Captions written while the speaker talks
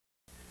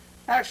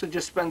actually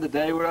just spend the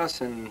day with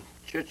us and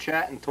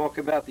chit-chat and talk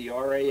about the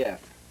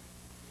RAF.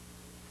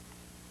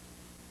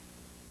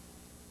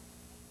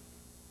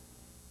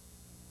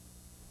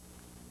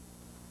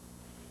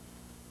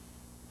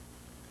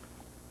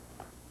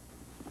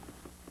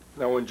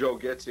 Now when Joe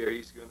gets here,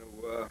 he's going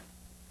to,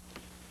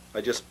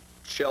 I just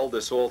shelled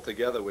this all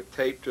together with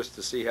tape just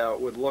to see how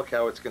it would look,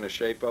 how it's going to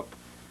shape up.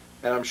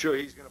 And I'm sure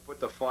he's going to put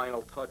the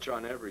final touch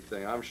on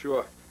everything. I'm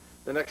sure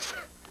the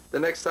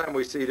next time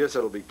we see this,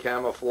 it'll be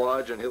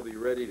camouflage and he'll be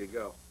ready to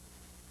go.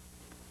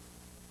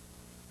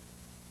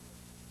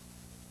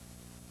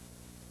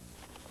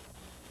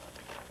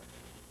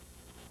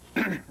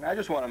 I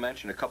just want to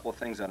mention a couple of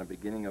things on the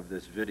beginning of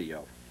this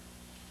video.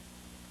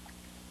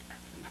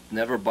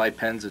 Never buy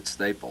pens at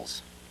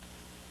Staples.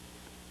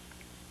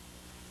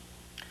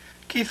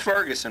 Keith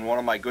Ferguson, one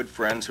of my good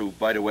friends, who,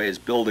 by the way, is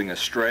building a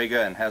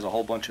Strega and has a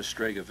whole bunch of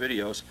Strega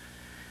videos,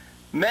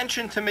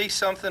 mentioned to me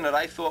something that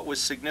I thought was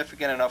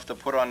significant enough to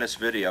put on this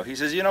video. He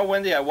says, you know,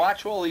 Wendy, I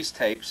watch all these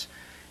tapes,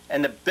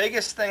 and the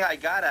biggest thing I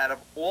got out of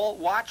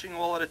watching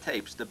all of the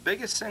tapes, the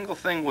biggest single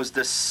thing was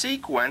the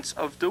sequence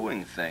of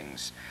doing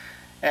things.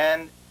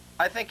 And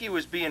I think he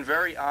was being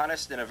very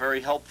honest in a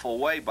very helpful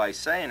way by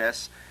saying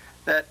this,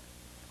 that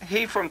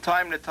he from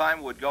time to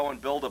time would go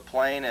and build a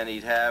plane and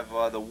he'd have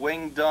the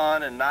wing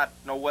done and not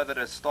know whether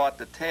to start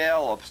the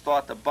tail or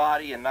start the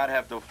body and not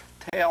have the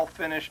tail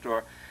finished.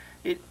 Or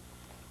he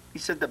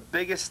said the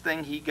biggest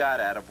thing he got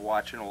out of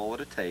watching all of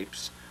the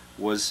tapes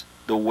was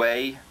the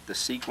way, the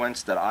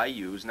sequence that I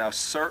use. Now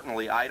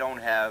certainly I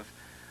don't have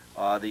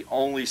the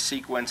only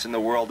sequence in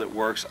the world that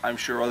works. I'm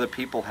sure other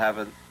people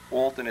have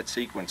alternate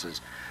sequences.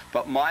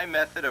 But my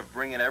method of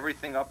bringing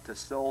everything up to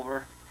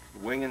silver,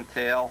 wing and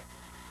tail.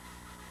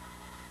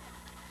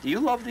 Do you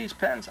love these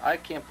pens? I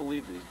can't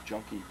believe these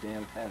junky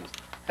damn pens.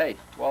 Hey,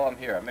 while I'm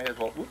here, I may as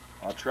well,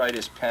 I'll try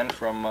this pen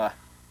from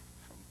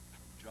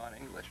John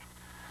English.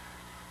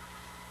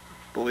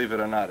 Believe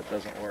it or not, it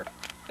doesn't work.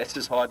 This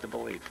is hard to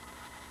believe.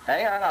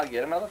 Hang on, I'll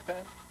get another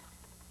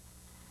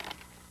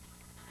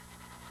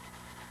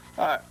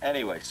pen.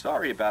 Anyway,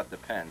 sorry about the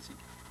pens.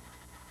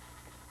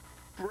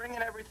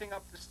 Bringing everything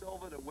up to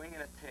silver, the wing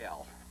and a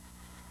tail.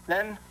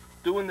 Then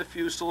doing the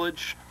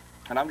fuselage,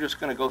 and I'm just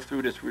going to go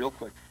through this real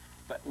quick.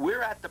 But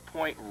we're at the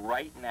point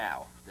right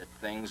now that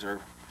things are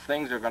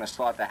going to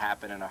start to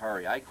happen in a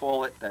hurry. I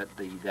call it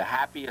the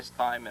happiest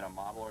time in a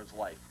modeler's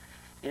life.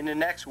 In the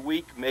next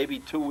week, maybe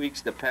 2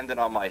 weeks, depending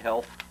on my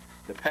health,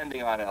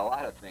 depending on a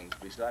lot of things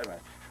besides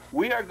that,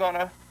 we are going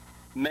to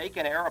make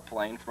an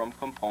airplane from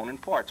component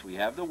parts. We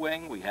have the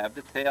wing, we have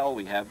the tail,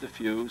 we have the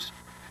fuse,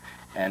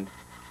 and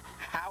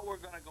how we're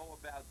going to go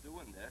about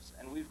doing this,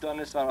 and we've done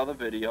this on other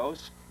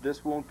videos.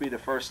 This won't be the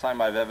first time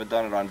I've ever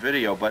done it on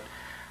video, but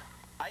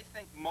I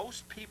think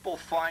most people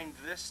find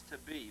this to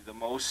be the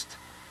most,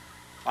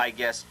 I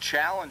guess,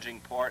 challenging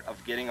part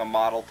of getting a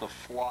model to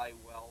fly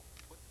well,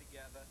 put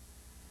together.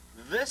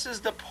 This is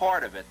the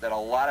part of it that a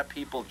lot of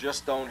people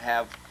just don't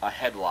have a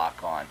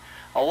headlock on.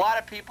 A lot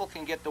of people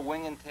can get the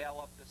wing and tail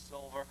up to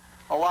silver.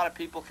 A lot of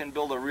people can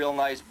build a real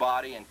nice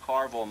body and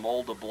carve or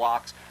mold the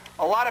blocks.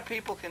 A lot of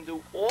people can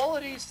do all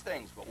of these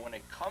things, but when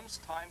it comes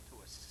time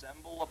to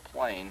assemble a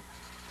plane,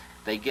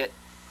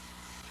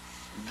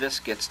 this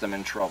gets them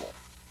in trouble.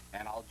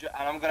 And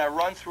I'm going to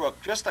run through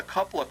just a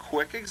couple of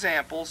quick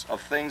examples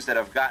of things that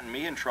have gotten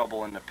me in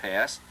trouble in the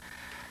past.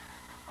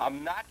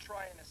 I'm not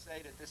trying to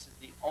say that this is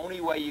the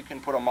only way you can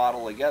put a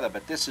model together,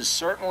 but this is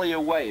certainly a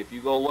way. If you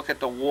go look at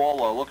the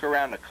wall or look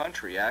around the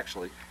country,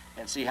 actually,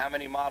 and see how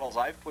many models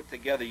I've put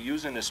together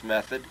using this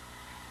method,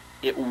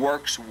 it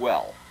works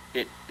well.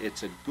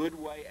 It's a good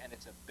way, and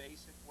it's a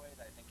basic way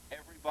that I think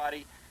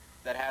everybody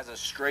that has a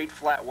straight,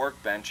 flat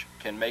workbench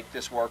can make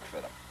this work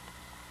for them.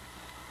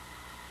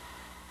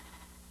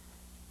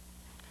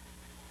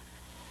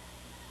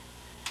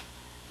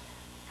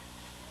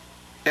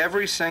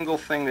 Every single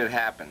thing that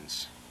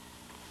happens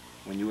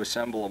when you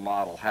assemble a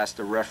model has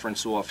to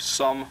reference off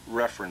some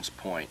reference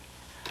point.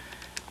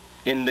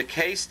 In the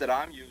case that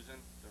I'm using,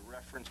 the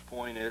reference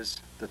point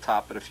is the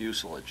top of the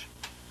fuselage.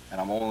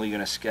 And I'm only going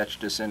to sketch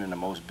this in the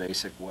most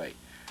basic way.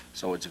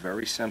 So it's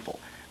very simple.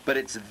 But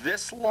it's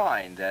this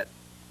line that,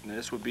 and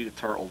this would be the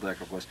turtle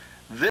deck of course,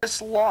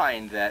 this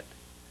line that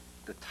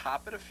the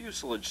top of the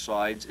fuselage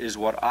sides is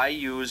what I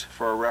use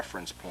for a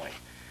reference point.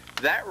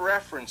 That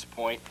reference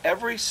point,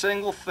 every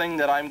single thing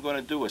that I'm going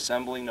to do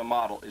assembling the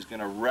model is going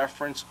to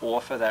reference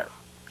off of that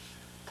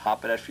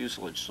top of that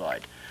fuselage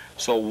side.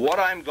 So what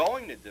I'm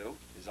going to do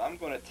is I'm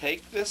going to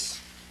take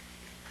this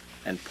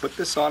and put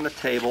this on the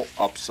table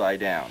upside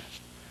down.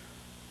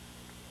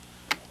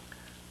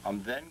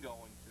 I'm then going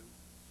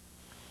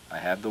to, I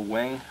have the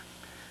wing,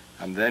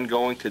 I'm then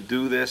going to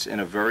do this in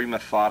a very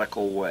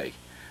methodical way.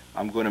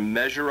 I'm going to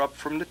measure up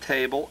from the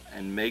table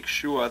and make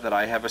sure that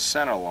I have a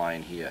center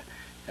line here,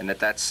 and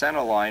that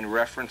center line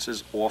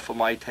references off of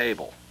my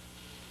table.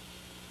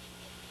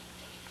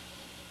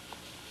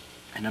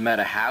 And no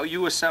matter how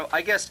you assemble,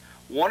 I guess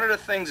one of the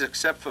things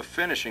except for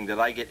finishing that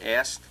I get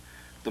asked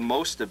the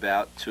most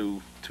about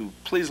to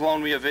please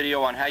loan me a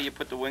video on how you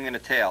put the wing in the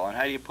tail, and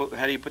how do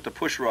you put the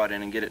push rod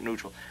in and get it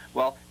neutral.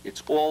 Well,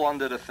 it's all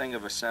under the thing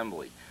of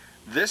assembly.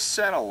 This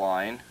center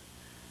line,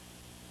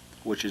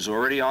 which is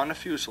already on the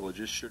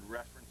fuselages, should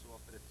reference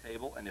off of the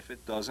table, and if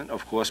it doesn't,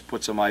 of course,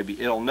 put some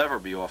it'll never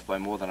be off by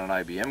more than an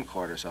IBM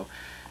card or so.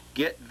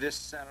 Get this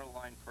center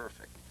line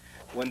perfect.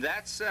 When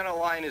that center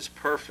line is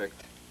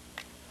perfect,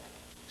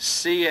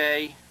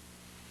 CA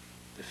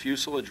the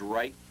fuselage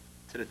right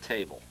to the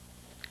table.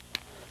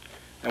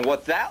 And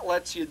what that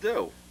lets you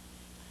do,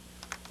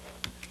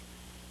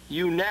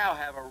 you now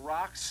have a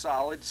rock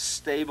solid,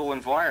 stable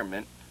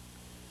environment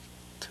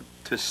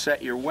to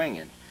set your wing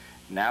in.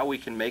 Now we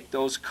can make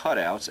those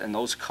cutouts, and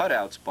those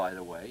cutouts, by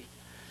the way,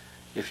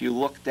 if you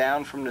look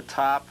down from the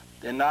top,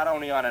 they're not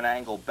only on an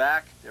angle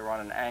back, they're on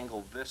an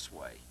angle this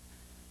way.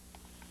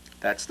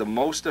 That's the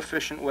most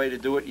efficient way to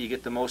do it. You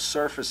get the most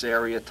surface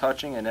area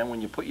touching, and then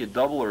when you put your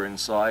doubler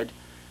inside,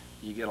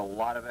 you get a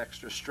lot of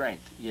extra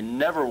strength. You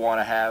never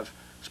want to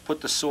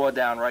put the saw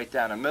down right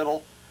down the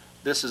middle.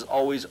 This is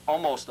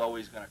almost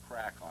always going to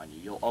crack on you.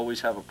 You'll always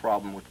have a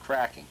problem with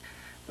cracking.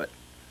 But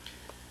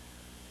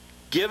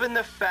given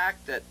the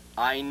fact that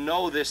I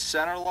know this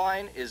center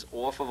line is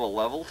off of a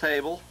level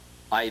table,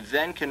 I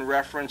then can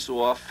reference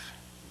off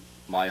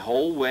my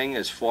whole wing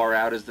as far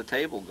out as the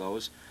table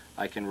goes.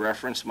 I can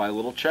reference my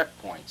little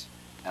checkpoints.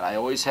 And I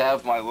always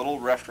have my little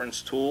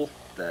reference tool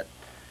that,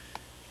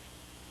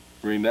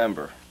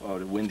 remember,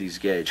 the Wendy's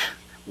gauge.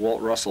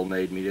 Walt Russell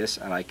made me this,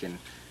 and I can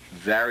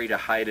vary the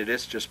height of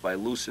this just by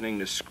loosening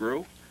the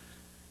screw,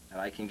 and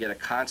I can get a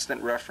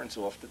constant reference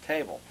off the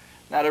table.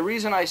 Now, the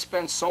reason I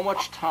spend so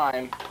much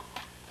time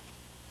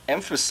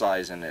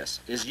emphasizing this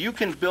is you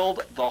can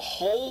build the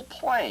whole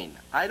plane.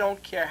 I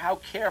don't care how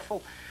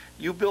careful.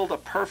 You build a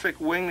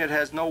perfect wing that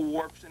has no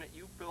warps in it.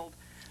 You build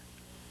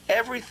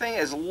everything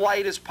as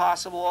light as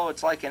possible. Oh,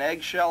 it's like an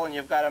eggshell, and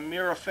you've got a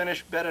mirror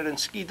finish better than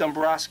Ski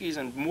Dombrowski's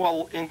and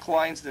more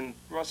inclines than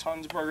Russ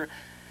Hunsberger.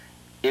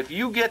 If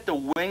you get the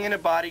wing and the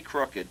body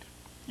crooked,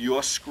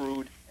 you're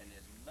screwed, and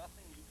there's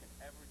nothing you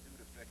can ever do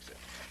to fix it.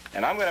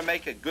 And I'm going to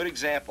make a good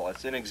example.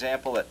 It's an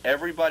example that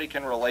everybody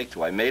can relate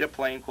to. I made a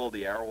plane called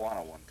the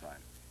Arowana one time,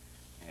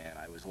 and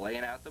I was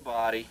laying out the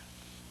body,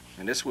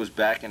 and this was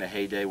back in the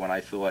heyday when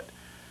I thought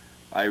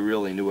I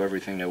really knew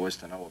everything there was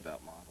to know about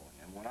modeling.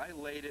 And when I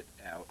laid it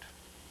out,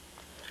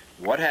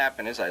 what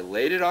happened is I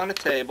laid it on the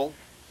table.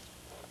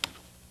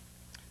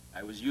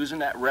 I was using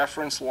that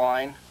reference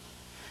line,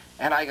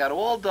 and I got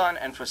all done,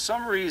 and for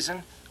some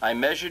reason I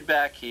measured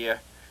back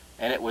here,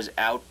 and it was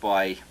out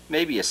by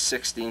maybe a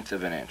 1/16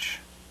 of an inch.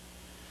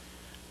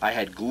 I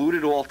had glued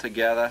it all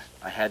together.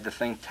 I had the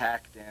thing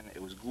tacked in.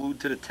 It was glued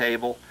to the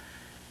table,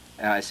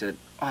 and I said,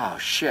 oh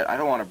shit, I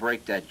don't want to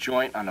break that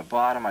joint on the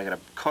bottom. I got to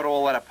cut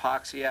all that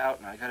epoxy out,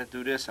 and I got to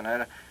do this, and I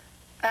got to,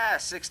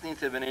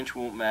 1/16 of an inch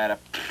won't matter.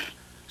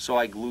 So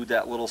I glued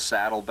that little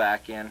saddle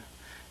back in,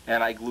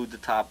 and I glued the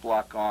top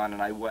block on,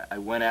 and I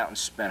went out and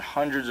spent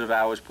hundreds of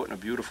hours putting a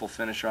beautiful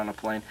finish on the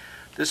plane.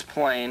 This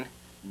plane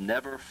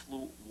never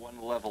flew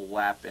one level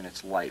lap in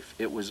its life.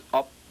 It was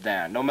up,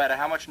 down. No matter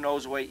how much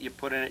nose weight you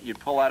put in it, you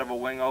pull out of a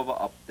wing over,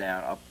 up,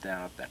 down, up,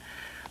 down, up, down.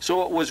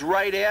 So it was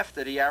right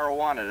after the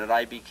Arowana that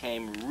I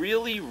became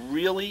really,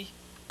 really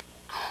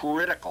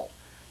critical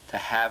to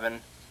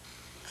having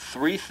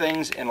 3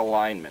 things in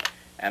alignment.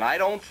 And I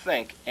don't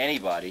think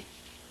anybody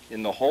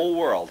in the whole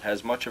world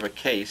has much of a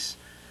case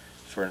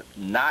for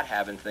not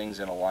having things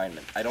in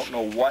alignment. I don't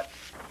know what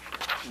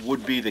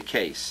would be the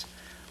case.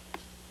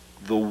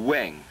 The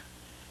wing,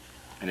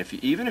 and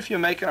even if you're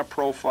making a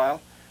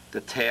profile,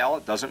 the tail,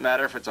 it doesn't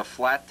matter if it's a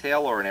flat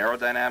tail or an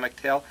aerodynamic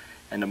tail,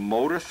 and the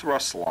motor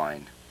thrust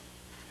line.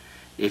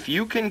 If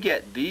you can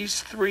get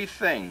these 3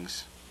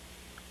 things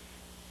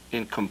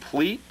in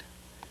complete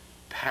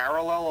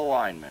parallel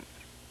alignment,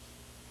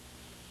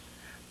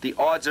 the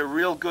odds are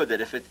real good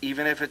that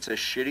even if it's a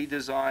shitty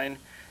design,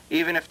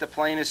 even if the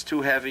plane is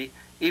too heavy,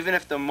 even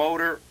if the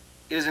motor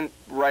isn't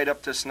right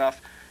up to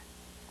snuff,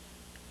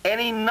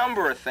 any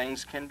number of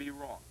things can be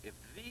wrong. If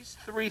these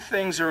 3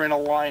 things are in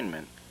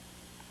alignment,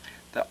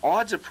 the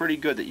odds are pretty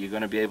good that you're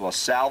going to be able to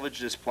salvage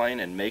this plane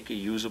and make a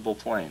usable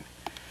plane.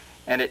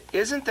 And it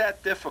isn't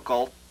that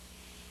difficult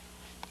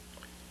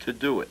to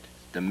do it.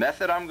 The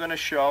method I'm going to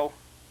show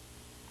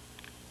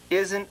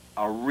isn't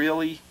a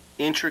really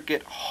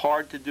intricate,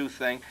 hard to do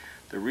thing.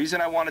 The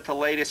reason I wanted to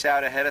lay this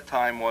out ahead of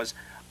time was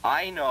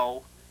I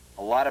know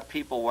a lot of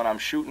people, when I'm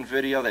shooting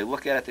video, they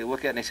look at it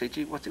and they say,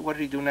 gee, what did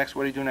he do next?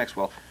 What did he do next?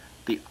 Well,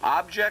 the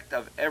object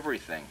of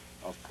everything,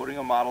 of putting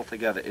a model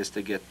together, is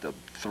to get the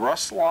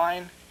thrust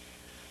line,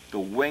 the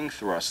wing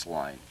thrust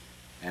line,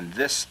 and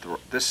this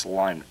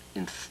line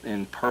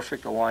in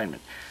perfect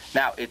alignment.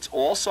 Now, it's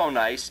also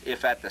nice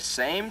if at the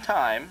same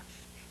time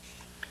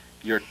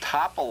your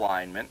top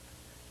alignment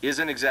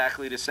isn't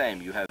exactly the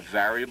same. You have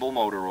variable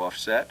motor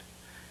offset.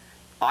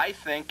 I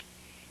think,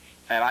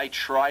 and I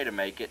try to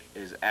make it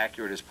as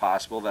accurate as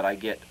possible, that I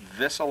get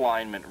this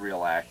alignment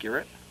real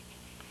accurate.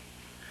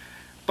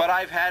 But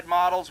I've had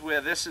models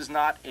where this is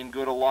not in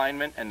good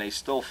alignment and they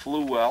still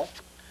flew well.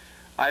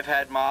 I've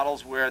had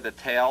models where the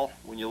tail,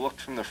 when you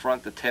looked from the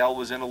front, the tail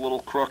was in a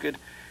little crooked.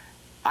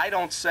 I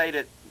don't say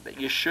that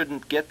you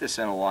shouldn't get this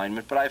in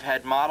alignment, but I've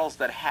had models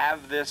that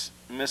have this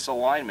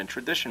misalignment.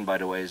 Tradition, by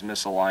the way, is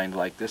misaligned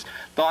like this.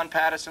 Don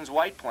Patterson's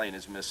white plane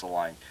is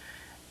misaligned.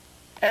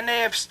 And they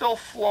have still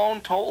flown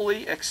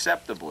totally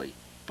acceptably.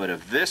 But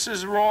if this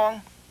is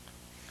wrong,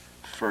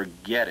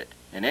 forget it.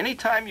 And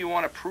anytime you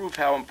want to prove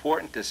how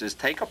important this is,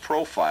 take a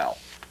profile.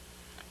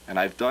 And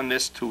I've done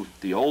this to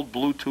the old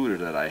blue tutor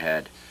that I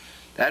had.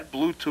 That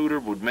blue tutor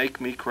would make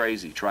me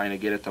crazy trying to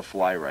get it to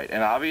fly right.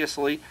 And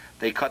obviously,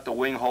 they cut the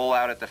wing hole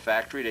out at the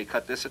factory. They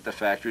cut this at the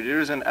factory.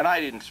 And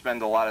I didn't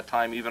spend a lot of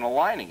time even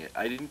aligning it.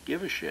 I didn't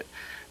give a shit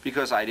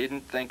because I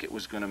didn't think it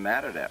was going to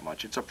matter that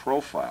much. It's a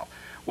profile.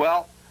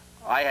 Well,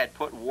 I had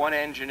put one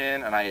engine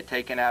in, and I had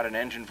taken out an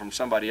engine from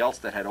somebody else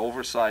that had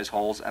oversized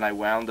holes, and I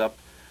wound up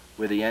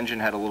where the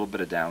engine had a little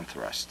bit of down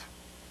thrust.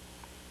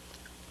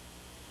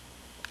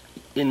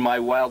 In my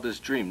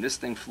wildest dream, this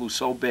thing flew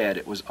so bad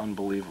it was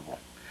unbelievable.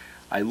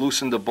 I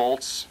loosened the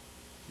bolts,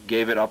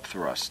 gave it up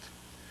thrust.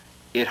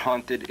 It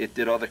hunted, it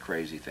did other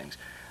crazy things.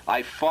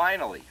 I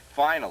finally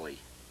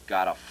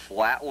got a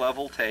flat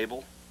level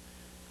table,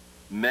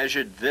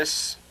 measured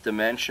this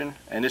dimension,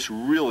 and this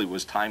really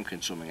was time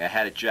consuming. I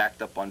had it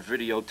jacked up on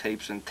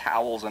videotapes and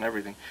towels and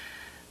everything.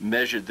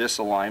 Measured this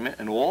alignment,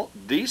 and all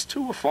these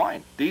two were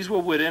fine. These were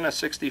within a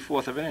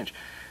 64th of an inch.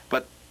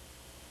 But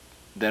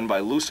then by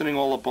loosening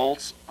all the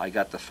bolts, I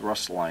got the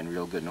thrust line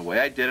real good. And the way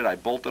I did it, I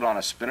bolted on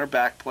a spinner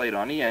back plate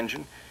on the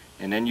engine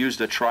and then used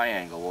a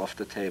triangle off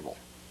the table.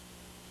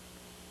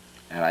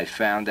 And I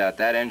found out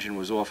that engine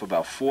was off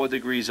about 4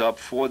 degrees up,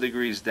 4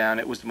 degrees down.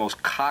 It was the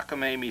most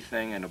cockamamie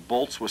thing, and the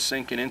bolts were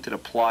sinking into the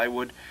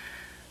plywood.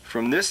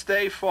 From this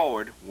day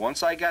forward,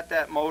 once I got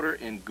that motor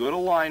in good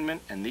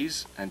alignment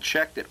and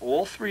checked that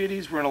all 3 of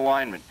these were in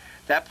alignment,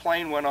 that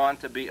plane went on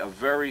to be a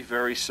very,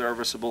 very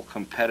serviceable,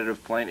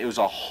 competitive plane. It was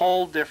a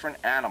whole different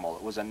animal.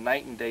 It was a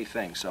night and day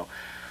thing. So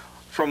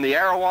from the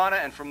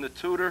Arowana and from the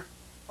Tudor,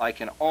 I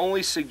can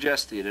only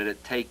suggest to you that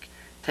it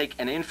take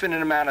an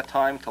infinite amount of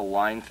time to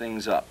line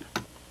things up.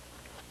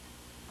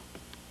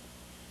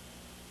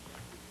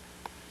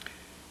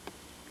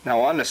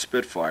 Now on the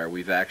Spitfire,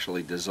 we've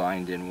actually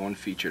designed in one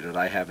feature that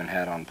I haven't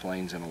had on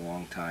planes in a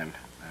long time.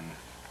 And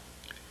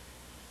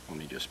let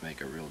me just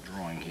make a real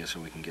drawing here so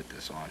we can get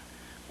this on.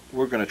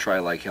 We're going to try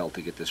like hell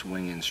to get this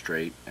wing in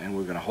straight, and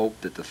we're going to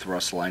hope that the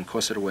thrust line,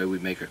 because of the way we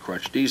make a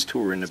crutch, these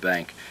two are in the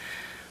bank.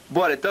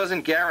 But it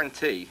doesn't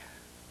guarantee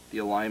the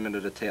alignment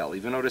of the tail.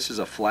 Even though this is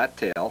a flat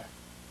tail,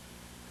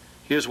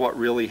 here's what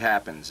really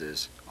happens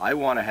is, I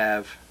want to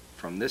have,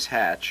 from this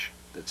hatch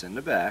that's in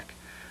the back,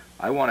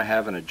 I want to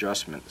have an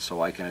adjustment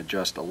so I can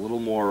adjust a little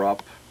more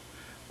up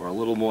or a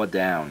little more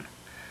down,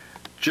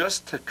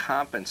 just to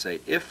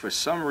compensate if for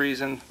some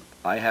reason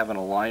I have an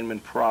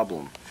alignment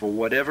problem, for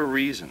whatever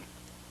reason,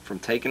 from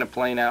taking a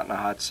plane out in the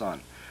hot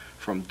sun,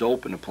 from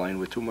doping a plane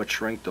with too much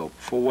shrink dope,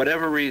 for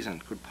whatever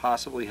reason could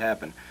possibly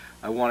happen.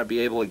 I want to be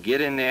able to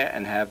get in there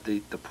and have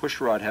the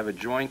push rod have a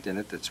joint in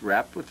it that's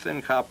wrapped with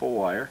thin copper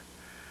wire,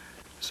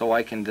 so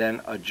I can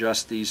then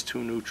adjust these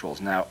two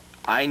neutrals. Now,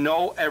 I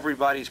know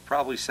everybody's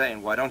probably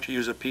saying, why don't you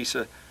use a piece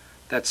of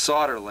that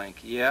solder link?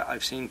 Yeah,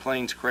 I've seen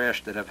planes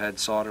crash that have had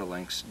solder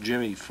links.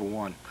 Jimmy, for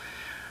one.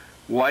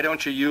 Why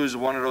don't you use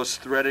one of those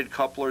threaded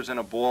couplers and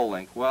a ball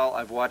link? Well,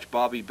 I've watched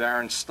Bobby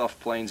Barron stuff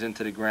planes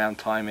into the ground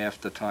time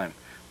after time.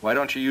 Why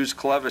don't you use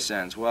clevis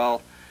ends?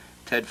 Well,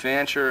 Ted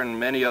Fancher and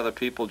many other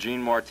people,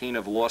 Gene Martin,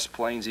 have lost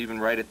planes even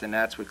right at the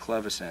gnats with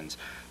clevis ends.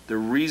 The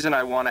reason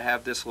I want to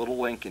have this little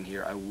link in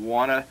here,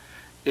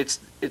 it's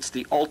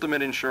the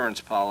ultimate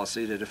insurance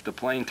policy that if the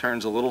plane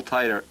turns a little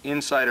tighter,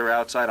 inside or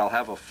outside, I'll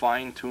have a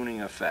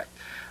fine-tuning effect.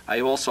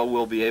 I also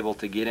will be able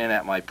to get in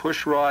at my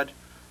push rod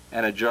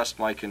and adjust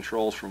my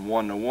controls from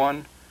 1 to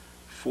 1,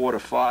 4 to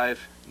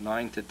 5,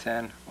 9 to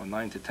 10, or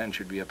 9 to 10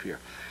 should be up here.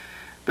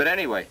 But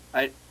anyway,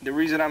 the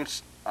reason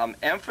I'm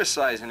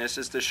emphasizing this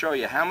is to show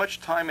you how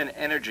much time and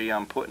energy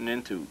I'm putting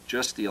into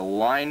just the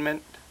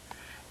alignment,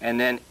 and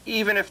then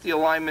even if the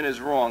alignment is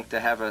wrong,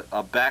 to have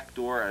a back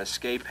door, an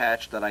escape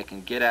hatch that I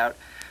can get out.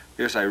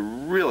 Because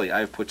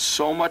I've put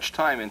so much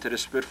time into the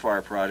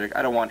Spitfire project,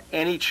 I don't want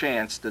any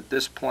chance that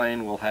this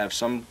plane will have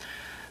some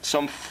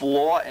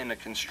flaw in the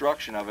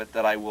construction of it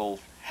that I will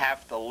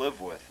have to live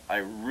with. I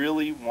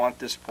really want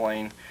this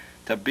plane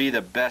to be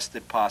the best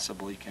it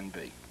possibly can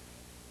be.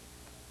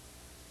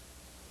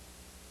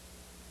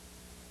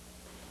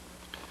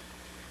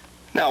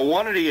 Now,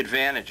 one of the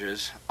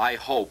advantages, I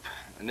hope,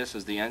 and this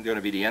is going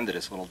to be the end of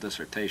this little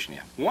dissertation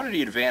here, one of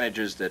the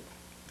advantages that,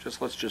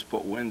 let's just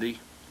put Wendy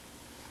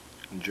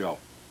and Joe.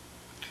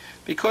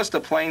 Because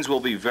the planes will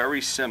be very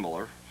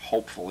similar,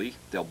 hopefully,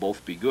 they'll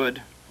both be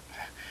good.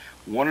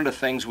 One of the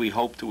things we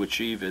hope to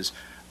achieve is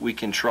we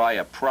can try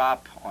a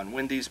prop on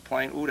Wendy's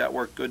plane. Ooh, that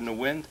worked good in the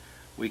wind.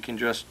 We can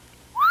just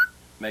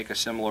make a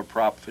similar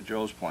prop for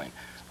Joe's plane.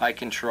 I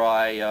can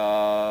try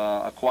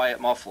a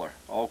quiet muffler.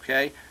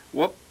 Okay,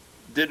 whoop,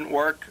 didn't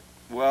work.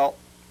 Well,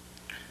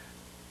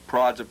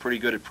 prods are pretty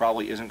good. It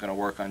probably isn't going to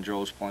work on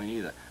Joe's plane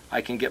either.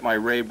 I can get my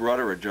Ray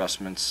rudder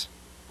adjustments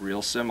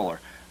real similar.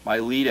 My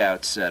lead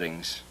out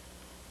settings.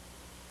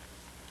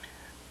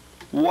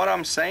 What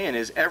I'm saying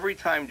is every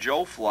time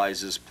Joe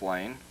flies this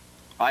plane,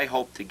 I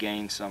hope to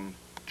gain some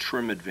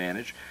trim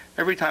advantage.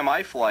 Every time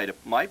I fly to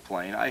my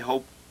plane, I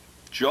hope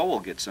Joe will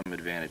get some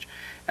advantage.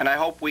 And I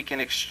hope we can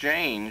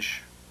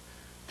exchange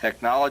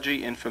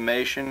technology,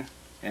 information,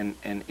 and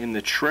in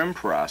the trim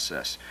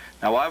process.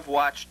 Now, I've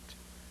watched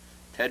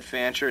Ted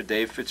Fancher,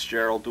 Dave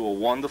Fitzgerald do a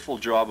wonderful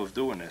job of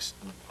doing this.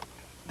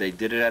 They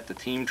did it at the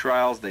team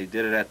trials, they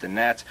did it at the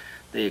Nats,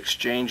 they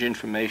exchange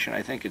information.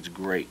 I think it's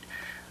great.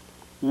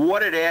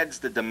 What it adds,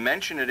 the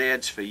dimension it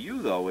adds for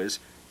you, though, is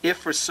if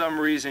for some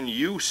reason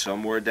you,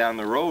 somewhere down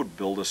the road,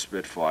 build a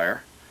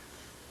Spitfire,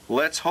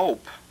 let's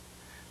hope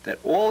that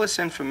all this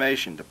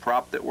information, the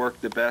prop that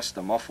worked the best,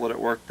 the muffler that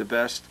worked the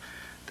best,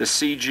 the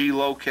CG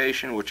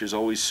location, which is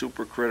always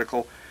super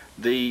critical,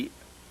 the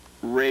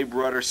Ray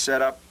rudder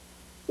setup,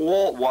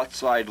 all what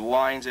side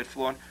lines it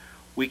flew on,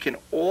 we can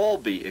all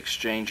be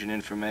exchanging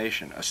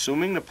information,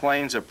 assuming the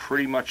planes are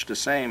pretty much the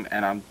same.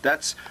 And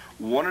that's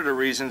one of the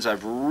reasons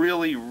I've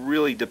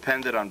really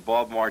depended on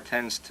Bob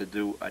Martens to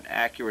do an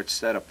accurate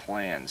set of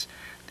plans.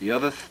 The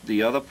other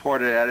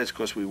part of that is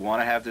because we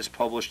want to have this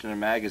published in a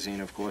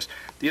magazine, of course.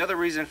 The other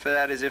reason for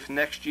that is if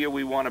next year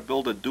we want to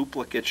build a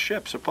duplicate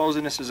ship,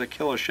 supposing this is a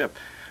killer ship,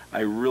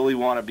 I really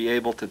want to be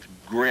able to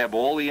grab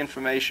all the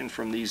information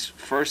from these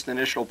first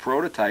initial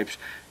prototypes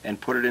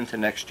and put it into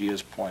next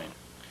year's plane.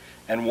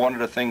 And one of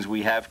the things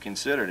we have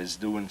considered is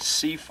doing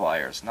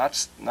Seafires,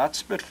 not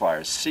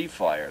Spitfires,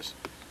 Seafires.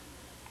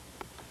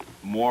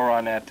 More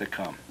on that to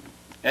come.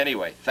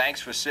 Anyway,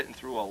 thanks for sitting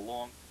through a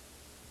long...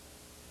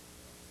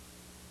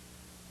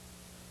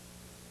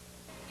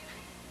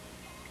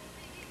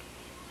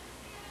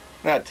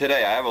 Now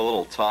today I have a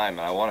little time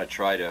and I want to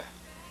try to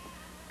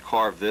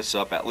carve this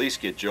up, at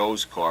least get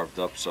Joe's carved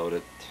up so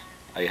that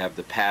I have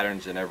the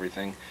patterns and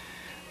everything.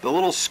 The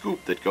little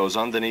scoop that goes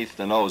underneath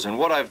the nose, and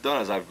what I've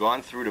done is I've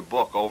gone through the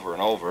book over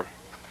and over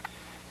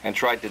and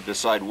tried to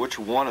decide which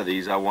one of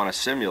these I want to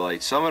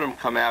simulate. Some of them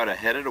come out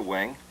ahead of the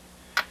wing,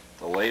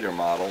 the later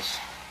models.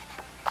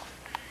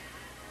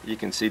 You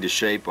can see the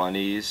shape on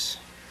these.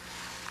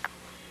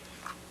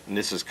 And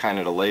this is kind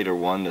of the later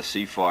one, the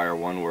Seafire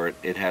one, where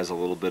it has a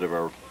little bit of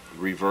a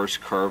reverse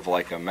curve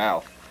like a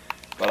mouth.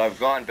 But I've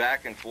gone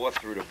back and forth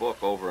through the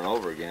book over and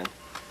over again.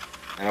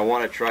 And I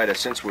want to try to,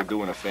 since we're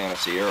doing a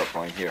fantasy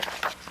airplane here,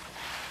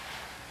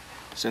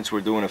 since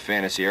we're doing a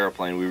fantasy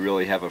airplane, we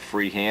really have a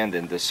free hand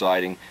in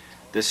deciding.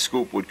 This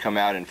scoop would come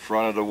out in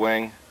front of the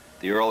wing.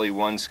 The early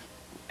ones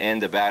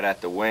end about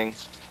at the wing,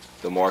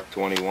 the Mark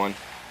 21.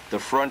 The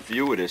front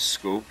view of this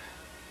scoop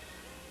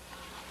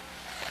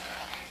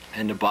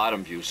and the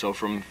bottom view. So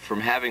from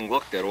having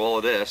looked at all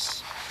of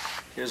this,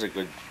 here's a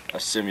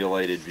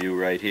simulated view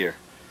right here.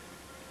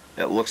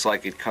 It looks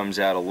like it comes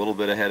out a little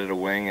bit ahead of the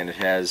wing and it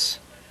has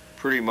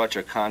pretty much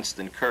a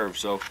constant curve.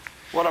 So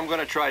what I'm going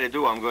to try to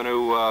do, I'm going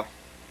to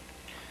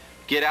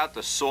get out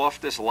the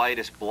softest,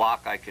 lightest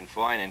block I can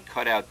find and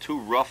cut out two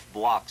rough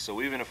blocks.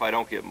 So even if I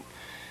don't get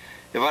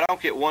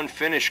one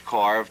finish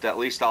carved, at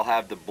least I'll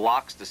have the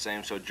blocks the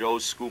same, so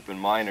Joe's scoop and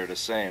mine are the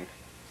same.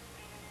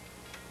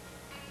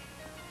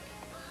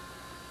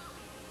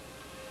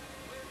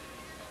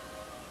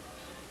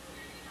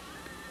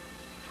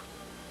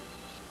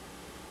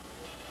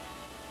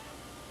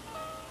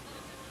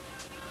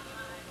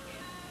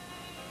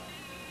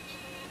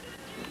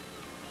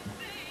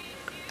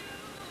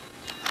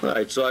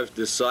 Alright, so I've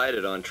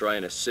decided on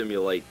trying to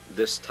simulate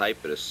this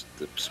type of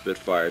the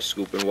Spitfire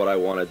scoop, and what I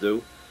want to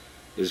do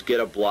is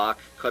get a block,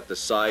 cut the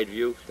side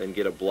view, then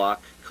get a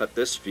block, cut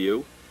this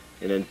view,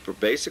 and then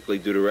basically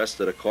do the rest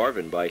of the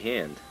carving by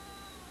hand.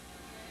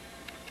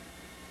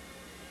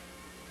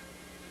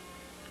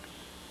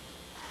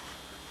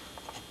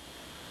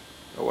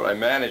 Now what I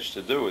managed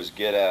to do is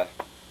get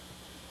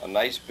a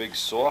nice big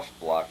soft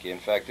block here. In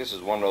fact, this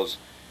is one of those,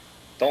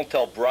 don't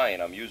tell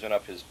Brian I'm using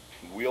up his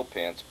wheel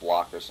pants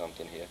block or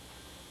something here.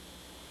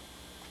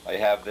 I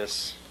have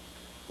this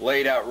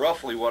laid out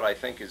roughly what I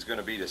think is going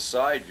to be the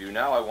side view.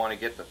 Now I want to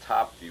get the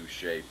top view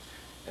shape,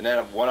 and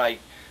then when I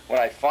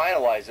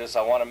finalize this,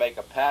 I want to make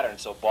a pattern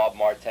so Bob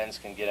Martens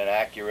can get an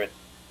accurate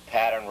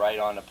pattern right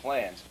on the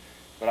plans.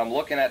 But I'm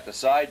looking at the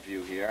side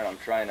view here, and I'm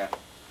trying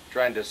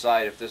to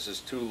decide if this is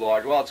too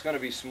large. Well, it's going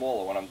to be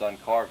smaller when I'm done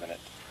carving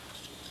it.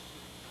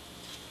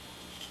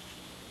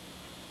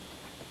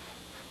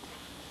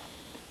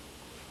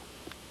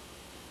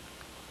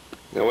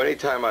 Now,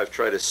 anytime I've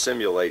tried to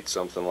simulate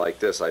something like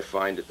this, I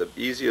find that the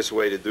easiest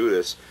way to do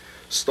this,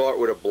 start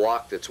with a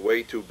block that's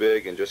way too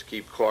big and just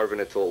keep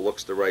carving it till it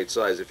looks the right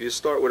size. If you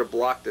start with a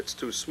block that's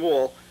too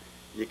small,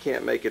 you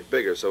can't make it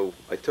bigger. So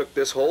I took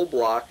this whole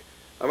block.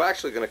 I'm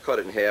actually going to cut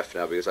it in half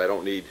now because I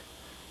don't need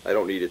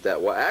it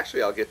that way.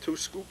 Actually, I'll get two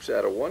scoops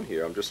out of one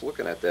here. I'm just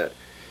looking at that.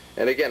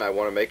 And again, I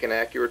want to make an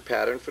accurate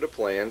pattern for the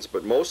plans,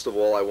 but most of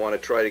all, I want to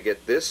try to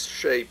get this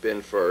shape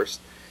in first,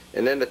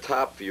 and then the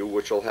top view,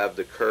 which will have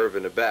the curve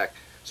in the back.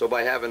 So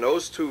by having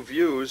those two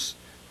views,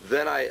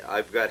 then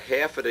I've got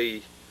half of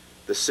the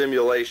the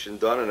simulation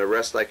done, and the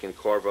rest I can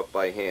carve up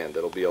by hand.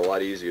 It'll be a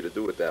lot easier to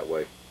do it that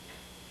way.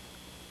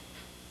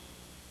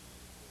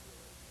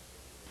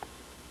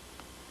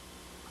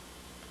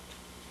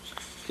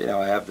 Okay, now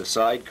I have the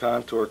side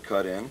contour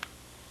cut in,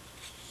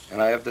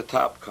 and I have the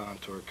top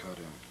contour cut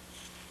in.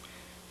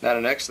 Now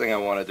the next thing I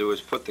want to do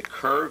is put the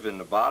curve in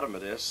the bottom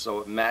of this so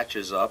it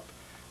matches up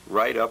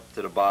right up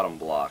to the bottom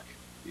block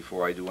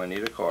before I do any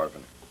of the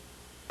carving.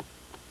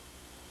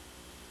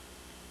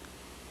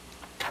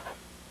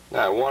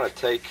 Now I want to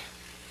take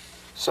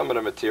some of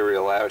the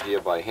material out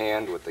here by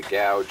hand with the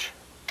gouge,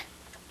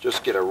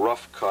 just get a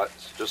rough cut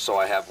just so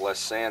I have less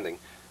sanding.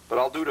 But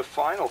I'll do the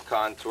final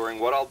contouring.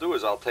 What I'll do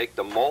is I'll take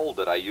the mold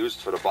that I used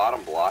for the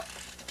bottom block,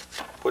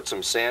 put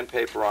some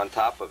sandpaper on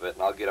top of it,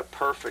 and I'll get a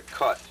perfect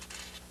cut,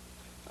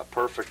 a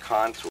perfect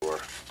contour.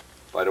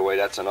 By the way,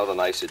 that's another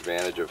nice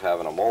advantage of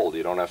having a mold.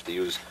 You don't have to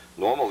use,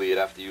 normally you'd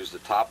have to use the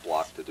top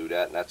block to do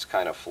that, and that's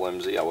kind of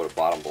flimsy. I would have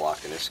bottom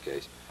block in this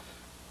case.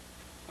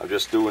 I'm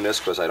just doing this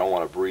because I don't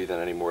want to breathe in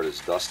any more of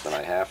this dust than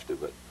I have to.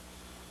 But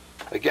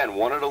again,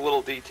 one of the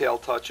little detail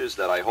touches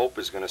that I hope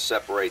is going to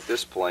separate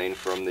this plane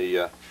from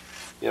the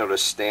you know, the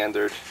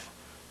standard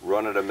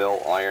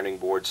run-of-the-mill ironing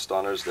board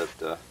stunners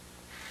that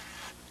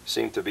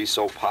seem to be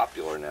so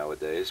popular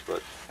nowadays.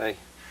 But hey,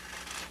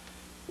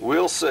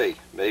 we'll see.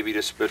 Maybe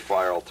the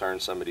Spitfire will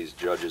turn some of these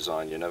judges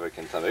on. You never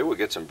can tell. Maybe we'll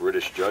get some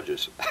British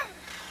judges.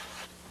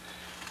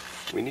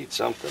 We need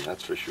something,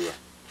 that's for sure.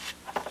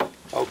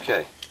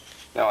 Okay,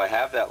 now I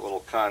have that little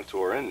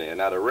contour in there.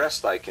 Now the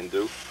rest I can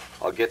do,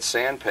 I'll get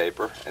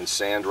sandpaper and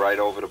sand right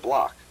over the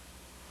block.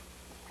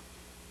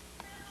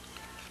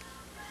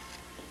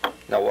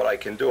 Now what I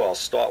can do, I'll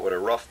start with a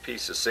rough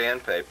piece of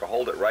sandpaper,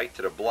 hold it right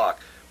to the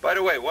block. By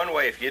the way, one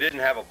way, if you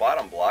didn't have a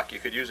bottom block, you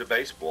could use a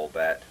baseball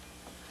bat.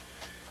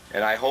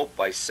 And I hope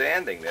by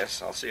sanding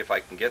this, I'll see if I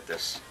can get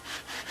this.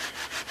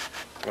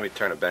 Let me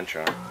turn a bench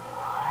on.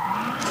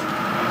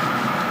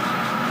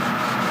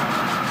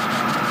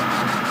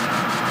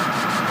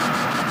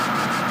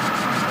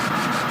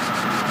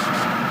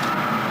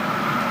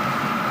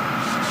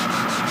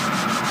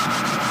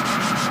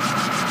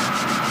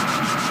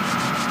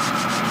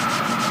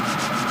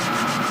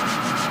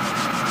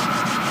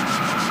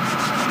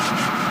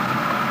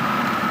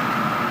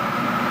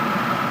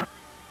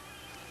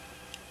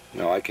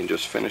 Now I can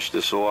just finish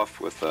this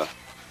off with a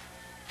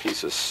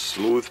piece of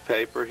smooth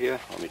paper here.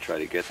 Let me try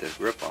to get the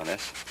grip on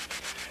this.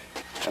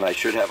 And I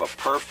should have a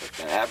perfect,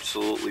 an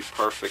absolutely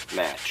perfect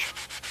match.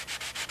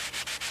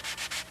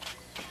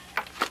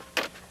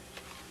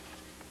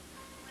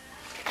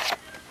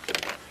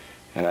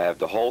 And I have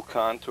the whole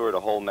contour, the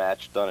whole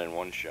match done in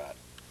one shot.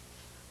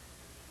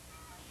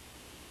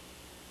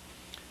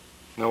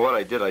 Now what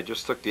I did, I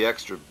just took the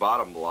extra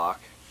bottom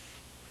block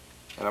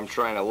and I'm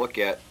trying to look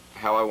at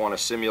how I want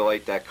to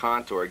simulate that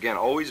contour. Again,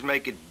 always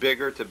make it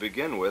bigger to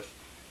begin with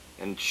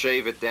and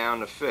shave it down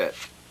to fit.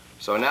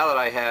 So now that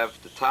I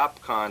have the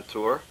top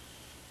contour,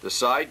 the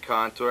side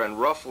contour, and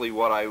roughly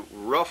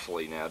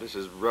now this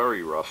is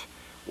very rough,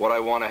 what I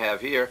want to have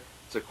here,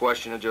 it's a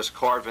question of just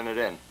carving it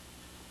in.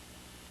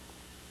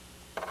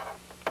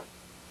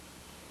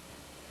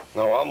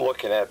 Now I'm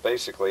looking at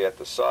basically at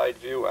the side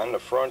view and the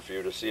front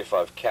view to see if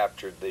I've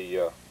captured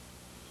the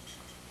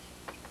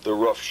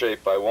rough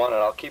shape I want,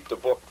 and I'll keep the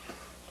book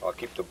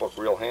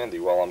real handy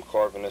while I'm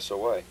carving this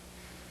away.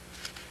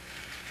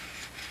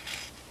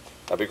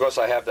 Now because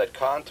I have that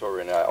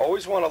contour in it, I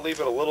always want to leave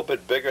it a little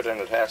bit bigger than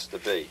it has to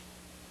be.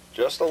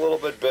 Just a little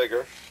bit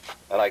bigger,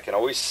 and I can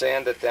always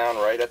sand it down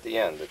right at the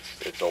end.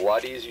 It's a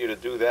lot easier to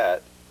do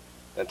that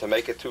than to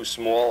make it too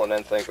small and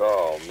then think,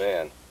 oh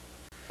man,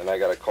 and I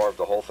got to carve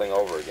the whole thing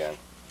over again.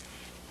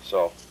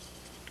 So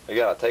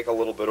again, I'll take a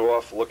little bit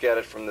off, look at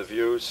it from the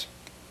views.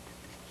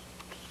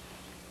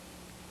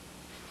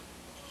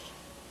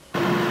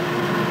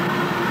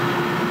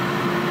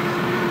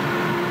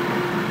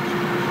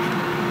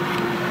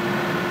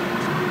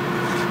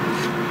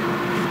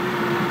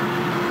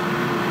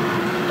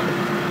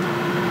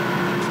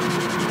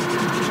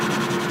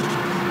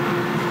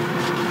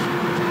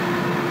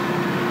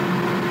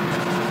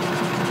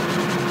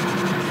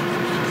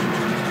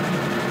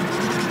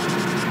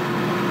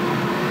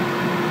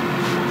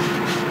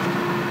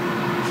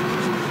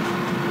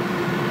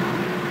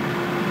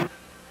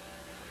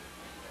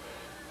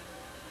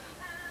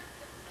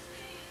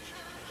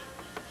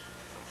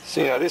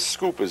 See, now this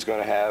scoop is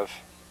going to have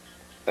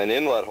an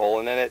inlet hole,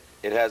 and then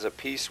it has a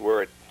piece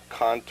where it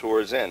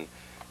contours in.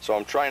 So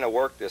I'm trying to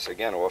work this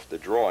again off the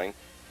drawing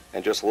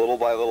and just little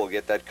by little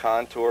get that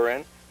contour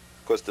in,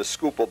 because the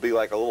scoop will be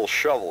like a little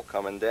shovel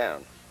coming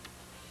down.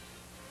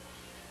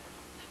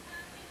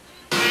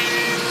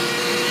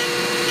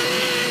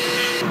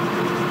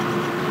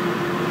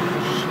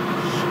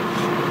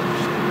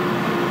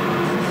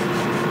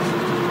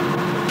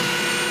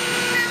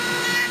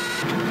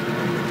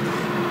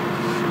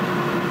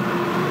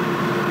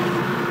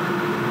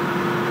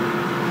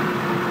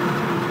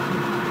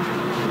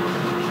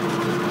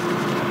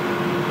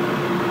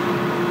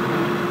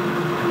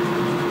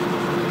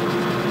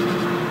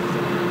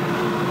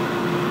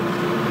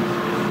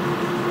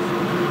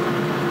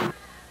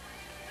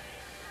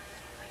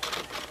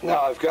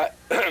 I've got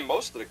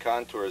most of the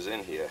contours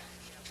in here.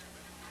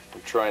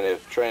 I'm trying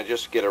to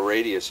just get a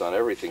radius on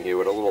everything here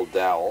with a little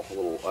dowel, a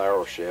little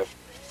arrow shaft.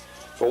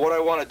 But what I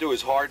want to do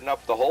is harden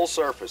up the whole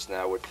surface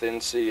now with thin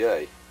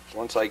CA.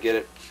 Once I get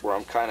it where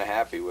I'm kind of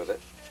happy with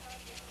it.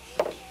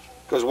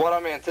 Because what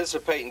I'm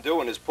anticipating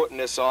doing is putting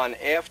this on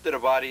after the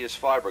body is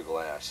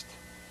fiberglassed.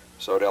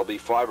 So there'll be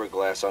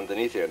fiberglass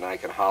underneath here and I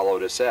can hollow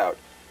this out.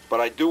 But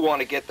I do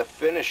want to get the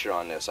finish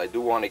on this. I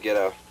do want to get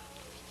a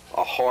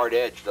hard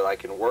edge that I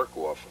can work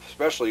off,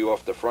 especially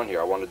off the front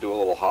here. I want to do a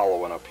little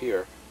hollowing up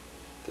here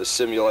to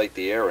simulate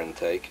the air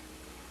intake.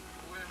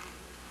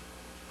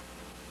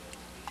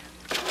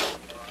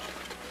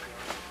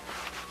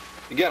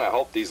 Again, I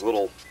hope these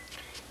little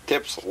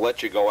tips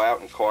let you go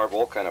out and carve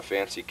all kind of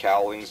fancy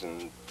cowlings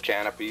and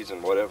canopies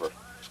and whatever.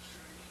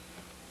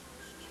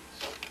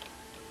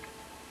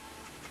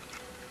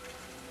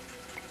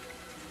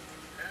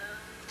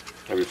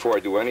 And before I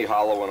do any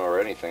hollowing or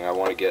anything, I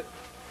want to get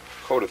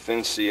a coat of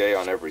thin CA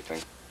on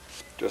everything,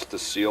 just to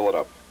seal it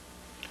up.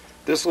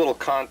 This little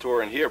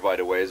contour in here, by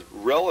the way, is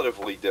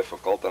relatively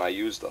difficult, and I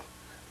used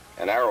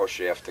an arrow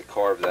shaft to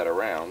carve that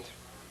around.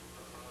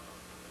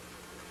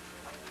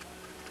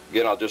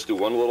 Again, I'll just do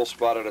one little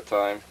spot at a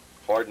time,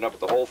 harden up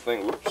the whole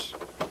thing, whoops,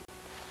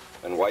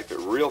 and wipe it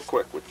real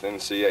quick with thin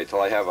CA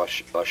till I have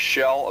a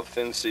shell of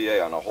thin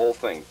CA on the whole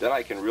thing. Then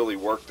I can really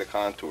work the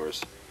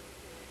contours.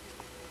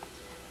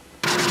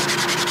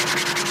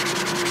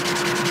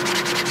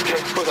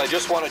 Because I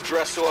just want to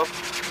dress off,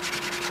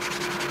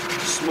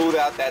 smooth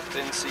out that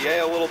thin CA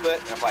a little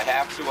bit. If I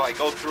have to, I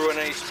go through in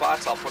any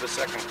spots, I'll put a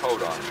second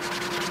coat on.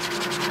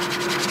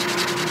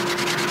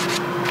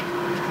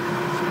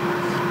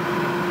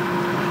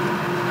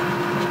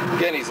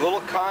 Again, these little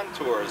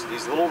contours,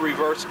 these little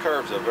reverse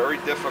curves are very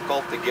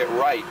difficult to get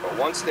right, but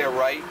once they're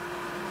right,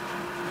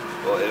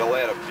 well, it'll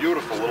add a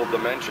beautiful little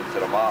dimension to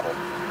the model.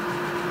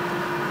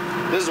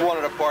 This is one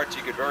of the parts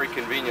you could very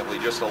conveniently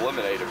just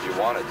eliminate if you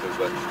wanted to,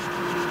 but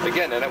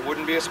again, then it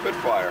wouldn't be a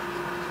Spitfire.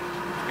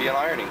 It'd be an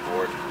ironing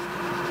board.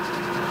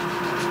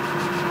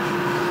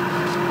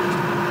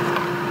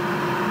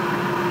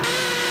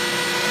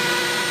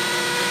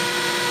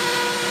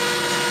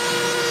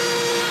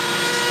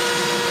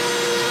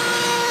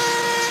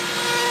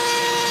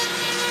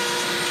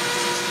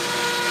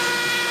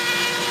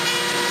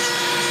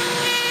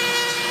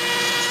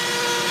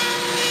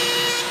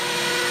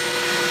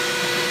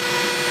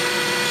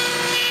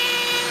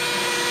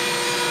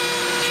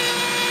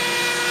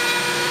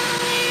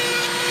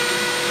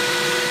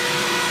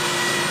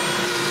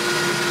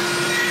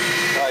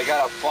 I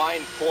got a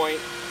fine point,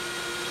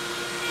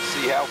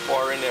 see how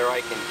far in there I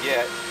can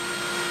get.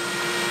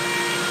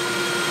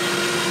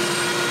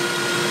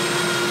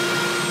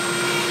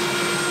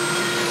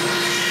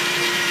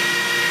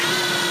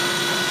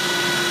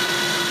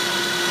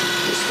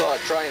 Just start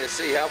trying to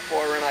see how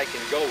far in I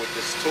can go with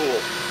this tool.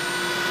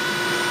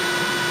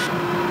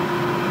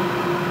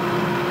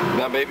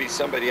 Now maybe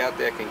somebody out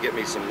there can get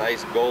me some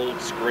nice gold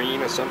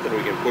screen or something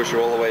we can push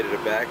all the way to the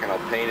back, and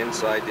I'll paint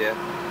inside there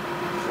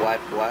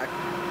flat black.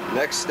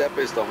 Next step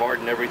is to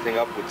harden everything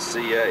up with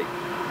CA.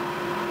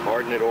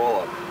 Harden it all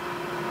up,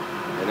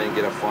 and then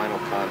get a final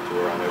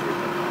contour on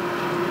everything.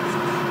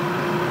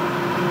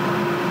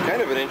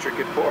 Kind of an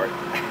intricate part.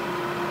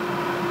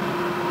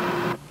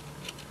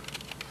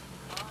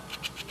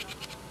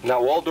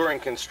 Now, while during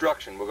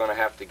construction, we're going to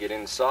have to get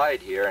inside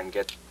here and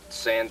get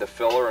sand to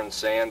filler and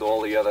sand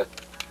all the other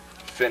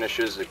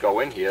finishes that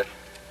go in here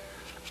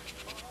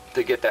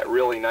to get that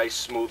really nice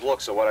smooth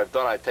look. So what I've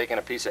done, I've taken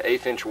a piece of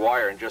 1/8 inch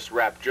wire and just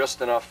wrapped just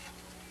enough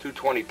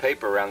 220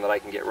 paper around that I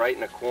can get right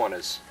in the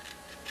corners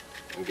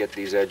and get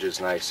these edges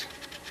nice.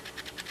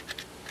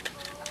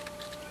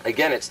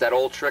 Again, it's that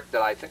old trick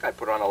that I think I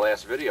put on the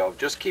last video.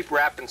 Just keep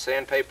wrapping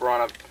sandpaper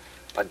on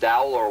a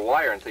dowel or a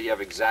wire until you have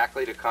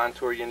exactly the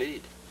contour you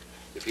need.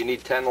 If you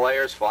need 10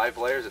 layers, 5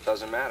 layers, it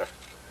doesn't matter.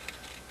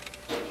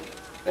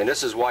 And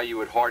this is why you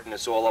would harden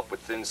this all up with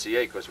thin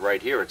CA, because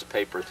right here it's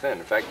paper thin.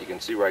 In fact, you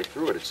can see right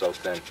through it, it's so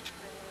thin.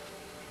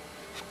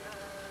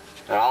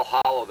 And I'll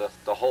hollow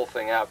the whole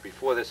thing out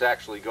before this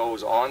actually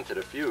goes onto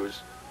the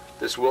fuse.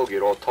 This will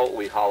get all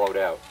totally hollowed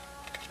out.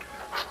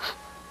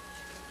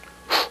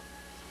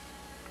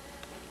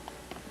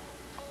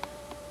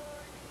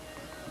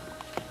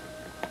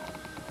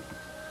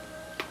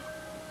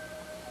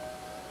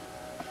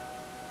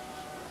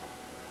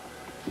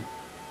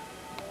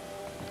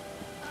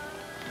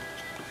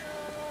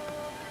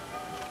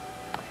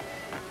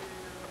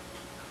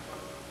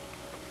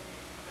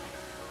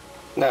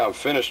 Now I'm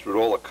finished with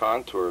all the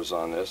contours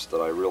on this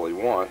that I really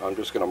want. I'm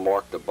just going to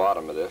mark the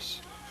bottom of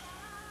this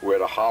where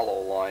the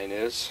hollow line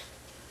is.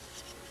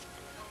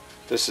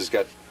 This has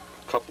got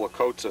a couple of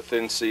coats of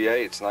thin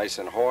CA. It's nice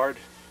and hard.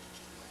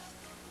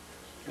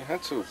 And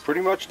that's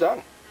pretty much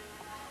done.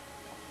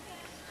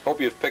 Hope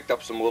you've picked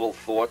up some little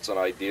thoughts and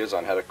ideas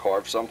on how to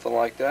carve something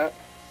like that.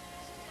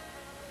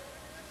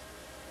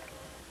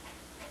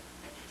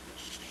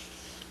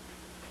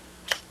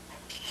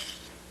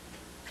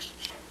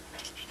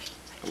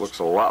 It looks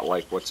a lot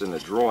like what's in the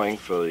drawing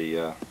for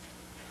the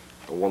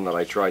the one that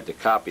I tried to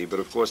copy, but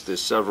of course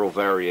there's several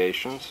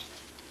variations.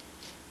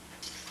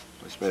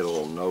 I just made a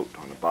little note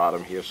on the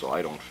bottom here so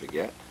I don't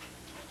forget.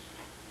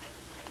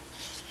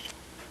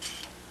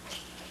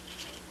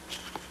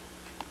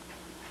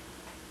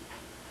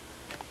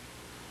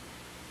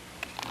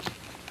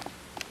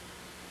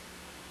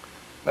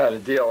 Now the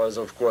deal is,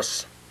 of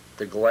course,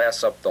 to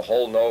glass up the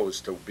whole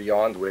nose to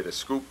beyond where the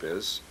scoop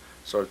is,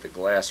 so that the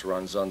glass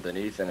runs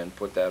underneath, and then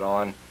put that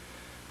on.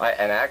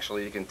 And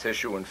actually you can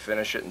tissue and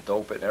finish it and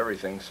dope it and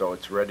everything so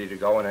it's ready to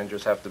go, and then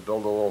just have to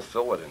build a little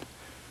fillet in.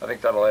 I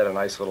think that'll add a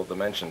nice little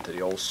dimension to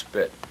the old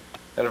Spit.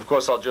 And of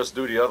course I'll just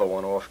do the other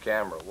one off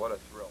camera. What a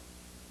thrill.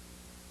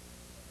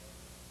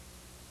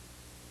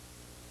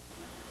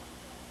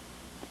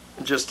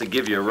 Just to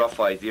give you a rough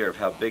idea of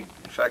how big,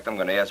 in fact I'm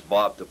going to ask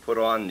Bob to put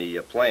on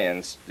the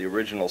plans the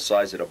original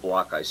size of the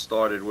block I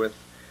started with.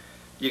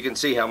 You can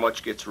see how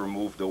much gets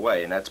removed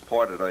away, and that's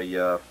part of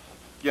the,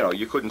 you know,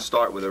 you couldn't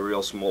start with a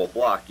real small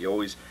block. You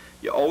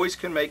always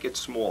can make it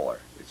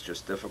smaller. It's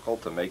just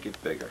difficult to make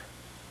it bigger.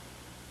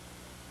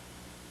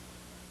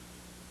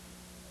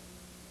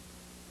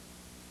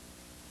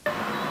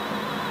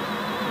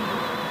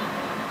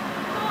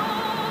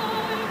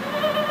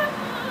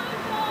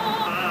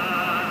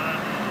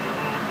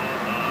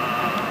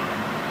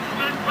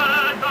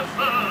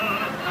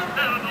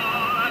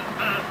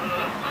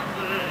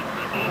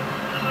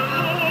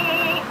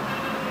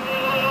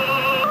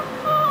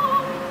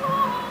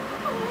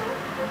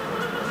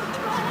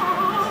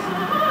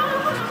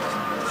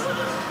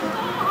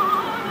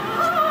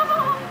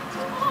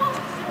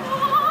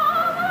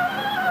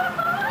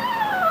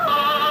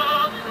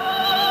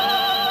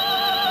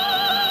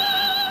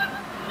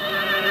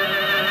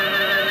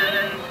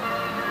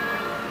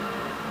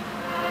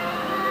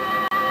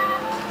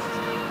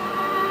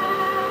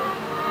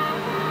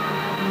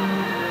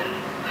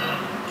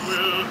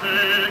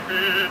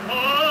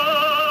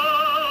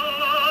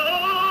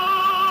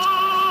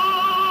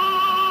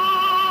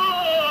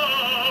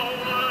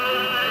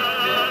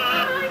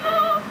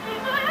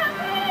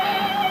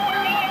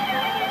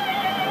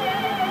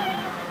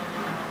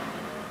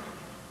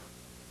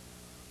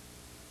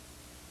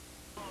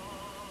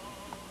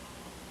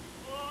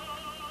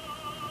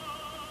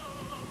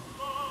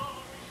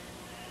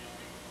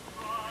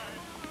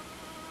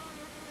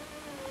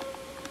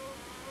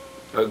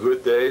 A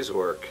good day's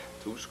work.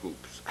 2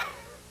 scoops.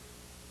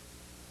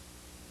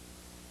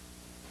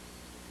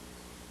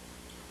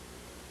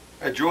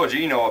 George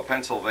Eno of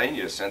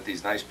Pennsylvania sent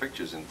these nice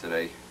pictures in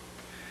today.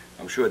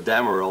 I'm sure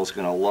Damarel's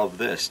going to love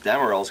this.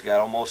 Damarel's got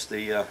almost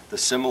the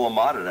similar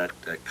model,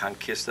 that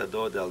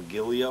Conquistador del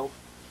Giglio.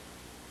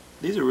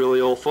 These are really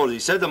old photos. He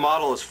said the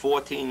model is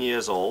 14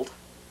 years old,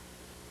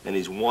 and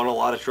he's won a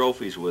lot of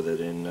trophies with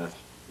it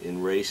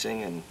in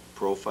racing and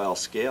profile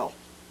scale.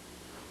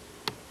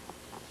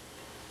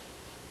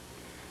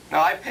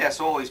 Now I pass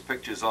all these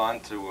pictures on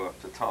to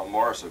Tom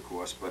Morris, of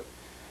course, but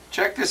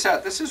check this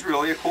out. This is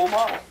really a cool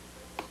model.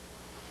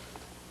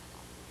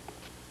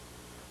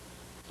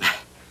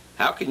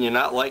 How can you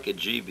not like a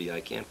GB?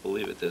 I can't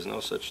believe it. There's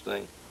no such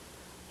thing.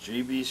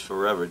 GBs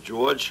forever.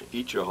 George,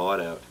 eat your heart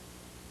out.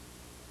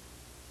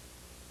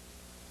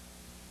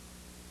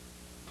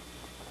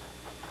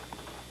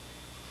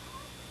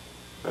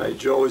 All right,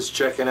 Joe is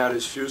checking out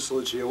his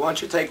fuselage here. Why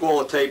don't you take all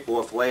the tape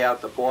off, lay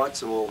out the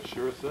parts, and we'll...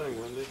 Sure thing,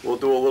 Wendy. We'll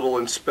do a little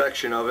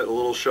inspection of it, a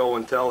little show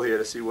and tell here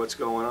to see what's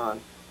going on.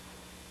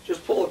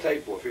 Just pull the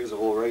tape off. Here's a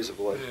little razor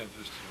blade. Yeah,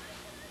 just...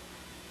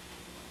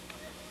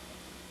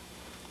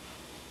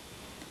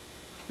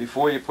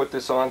 Before you put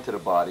this onto the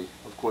body,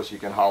 of course you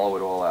can hollow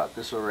it all out.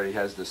 This already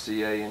has the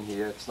CA in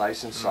here. It's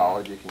nice and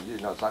solid. You can,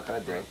 it's not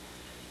going to ding.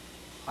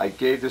 I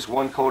gave this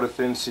one coat of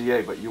thin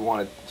CA, but you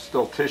want to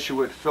still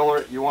tissue it, filler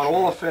it. You want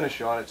all the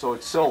finish on it so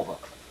it's silver.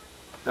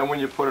 Then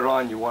when you put it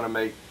on, you want to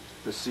make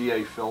the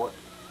CA fillet.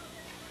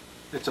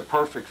 It's a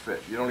perfect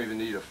fit. You don't even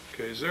need a...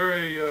 Okay, is there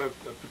a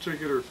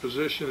particular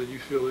position that you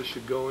feel it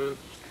should go in?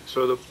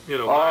 So the,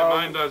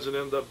 mine doesn't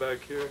end up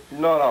back here?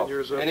 No,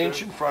 an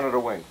inch in front of the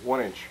wing,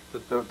 1 inch.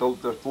 The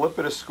lip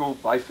of the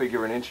scoop, I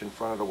figure an inch in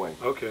front of the wing.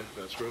 Okay,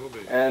 that's where it'll be.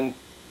 And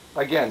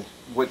again,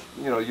 you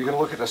can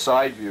look at the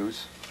side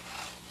views.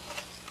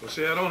 Well,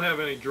 see, I don't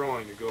have any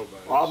drawing to go by.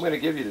 Well, I'm going to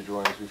give you the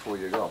drawings before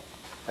you go.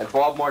 And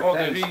Bob Martens...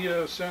 Oh, did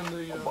he send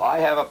the... I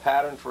have a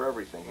pattern for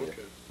everything here.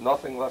 Okay.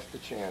 Nothing left to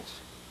chance.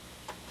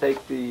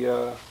 Take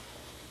the...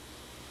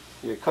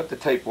 you cut the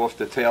tape off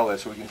the tail there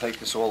so we can take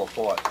this all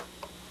apart.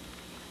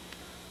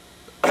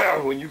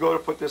 When you go to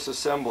put this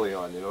assembly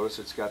on, you notice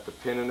it's got the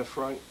pin in the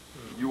front.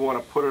 You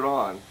want to put it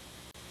on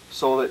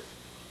so that...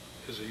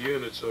 As a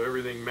unit, so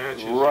everything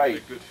matches. Right.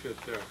 And a good fit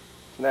there.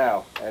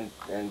 Now, and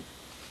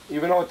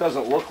even though it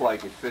doesn't look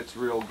like it fits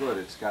real good,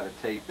 it's got a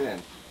tape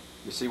in.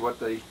 You see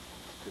what if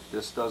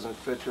this doesn't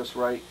fit just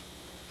right?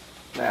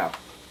 Now,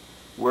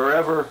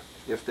 wherever,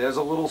 if there's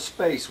a little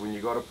space when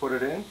you go to put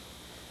it in,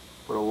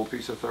 put a little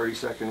piece of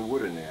 32nd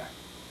wood in there.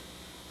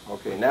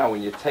 Okay, now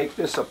when you take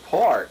this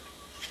apart...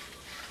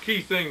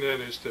 Key thing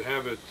then is to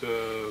have it...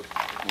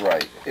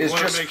 right. You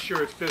want to make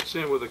sure it fits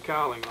in with the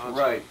cowling on.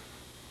 Right.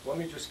 let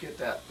me just get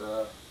that.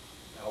 That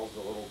was a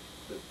little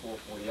bit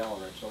 440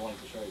 Allen wrench. So I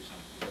wanted to show you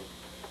something.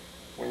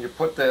 When you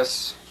put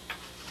this,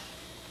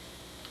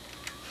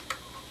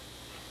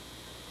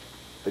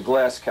 the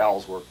glass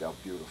cowls worked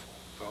out beautiful.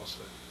 I'll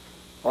say.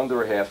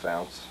 Under a ½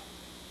 ounce.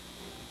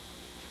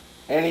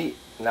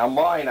 Now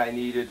mine, I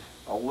needed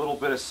a little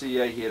bit of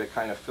CA here to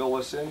kind of fill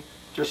this in.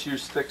 Just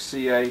use thick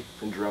CA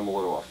and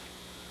Dremel it off.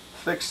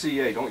 Thick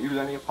CA, don't use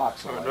any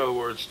epoxy. In other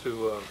words,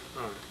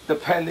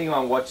 depending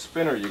on what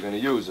spinner you're going to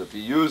use. If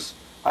you use,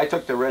 I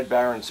took the Red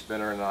Baron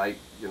spinner and I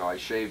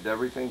shaved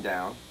everything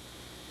down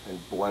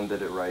and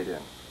blended it right in.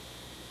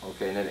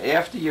 Okay, and then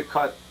after you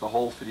cut the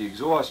hole for the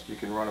exhaust, you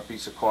can run a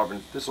piece of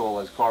carbon. This all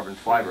has carbon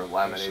fiber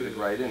laminated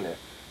right in there.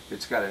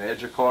 It's got an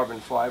edge of carbon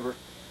fiber.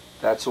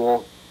 That's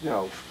all,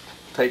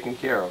 taken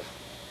care of.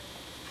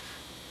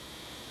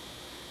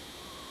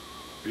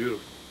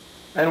 Beautiful.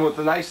 And what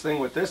the nice thing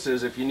with this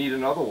is, if you need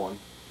another one,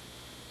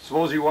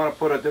 suppose you want to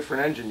put a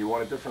different engine, you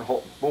want a different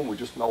hole, boom, we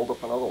just meld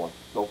up another one.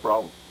 No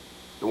problem.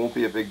 It won't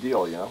be a big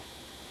deal,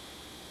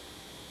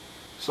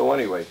 So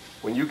anyway,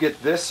 when you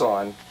get this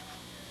on,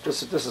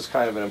 this is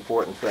kind of an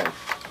important thing.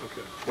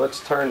 Okay.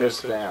 Let's turn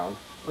this down.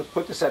 Let's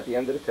put this at the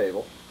end of the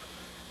table.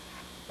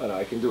 Oh, no,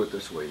 I can do it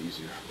this way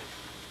easier.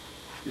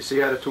 You see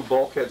how the two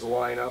bulkheads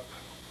line up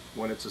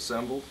when it's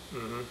assembled?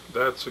 Mm-hmm.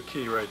 That's a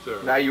key right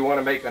there. Now you want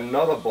to make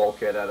another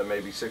bulkhead out of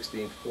maybe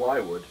 16th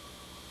plywood.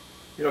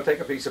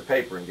 Take a piece of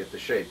paper and get the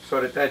shape so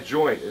that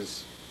joint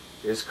is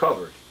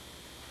covered.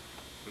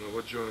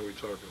 What joint are we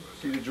talking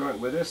about? See the joint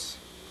with this?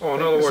 Oh,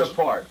 in other words,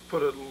 apart.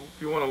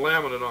 You want to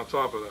laminate on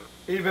top of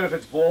that. Even if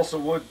it's balsa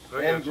wood,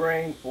 end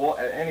grain,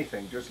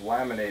 anything, just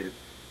laminate it,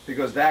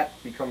 because that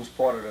becomes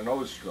part of the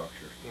nose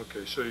structure.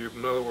 Okay, so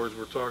in other words,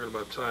 we're talking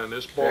about tying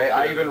this bulkhead.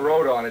 I even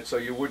wrote on it so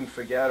you wouldn't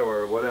forget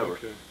or whatever.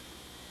 Okay.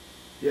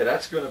 Yeah,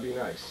 that's going to be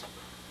nice.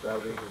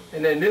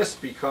 And then this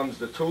becomes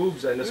the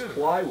tubes, and this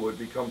plywood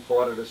become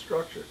part of the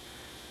structure.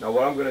 Now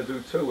what I'm going to do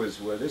too is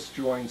where this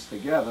joins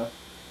together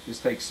is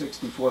take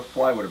 64th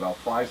plywood, about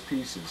 5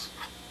 pieces,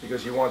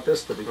 because you want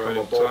this to become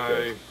a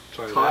bulkhead.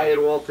 Tie it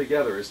all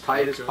together as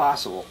tight as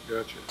possible.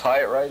 Gotcha.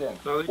 Tie it right in.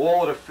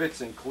 All of the fits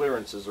and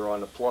clearances are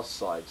on the plus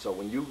side, so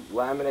when you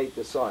laminate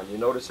this on, you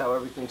notice how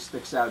everything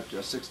sticks out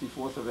just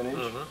 64th of an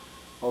inch?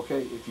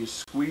 Okay, if you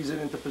squeeze it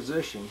into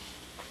position,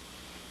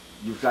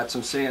 you've got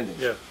some sanding.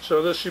 Yeah,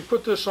 so you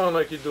put this on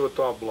like you do a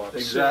top block.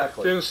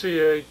 Exactly. Thin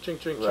CA, chink,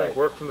 chink, chink, Right.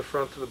 Work from the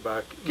front to the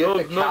back. Get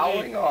the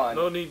cowling on.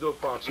 No need to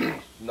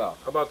epoxy. No.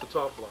 How about the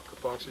top block?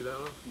 Epoxy that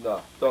on?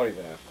 No, don't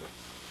even have to.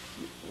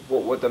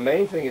 What the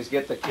main thing is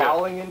get the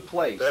cowling in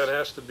place. That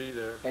has to be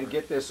there. And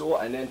get this all,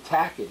 and then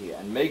tack it here,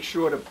 and make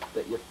sure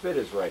that your fit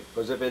is right.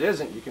 Because if it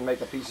isn't, you can make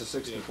a piece of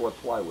 64th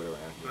plywood around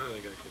here. I think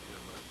I can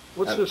handle that.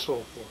 What's this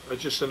hole for?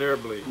 It's just an air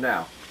bleed.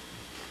 Now,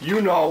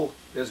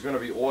 there's going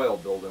to be oil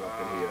building up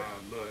in here.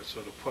 No,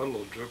 so the puddle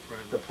will drip right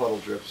now. The puddle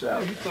drips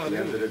out you at thought the it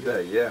end of the was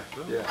day. Yeah,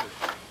 yeah.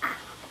 Okay.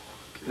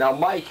 Now,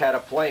 Mike had a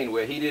plane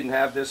where he didn't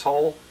have this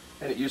hole,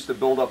 and it used to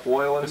build up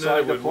oil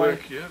inside the plane,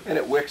 and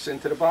it wicks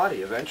into the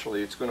body.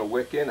 Eventually, it's going to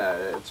wick in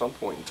at some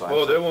point in time.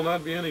 Oh, there will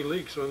not be any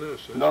leaks on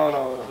this. No.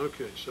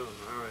 Okay, so, all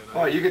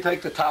right. Oh, you can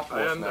take the top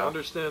off now. I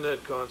understand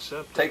that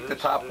concept. Take the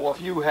top off.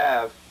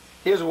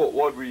 Here's what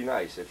would be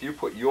nice. If you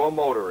put your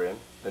motor in,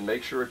 and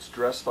make sure it's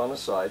dressed on the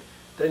side,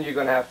 then you're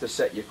going to have to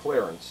set your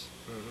clearance.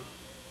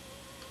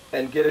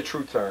 And get a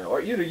true turn.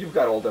 Or you've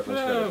got all different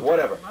spinners,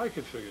 whatever. I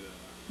can figure that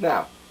out.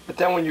 Now, but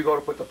then when you go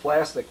to put the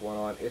plastic one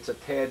on, it's a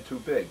tad too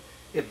big.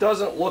 It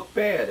doesn't look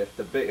bad if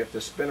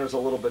the spinner's a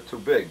little bit too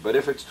big, but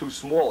if it's too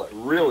small, it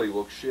really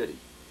looks shitty.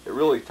 It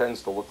really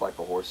tends to look like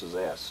a horse's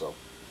ass. So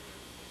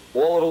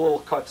all of the little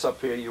cuts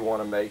up here you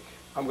want to make,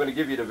 I'm going to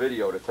give you the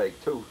video to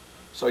take too,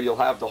 so you'll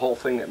have the whole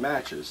thing that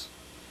matches.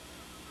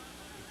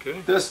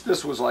 Okay.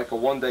 This was like a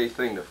one-day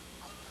thing to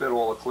fit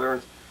all the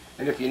clearance,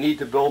 and if you need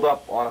to build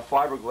up on a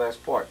fiberglass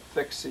part,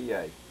 thick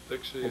CA.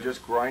 Thick CA. And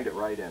just grind it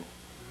right in.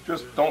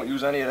 Just don't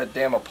use any of that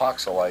damn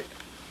epoxylite.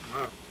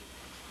 Wow.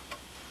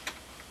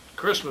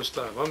 Christmas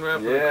time,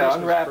 unwrapping Yeah, Christmas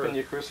unwrapping present.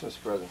 your Christmas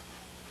present.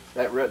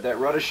 That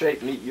rudder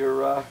shape meet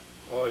your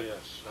oh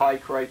yes. high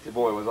criteria.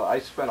 Boy, I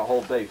spent a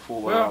whole day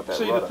fooling out that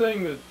rudder. The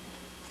thing that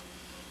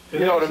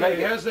it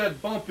has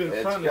that bump in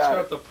front. It's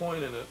got the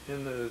point in it,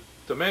 and the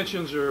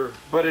dimensions are.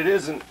 But it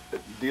isn't.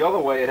 The other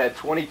way, it had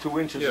 22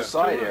 inches of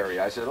side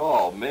area. I said,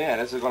 oh man,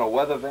 this is going to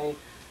weather vane.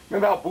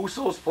 Remember how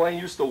Busso's plane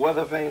used to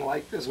weather vane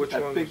like this? Which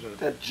with one was it?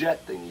 That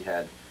jet thing he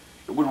had.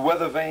 It would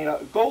weather vane.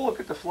 Go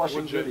look at the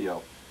Flushing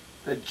video.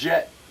 The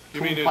jet. You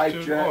mean his pipe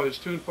tune? jet. Oh, his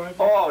tune pipe?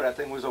 Oh, that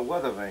thing was a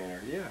weather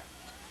vaner, yeah.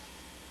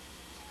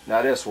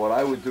 Now what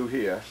I would do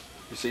here,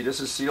 you see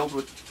this is sealed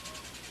with,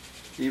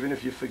 even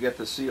if you forget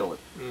to seal it.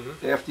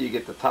 After you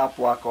get the top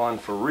block on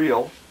for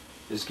real,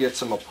 is get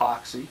some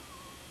epoxy,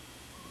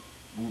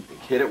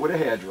 hit it with a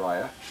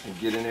hairdryer, and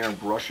get in there and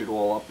brush it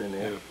all up in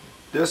there. Yeah.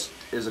 This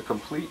is a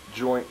complete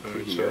joint to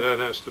here. So that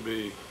has to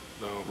be,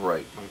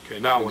 right. Okay,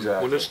 now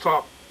when this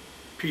top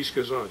piece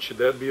goes on, should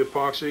that be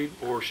epoxy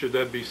or should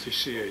that be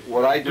CA?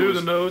 What I do is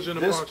the nose in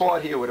this epoxy?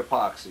 part here with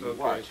epoxy. Okay,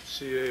 Watch.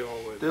 CA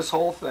all the way. This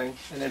whole thing,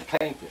 and then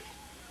paint it.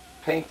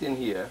 paint in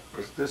here,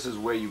 because this is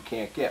where you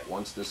can't get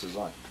once this is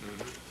on.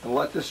 And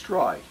let this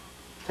dry.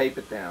 Tape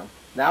it down.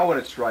 Now when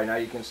it's dry, now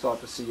you can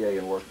start the CA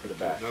and work to the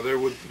back. Now there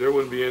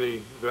wouldn't be any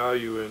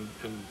value in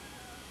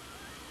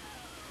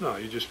no,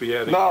 you'd just be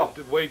adding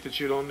weight that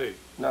you don't need.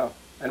 No.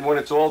 And when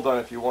it's all done,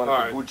 if you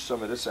wanted to gooch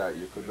some of this out,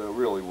 you could, but it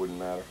really wouldn't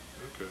matter.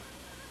 Okay.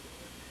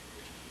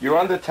 You're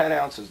under 10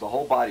 ounces. The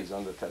whole body's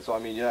under 10. So, I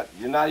mean, you're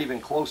not even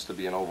close to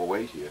being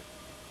overweight here.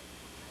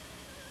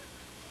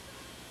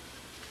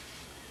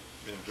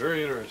 Yeah,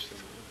 very interesting.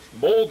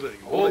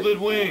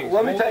 Molded wings.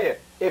 Let me tell you,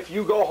 if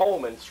you go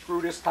home and screw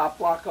this top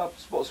block up,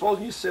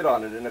 suppose you sit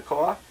on it in the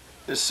car,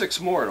 there's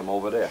 6 more of them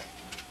over there.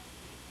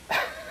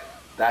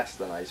 That's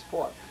the nice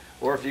part.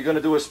 Or if you're going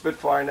to do a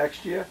Spitfire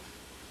next year,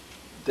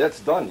 that's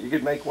done. You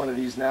could make one of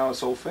these now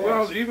so fast.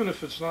 Well, even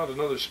if it's not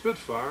another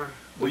Spitfire,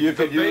 well, you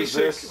could use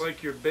this,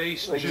 like your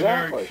base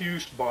generic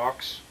fused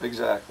box.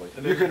 Exactly.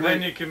 And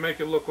then you can make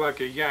it look like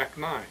a Yak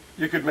 9.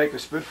 You could make a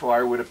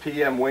Spitfire with a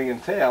PM wing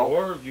and tail.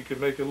 Or you could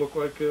make it look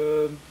like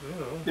a,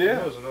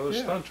 another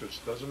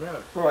Stuntress. Doesn't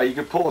matter. Right. You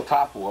could pull the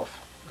top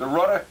off. The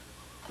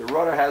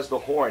rudder has the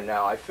horn.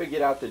 Now I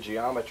figured out the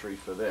geometry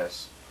for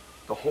this.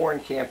 The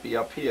horn can't be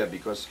up here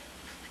because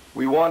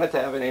we want it to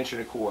have 1 1/4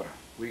 inches.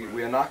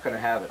 We are not going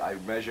to have it. I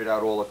measured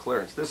out all the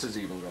clearance. This is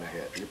even going to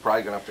hit. You're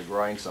probably going to have to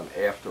grind some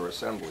after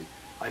assembly.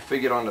 I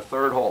figured on the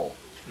 3rd hole,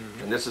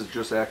 and this is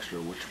just extra,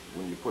 which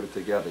when you put it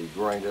together, you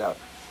grind it out.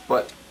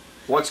 But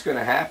what's going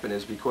to happen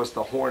is because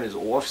the horn is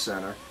off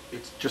center,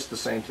 it's just the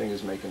same thing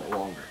as making it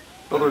longer.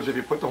 In other words, if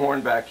you put the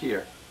horn back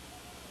here,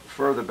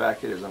 further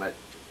back it is. And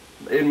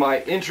in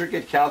my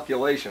intricate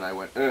calculation, I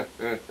went, you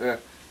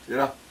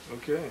know.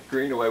 Okay.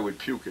 Greenaway would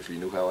puke if he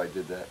knew how I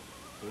did that.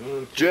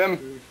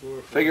 Jim,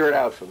 figure it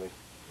out for me.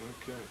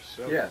 Okay.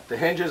 7. Yeah, the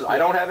hinges, I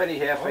don't have any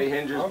half-A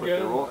hinges, but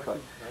they're all cut.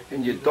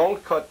 And you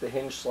don't cut the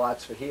hinge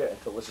slots for here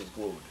until this is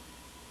glued.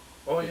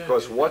 Oh, yeah.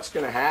 Because what's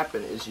going to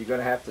happen is you're going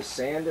to have to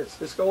sand it.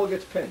 This all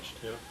gets pinched.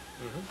 Yeah.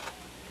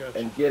 Gotcha.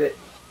 And get it,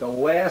 the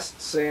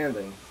last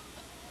sanding,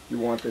 you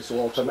want this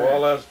all to so match.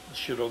 all that,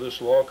 this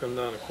will all come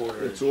down 1/4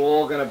 inch. It's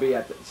all going to be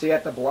at the,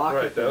 at the block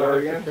at the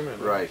very end?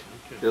 Right.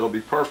 Okay. It'll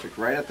be perfect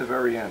right at the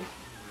very end.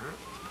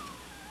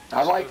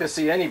 I'd like to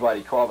see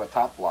anybody carve a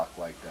top block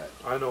like that.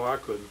 I know I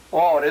couldn't.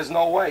 Oh, there's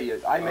no way.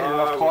 I made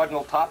enough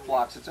cardinal top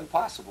blocks, it's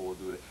impossible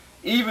to do it.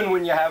 Even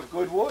when you have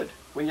good wood.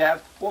 When you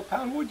have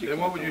 4-pound wood, you can't.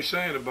 And what were you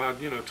saying about,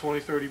 20,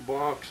 30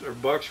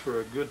 bucks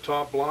for a good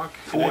top block?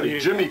 40.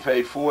 Jimmy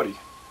paid 40.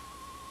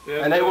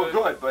 Yeah, and they were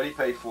good, but he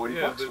paid 40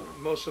 bucks. Yeah, but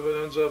most of it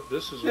ends up,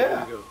 this is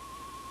where we go.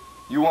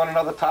 You want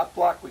another top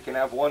block? We can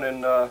have one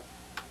in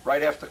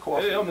right after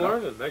coffee. Hey, I'm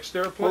learning. Next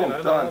airplane, Boom, I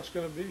know done. how it's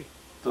going to be.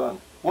 Done.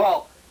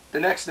 Well, the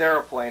next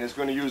airplane is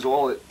going to use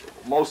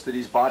most of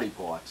these body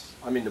parts.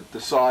 I mean, the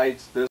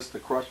sides, the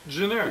crush.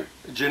 Generic.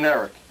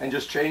 Generic, and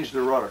just change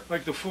the rudder.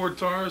 Like the Ford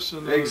Taurus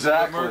and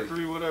the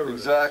Mercury, whatever.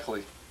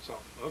 Exactly. So,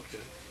 okay.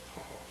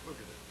 Oh, look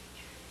at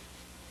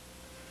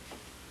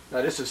that.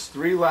 Now this is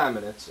 3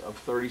 laminates of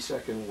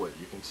 32nd wood.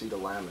 You can see the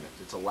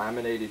laminate. It's a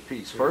laminated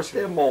piece. First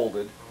they're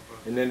molded,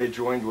 and then they're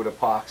joined with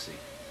epoxy.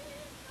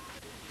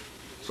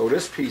 So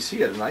this piece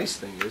here, the nice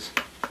thing is,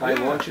 9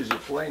 inches you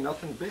play,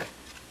 nothing big.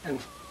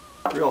 And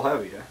real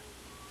heavy, huh?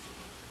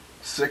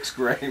 6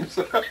 grams.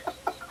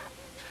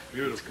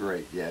 Beautiful. It's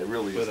great. Yeah, it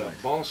really is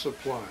nice. Ball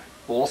supply.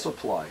 Ball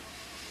supply.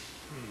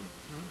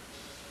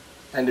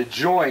 And the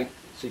joint,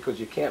 see, because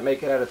you can't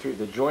make it out of 3,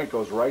 the joint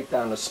goes right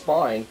down the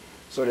spine,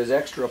 so there's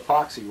extra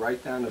epoxy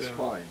right down the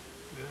spine.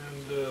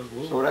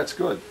 And, so that's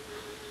good.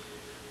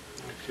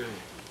 Okay.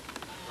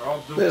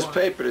 There's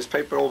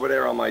paper over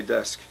there on my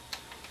desk.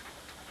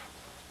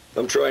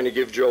 I'm trying to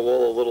give Joe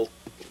all the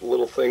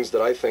little things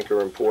that I think are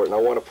important. I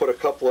want to put a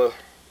couple of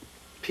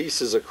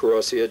pieces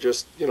across here,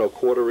 just,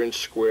 1/4 inch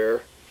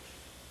square,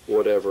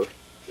 whatever,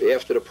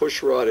 after the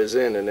push rod is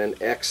in, and then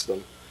X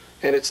them.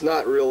 And it's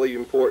not really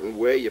important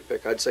where you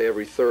pick. I'd say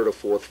every 3rd or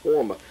 4th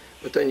former.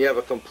 But then you have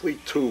a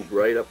complete tube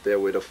right up there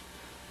where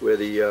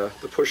the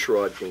push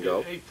rod can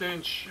go. 1/8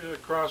 inch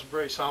cross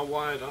brace, how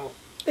wide?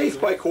 1/8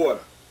 by 1/4.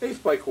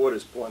 1/8 by 1/4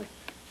 is plenty.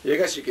 I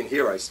guess you can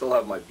hear I still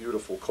have my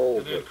beautiful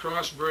cold. And then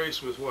cross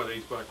brace with what,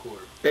 1/8 by 1/4?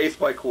 1/8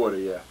 by 1/4,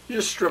 yeah. You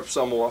just strip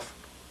some off.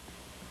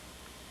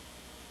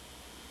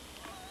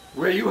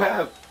 Where you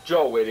have,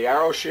 Joe, where the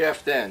arrow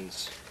shaft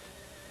ends,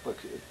 look,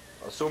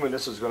 assuming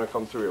this is going to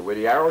come through here, where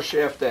the arrow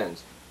shaft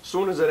ends, as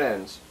soon as it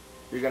ends,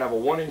 you're going to have a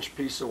 1-inch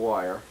piece of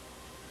wire,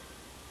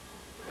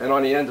 and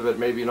on the end of it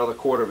maybe another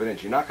 1/4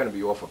 inch. You're not going to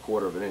be off a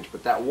 1/4 inch,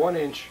 but that 1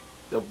 inch,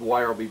 the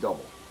wire will be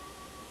double.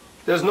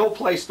 There's no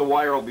place the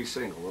wire will be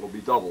single. It'll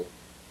be double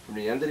from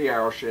the end of the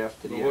arrow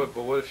shaft to the end.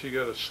 But what if you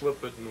got to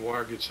slip it and the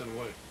wire gets in the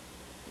way?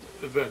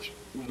 Eventually.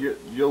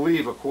 You'll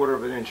leave a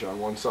 1/4 inch on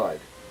one side.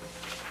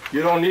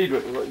 You don't need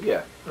it.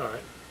 Yeah. All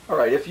right. All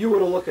right. If you were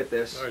to look at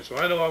this. All right. So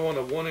I know I want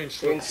a 1-inch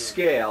slip. In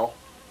scale,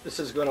 this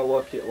is going to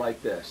look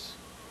like this.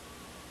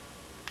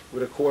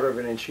 With a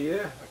 1/4 inch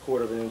here, a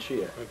 1/4 inch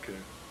here. Okay.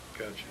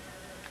 Gotcha.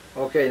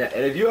 Okay. Now,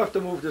 and if you have to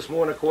move this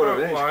more than a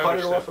 1/4 inch, well, cut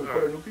it off and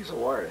put a new piece of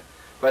wire in.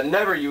 But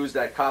never use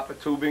that copper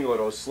tubing or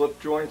those slip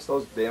joints.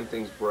 Those damn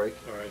things break.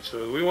 All right,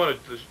 so we want it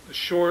the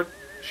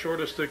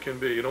shortest it can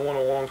be. You don't want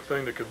a long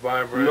thing that could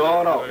vibrate.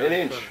 No, an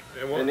inch.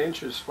 An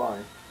inch is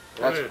fine.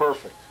 That's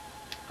perfect.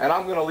 And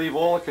I'm going to leave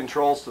all the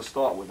controls to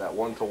start with that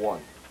 1-to-1.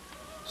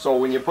 So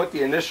when you put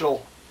the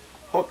initial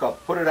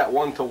hookup, put it at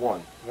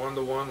 1-to-1.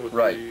 1-to-1 with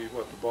right.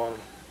 the bottom.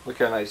 Look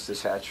how nice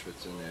this hatch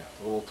fits in there.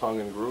 A little tongue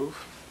and groove.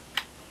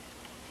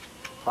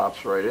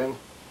 Pops right in.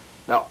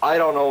 Now, I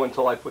don't know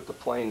until I put the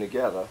plane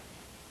together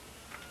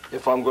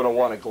if I'm going to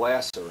want a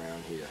glass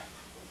around here.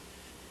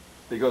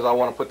 Because I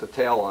want to put the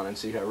tail on and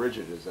see how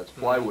rigid it is. That's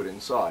plywood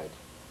inside.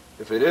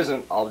 If it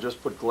isn't, I'll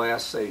just put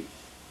glass, say,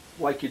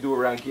 like you do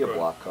around gear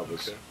block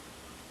covers. Okay.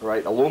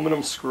 Right,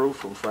 aluminum screw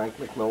from Frank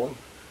McMillan.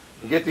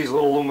 You get these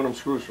little aluminum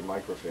screws from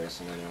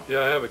Microfastening now. Yeah,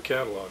 I have a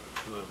catalog.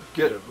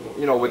 Get,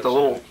 you know, with the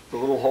little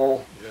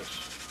hole.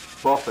 Yes.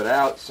 Buff it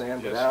out,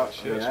 sand it out.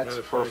 Yes, I mean, that's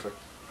perfect.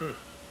 Hmm.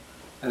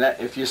 And that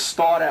if you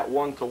start at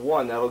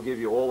 1-to-1, that'll give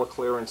you all the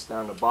clearance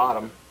down the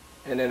bottom.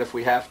 And then if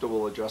we have to,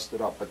 we'll adjust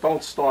it up. But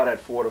don't start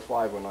at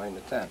 4-to-5 or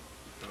 9-to-10.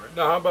 All right.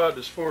 Now, how about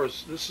as far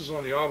as this is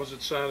on the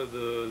opposite side of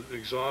the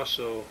exhaust,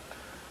 so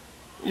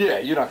yeah,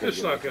 you're not going to.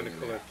 It's not going to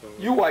collect.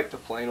 You wipe the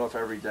plane off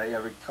every day,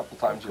 every couple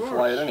times you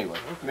fly it anyway.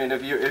 Okay. I mean,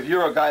 if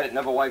you're a guy that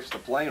never wipes the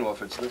plane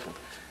off, it's different.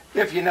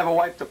 If you never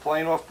wipe the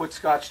plane off, put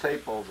Scotch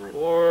tape over it.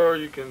 Or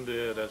you can,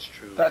 yeah, that's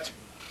true. That's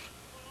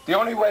the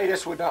only way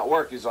this would not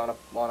work is on a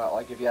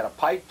like if you had a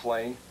pipe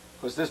plane,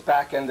 because this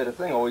back end of the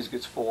thing always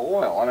gets full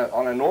of oil.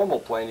 On a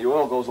normal plane, the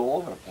oil goes all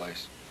over the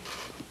place.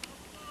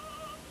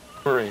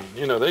 Marine,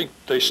 you know,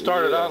 they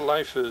started out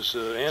life as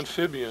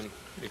amphibian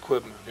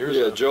equipment.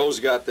 Here's Joe's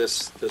got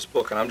this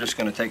book, and I'm just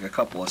going to take a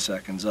couple of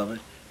seconds of it.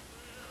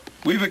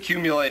 We've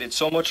accumulated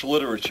so much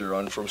literature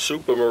on from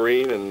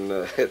Supermarine, and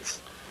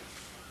it's.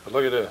 But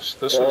look at this.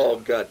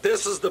 God!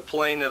 This is the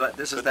plane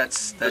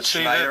that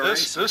Schneider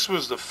race. This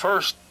was the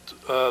first,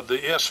 the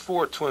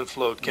S4 twin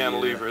float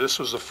cantilever. Yeah. This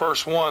was the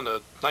first one,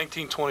 the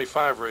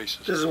 1925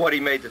 races. This is what he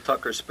made the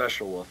Tucker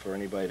Special with. For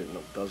anybody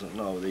that doesn't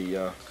know,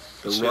 the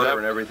rudder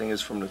and everything is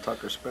from the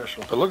Tucker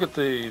Special. But look at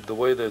the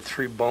way the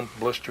 3-bump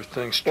blister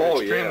thing's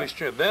extremely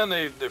straight. Then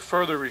they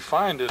further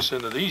refined this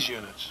into these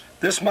units.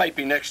 This might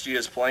be next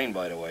year's plane,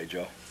 by the way,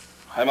 Joe.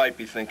 I might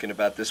be thinking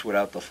about this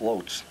without the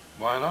floats.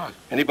 Why not?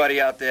 Anybody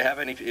out there have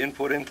any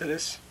input into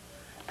this?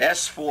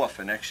 S4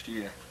 for next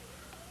year.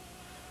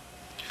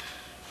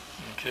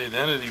 Okay,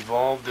 then it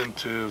evolved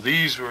into,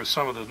 these were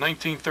some of the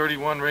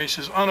 1931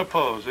 races,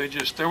 unopposed.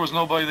 There was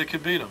nobody that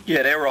could beat them.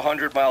 Yeah, they were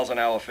 100 miles an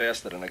hour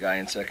faster than the guy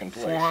in second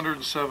place.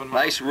 407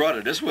 miles. Nice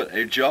rudder.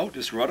 Hey, Joe,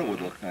 this rudder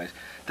would look nice.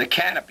 The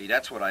canopy,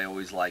 that's what I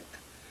always liked.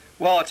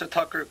 Well, it's a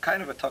Tucker,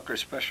 kind of a Tucker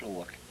Special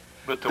look.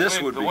 But the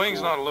wing's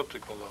cool. Not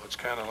elliptical, though. It's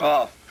kind of like...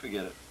 Oh,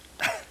 forget it.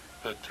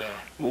 But,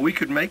 well, we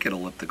could make it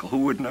elliptical.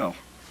 Who would know?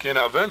 Okay,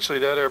 now eventually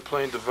that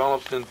airplane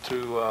developed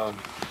into...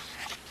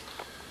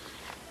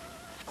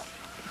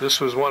 this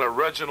was one of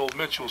Reginald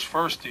Mitchell's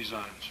first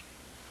designs,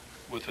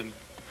 with an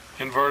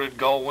inverted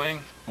gull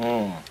wing,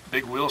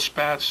 big wheel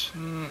spats.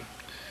 Looked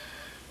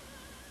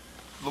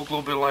a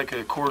little bit like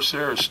a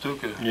Corsair or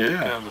Stuka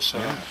canvas.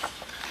 Yeah.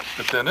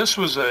 But then this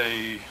is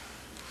the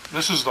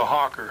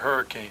Hawker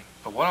Hurricane.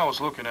 But what I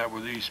was looking at were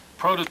these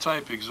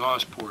prototype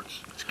exhaust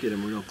ports. Let's get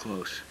them real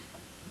close.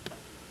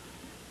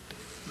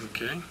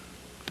 Okay.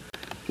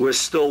 We're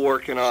still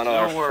working on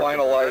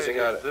finalizing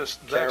it.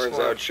 Karen's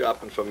out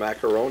shopping for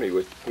macaroni.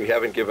 We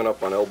haven't given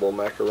up on elbow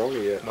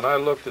macaroni yet. When I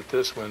looked at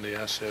this, Wendy,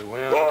 I said,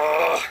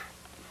 well,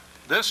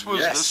 this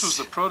was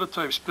the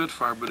prototype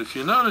Spitfire, but if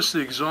you notice the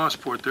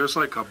exhaust port, there's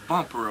like a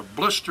bump or a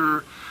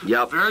blister,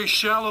 a very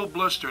shallow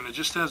blister, and it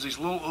just has these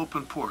little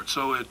open ports.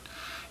 So it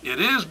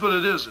is, but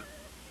it isn't.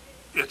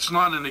 It's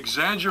not an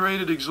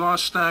exaggerated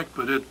exhaust stack,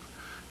 but it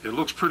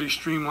looks pretty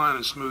streamlined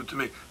and smooth to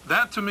me.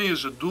 That, to me,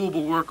 is a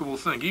doable, workable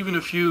thing. Even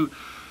if you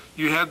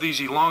had these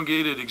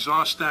elongated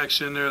exhaust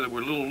stacks in there that were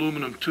little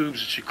aluminum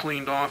tubes that you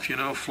cleaned off,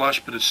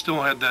 flush, but it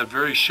still had that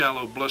very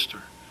shallow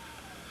blister.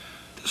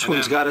 This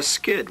one's got a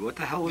skid. What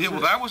the hell is this?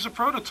 Well, that was a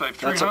prototype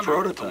 300. That's a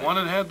prototype. The one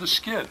that had the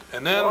skid.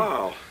 And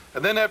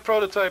then that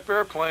prototype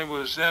airplane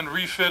was then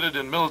refitted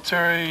in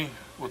military,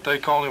 what they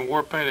call in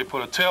war paint. They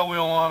put a tail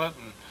wheel on it.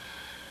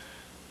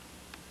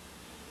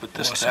 But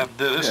this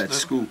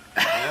scoop.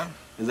 Yeah.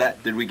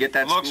 Did we get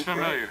that? Looks scoop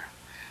familiar. Right?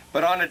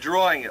 But on the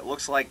drawing, it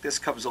looks like this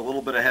comes a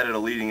little bit ahead of the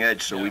leading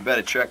edge, so we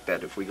better check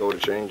that if we go to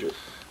change it.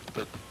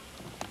 But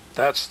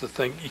that's the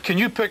thing. Can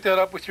you pick that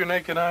up with your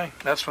naked eye?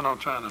 That's what I'm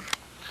trying to.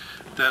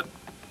 That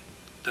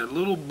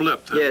little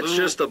blip. It's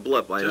just a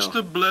blip. I know. Just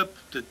a blip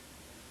that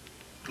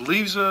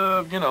leaves has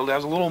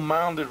a little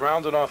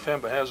rounded off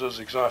end, but has those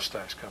exhaust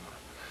stacks coming.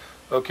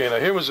 Okay, now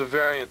here was a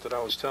variant that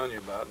I was telling you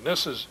about, and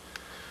this is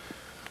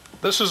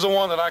the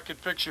one that I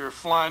could picture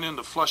flying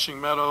into Flushing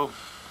Meadow.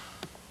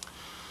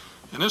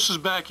 And this is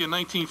back in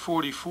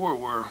 1944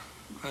 where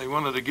they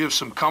wanted to give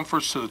some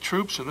comforts to the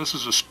troops, and this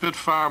is a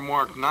Spitfire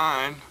Mark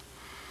 9,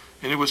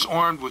 and it was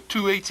armed with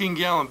 2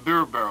 18-gallon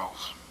beer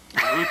barrels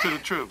en route to the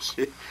troops.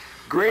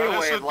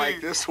 Greenaway would like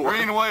this one.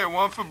 Greenaway,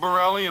 one for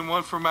Borelli and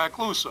one for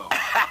Macluso.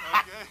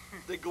 Okay?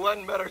 the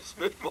Glenn Metter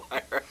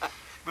Spitfire.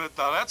 But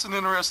that's an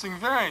interesting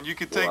variant. You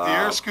could take the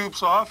air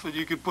scoops off and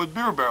you could put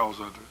beer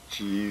barrels under it.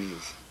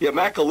 Jesus. Yeah,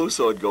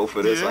 Macaluso would go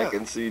for this. I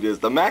can see this.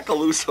 The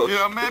Macaluso.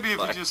 Yeah, maybe if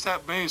you just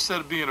have, maybe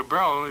instead of being a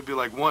barrel, it'd only be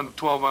like one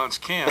 12-ounce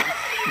can.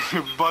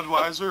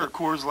 Budweiser or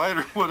Coors Light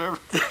or whatever.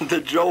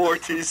 The Joe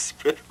Ortiz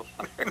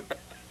Spitfire.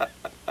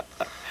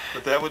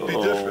 But that would be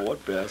different.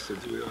 What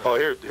bastards we are. Oh,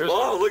 here's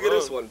look at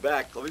this one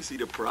back. Let me see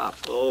the prop.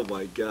 Oh,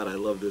 my God, I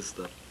love this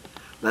stuff.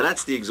 Now,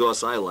 that's the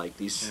exhaust I like.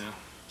 These. Yeah.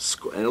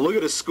 And look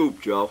at the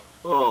scoop, Joe.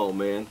 Oh,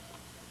 man.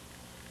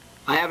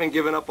 I haven't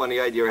given up on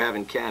the idea of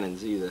having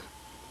cannons, either.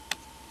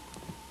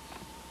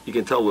 You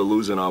can tell we're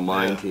losing our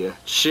mind here.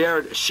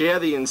 Share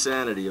the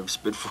insanity of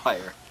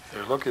Spitfire.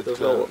 Here, look at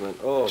development.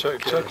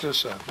 Check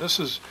this out. This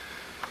is,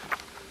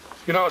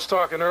 you know, I was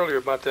talking earlier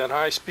about that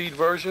high-speed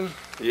version.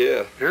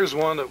 Yeah. Here's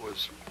one that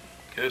was,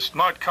 it's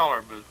not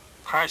color, but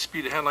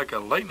high-speed. It had like a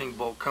lightning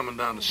bolt coming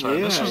down the side.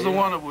 Yeah, this is the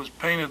one that was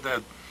painted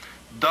that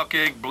duck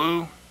egg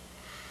blue.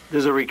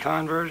 There's a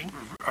recon version?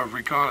 A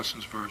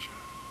reconnaissance version.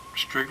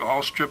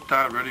 All stripped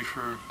out, ready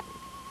for...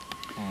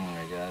 Oh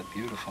my God,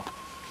 beautiful.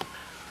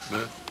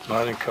 But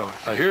not in color.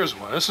 Now here's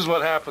one. This is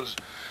what happens.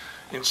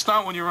 In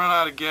stunt, when you run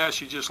out of gas,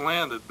 you just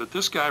land it. But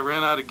this guy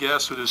ran out of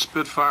gas with his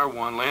Spitfire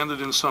 1, landed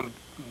in some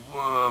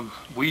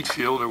wheat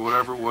field or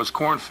whatever it was,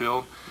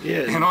 cornfield.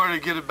 Yeah. In order to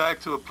get it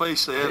back to a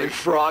place they had... A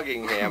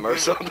Froggingham or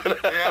something.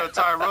 They had to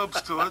tie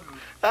ropes to it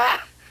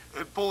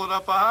and pull it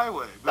up a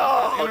highway. But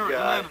God. Isn't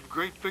that a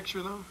great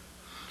picture, though?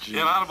 Jeez.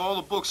 And out of all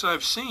the books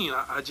I've seen,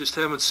 I just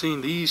haven't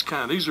seen these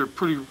kind. These are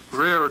pretty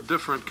rare,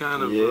 different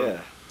kind of... Yeah.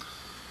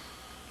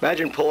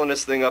 Imagine pulling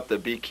this thing up the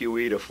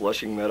BQE to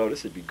Flushing Meadow.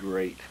 This would be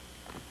great.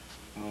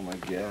 Oh, my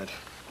God.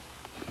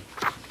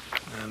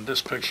 And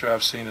this picture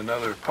I've seen in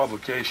other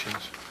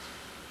publications.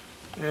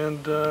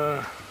 And,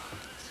 here,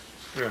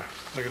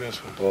 look at this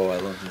one. Oh, I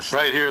love this.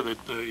 Right here, the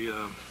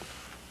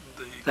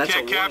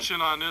caption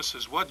on this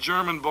is, what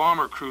German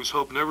bomber crews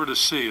hope never to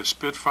see, a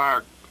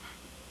Spitfire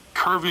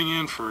curving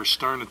in for a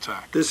stern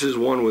attack. This is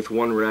one with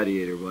one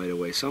radiator, by the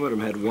way. Some of them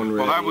had one radiator.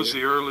 Well, that was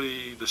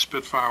the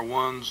Spitfire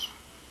 1s.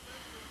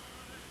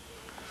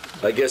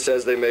 I guess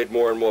as they made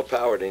more and more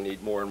power, they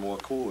need more and more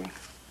cooling.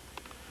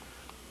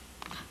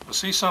 Well,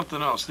 see something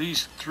else.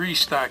 These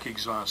 3-stack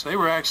exhausts, they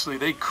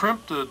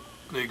crimped the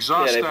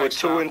exhaust stacks. Yeah, they put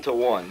 2 into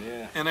 1,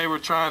 yeah. And they were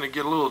trying to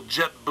get a little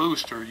jet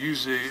boost or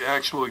use the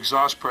actual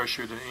exhaust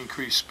pressure to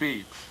increase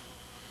speed.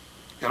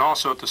 And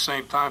also at the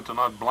same time to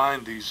not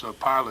blind these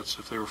pilots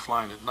if they were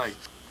flying at night.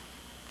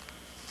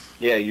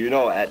 Yeah, you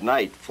know, at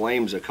night,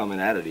 flames are coming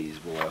out of these,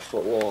 boy, a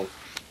foot long.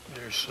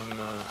 There's some,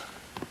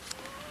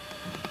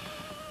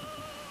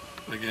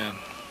 again,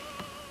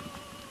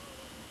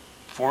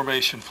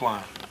 formation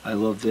flying. I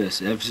love this,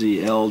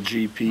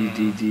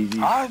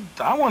 FZLGPDDD. I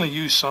want to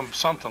use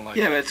something like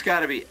that. Yeah, but it's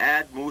got to be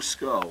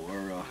Adamusko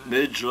or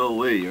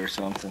Midgley or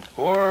something.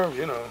 Or,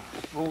 you know,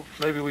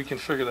 maybe we can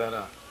figure that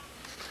out.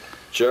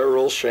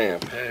 Gerald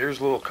Champ. Yeah,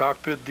 here's a little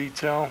cockpit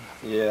detail.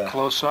 Yeah.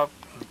 Close up.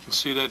 You can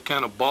see that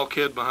kind of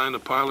bulkhead behind the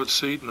pilot's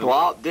seat. And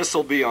well, this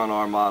will be on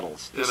our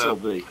models. This will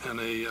be. And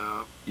you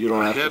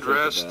don't have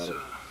headrest. To think about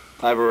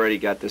it. I've already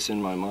got this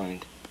in my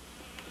mind.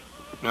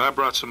 And I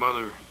brought some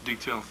other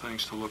detailed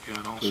things to look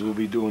at also. We'll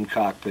be doing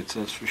cockpits,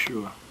 that's for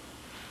sure.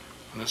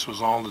 And this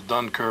was all the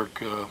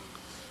Dunkirk.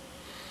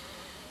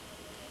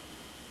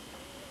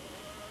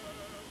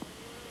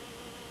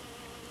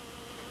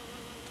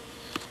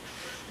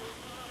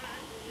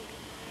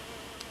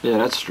 Yeah,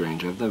 that's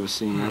strange. I've never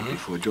seen that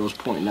before. Joe's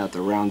pointing out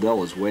the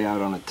roundel is way out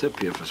on the tip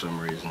here for some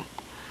reason.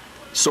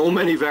 So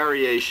many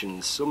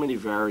variations, so many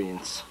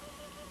variants.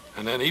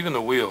 And then even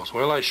the wheels.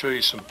 Well, I show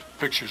you some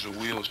pictures of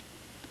wheels.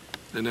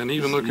 And then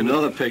even look at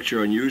another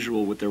picture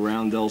unusual with the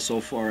roundel so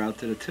far out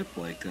to the tip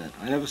like that.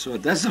 I never saw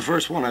it. That's the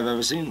first one I've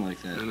ever seen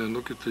like that. And then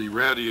look at the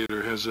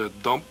radiator. It has a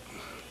dump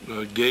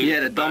gate.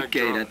 Yeah, the dump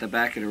gate at the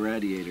back of the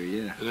radiator,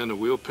 yeah. And then the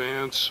wheel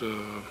pants.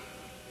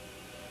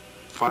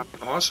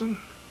 Awesome.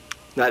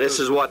 Now this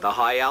is what, the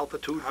high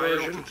altitude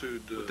version? High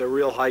altitude. With the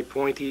real high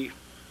pointy.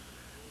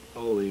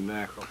 Holy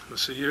mackerel.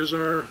 Let's see, here's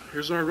our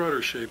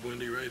rudder shape,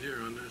 Wendy, right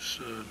here on this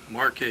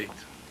Mark 8.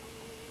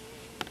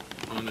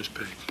 On this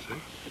page, see?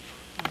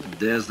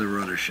 There's the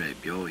rudder shape.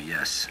 Oh,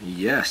 yes.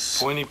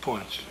 Yes. Pointy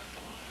points.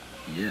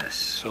 Yes.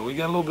 So we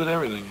got a little bit of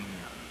everything in here.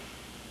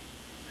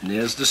 And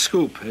there's the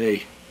scoop.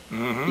 Hey,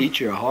 eat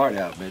your heart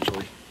out,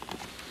 Midgley.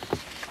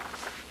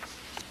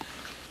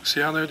 See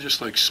how they're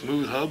just like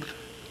smooth hubbed?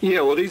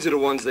 Yeah, well, these are the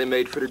ones they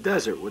made for the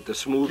desert with the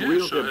smooth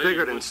wheels. So they're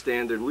bigger than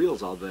standard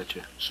wheels, I'll bet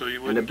you. So you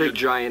and wouldn't a big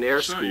giant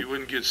air scoop. So you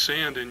wouldn't get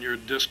sand in your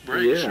disc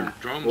brakes or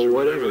drums or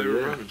whatever they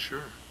were running,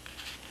 sure.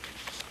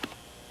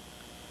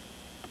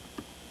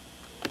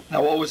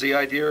 Now, what was the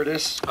idea of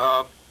this?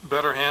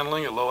 Better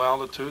handling at low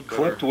altitude.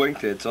 Flipped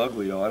wingtip. It's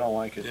ugly, though. I don't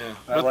like it. Yeah.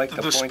 I like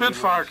the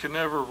Spitfire can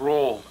never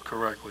roll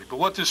correctly. But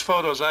what this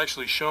photo is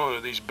actually showing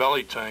are these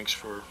belly tanks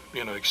for,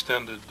 you know,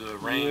 extended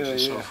range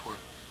and so forth.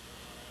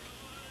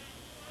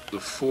 The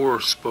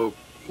 4-spoke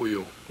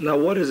wheel. Now,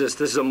 what is this?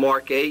 This is a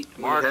Mark 8?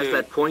 Mark 8. It has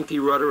that pointy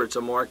rudder. It's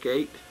a Mark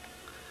 8?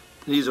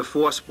 These are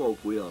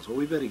 4-spoke wheels. Well,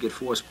 we better get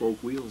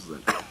 4-spoke wheels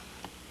then.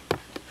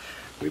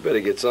 We better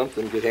get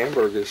something, get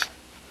hamburgers.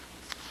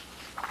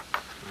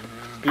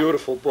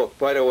 Beautiful book.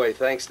 By the way,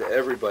 thanks to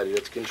everybody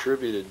that's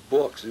contributed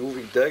books.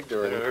 Uwe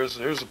Degner.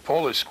 There's a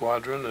Polish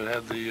squadron that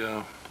had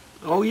the...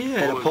 oh,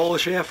 yeah, the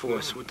Polish Air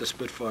Force with the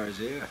Spitfires,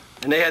 yeah.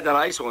 And they had the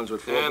nice ones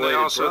with 4-bladed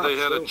props, and they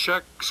had a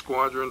Czech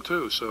squadron,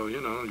 too. So,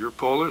 you know, you're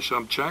Polish,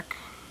 I'm Czech.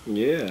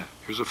 Yeah.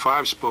 Here's a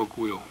 5-spoke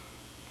wheel.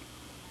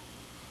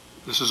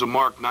 This is a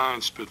Mark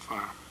IX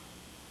Spitfire.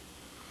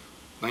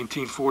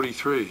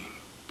 1943.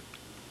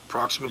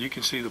 Approximately, you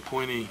can see the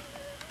pointy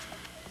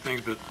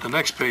things, but the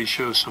next page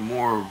shows some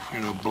more, you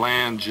know,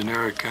 bland,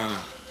 generic kind of.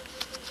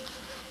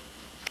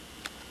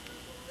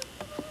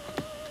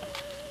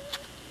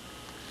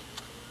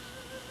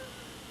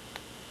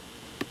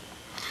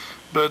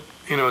 But,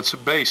 you know, it's a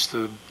base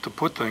to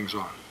put things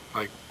on,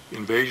 like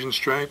invasion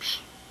stripes.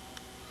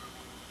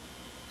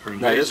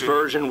 Now, this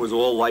version was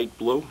all light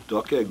blue,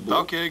 duck egg blue.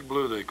 Duck egg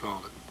blue, they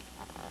called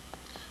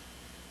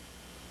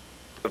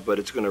it. But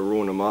it's going to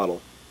ruin the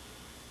model.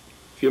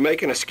 If you're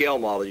making a scale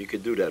model, you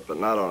could do that, but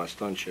not on a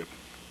stunt ship.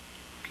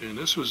 Okay, and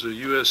this was a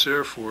U.S.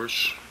 Air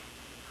Force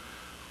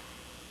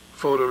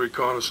photo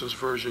reconnaissance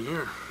version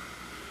here.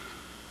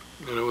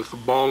 You know, with the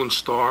ball and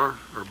star,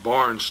 or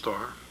bar and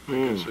star, I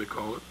guess they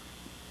call it.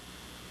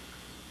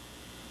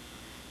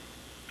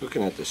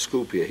 Looking at the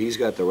scoop here, he's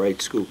got the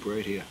right scoop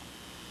right here.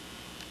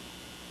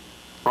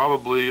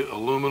 Probably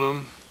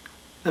aluminum.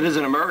 That is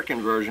an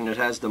American version. It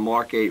has the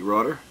Mark 8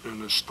 rudder.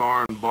 And the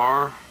star and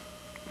bar.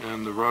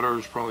 And the rudder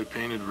is probably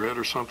painted red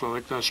or something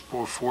like that.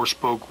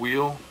 4-spoke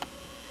wheel.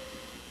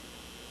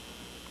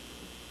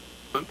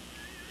 Look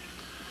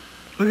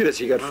at this.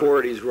 You got 4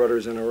 of these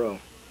rudders in a row.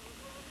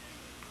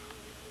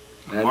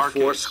 And Mark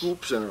 4 8s.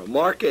 scoops in a row.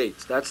 Mark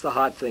 8s. That's the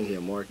hot thing here,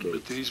 Mark 8s.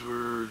 But these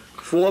were...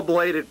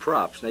 4-bladed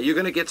props. Now, you're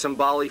going to get some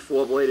Bali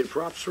 4-bladed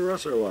props for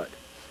us, or what?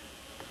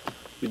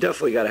 We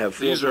definitely got to have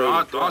 4-bladed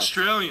props. These are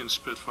Australian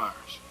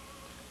Spitfires.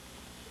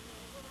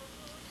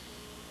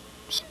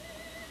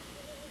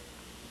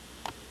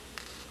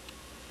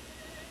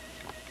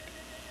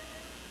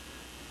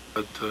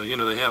 But, you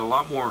know, they had a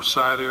lot more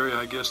side area,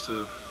 I guess,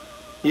 to...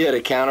 Yeah,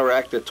 to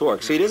counteract the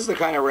torque. See, this is the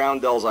kind of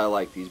roundels I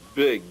like, these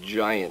big,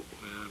 giant.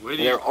 And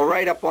they're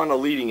right up on the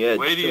leading edge,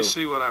 Wait till you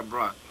see what I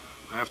brought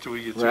after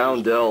we get through.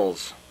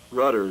 Roundels,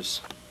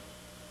 rudders,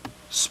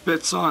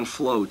 spits on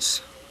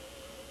floats.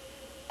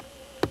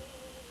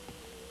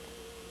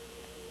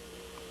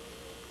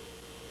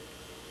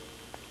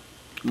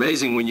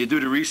 Amazing when you do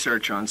the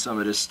research on some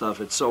of this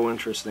stuff. It's so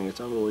interesting. It's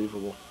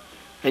unbelievable.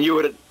 And you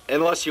would,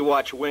 unless you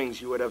watch Wings,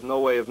 you would have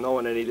no way of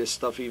knowing any of this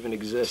stuff even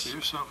exists.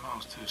 Here's something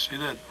else too. See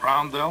that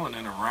roundel and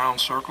then a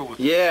round circle with?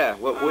 Yeah.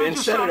 Well,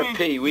 instead of the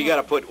P, we got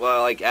to put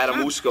like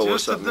Adamusko or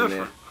something in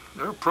there.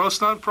 They're pro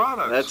stunt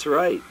products. That's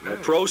right. Yeah.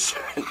 Pro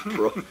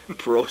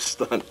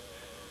stunt.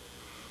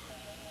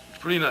 It's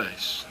pretty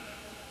nice.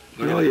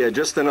 Oh yeah,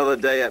 just another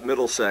day at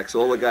Middlesex.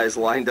 All the guys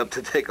lined up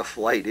to take a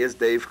flight. Here's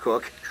Dave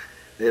Cook.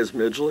 There's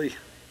Midgley.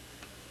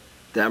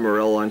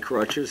 Damarel on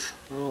crutches.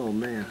 Oh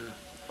man. Yeah.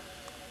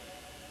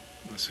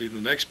 Let's see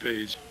the next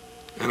page.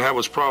 And that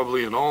was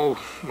probably an all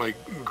like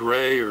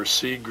gray or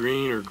sea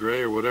green or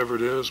gray or whatever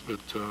it is, but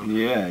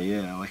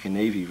yeah, like a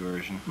Navy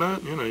version.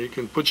 But you know, you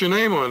can put your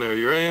name on there,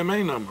 your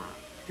AMA number.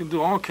 You can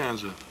do all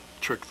kinds of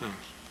trick things.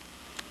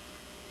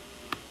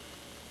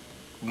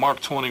 Mark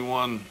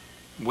 21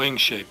 wing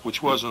shape,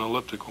 which was an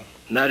elliptical.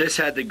 Now this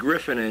had the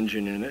Griffin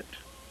engine in it.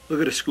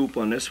 Look at the scoop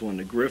on this one,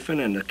 the Griffin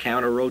and the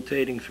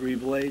counter-rotating 3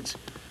 blades.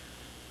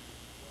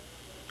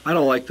 I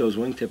don't like those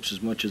wingtips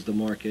as much as the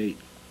Mark 8.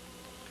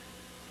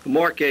 The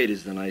Mark 8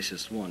 is the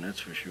nicest one, that's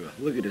for sure.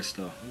 Look at this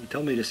though.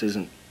 Tell me this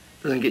doesn't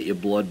get your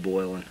blood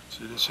boiling.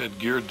 See, this had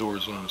gear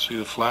doors on it. See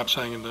the flaps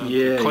hanging down?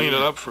 Yeah. Clean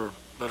it up for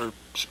better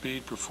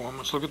speed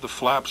performance. Look at the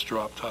flaps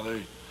dropped, how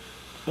they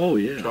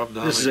drop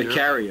down. This is a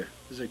carrier.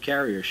 This is a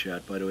carrier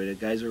shot, by the way. The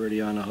guy's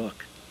already on the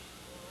hook.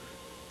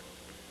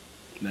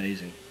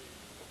 Amazing.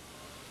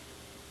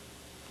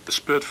 The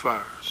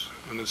Spitfires.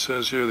 And it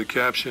says here the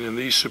caption, in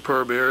these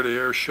superb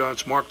air-to-air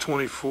shots, Mark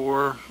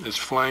 24 is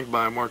flanked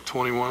by a Mark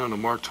 21 and a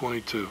Mark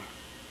 22.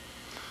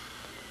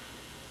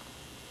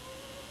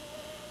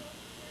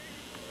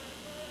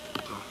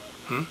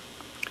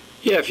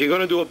 Yeah, if you're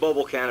going to do a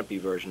bubble canopy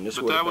version, this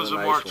would be a nice one. But that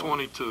was a Mark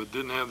 22. It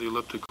didn't have the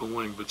elliptical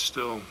wing, but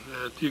still,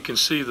 you can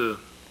see the...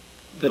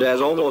 That has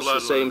almost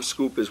the same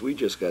scoop as we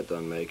just got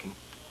done making.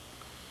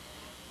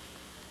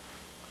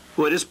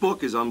 Boy, this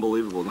book is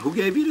unbelievable. Who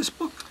gave you this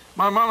book?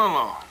 My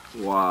mother-in-law.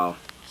 Wow.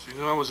 See,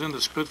 I was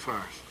into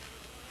Spitfires.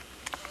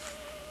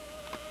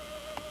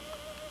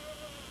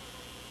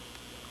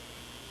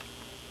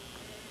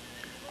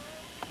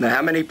 Now,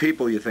 how many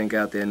people you think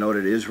out there know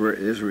that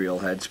Israel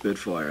had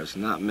Spitfires?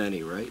 Not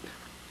many, right?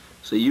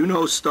 So you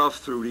know stuff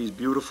through these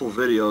beautiful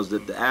videos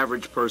that the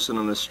average person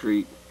on the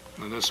street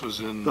and this was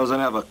in doesn't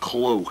have a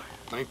clue.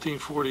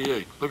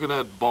 1948. Look at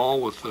that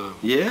ball with the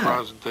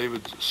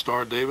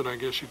Star David, I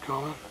guess you'd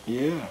call it.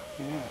 Yeah.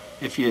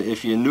 If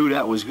you knew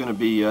that was going to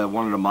be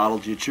one of the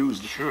models you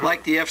choose. Sure.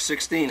 Like the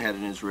F-16 had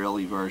an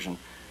Israeli version.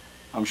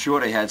 I'm sure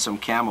they had some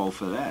camo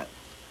for that.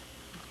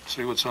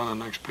 See what's on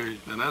the next page.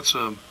 And that's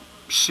a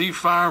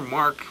Seafire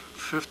Mark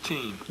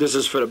 15. This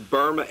is for the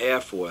Burma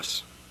Air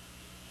Force.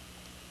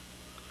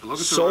 Look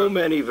at so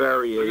many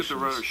variations. Look at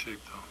the rudder shape,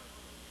 though.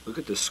 Look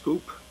at the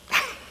scoop.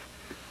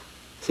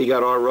 See,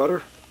 got our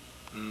rudder?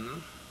 Mm-hmm.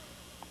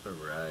 All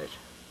right.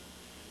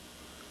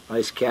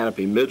 Nice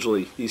canopy.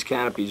 Midgley, these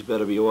canopies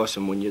better be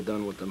awesome when you're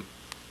done with them.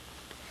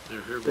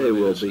 They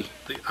will be.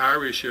 The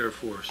Irish Air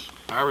Force.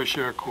 Irish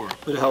Air Corps.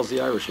 Where the hell's the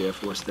Irish Air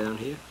Force down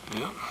here?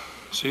 Yeah.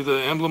 See the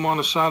emblem on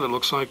the side? It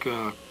looks like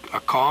a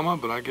comma,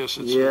 but I guess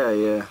it's... Yeah,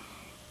 yeah.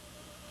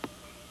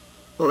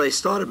 Well, they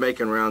started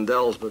making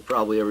roundels, but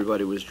probably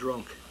everybody was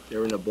drunk. They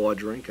were in a bar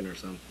drinking or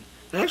something.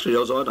 Actually,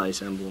 those are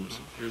nice emblems.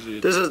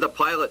 This is the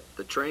pilot,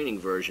 the training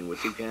version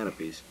with 2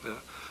 canopies. Yeah.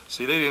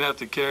 See, they didn't have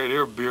to carry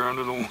their beer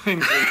under the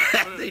wings.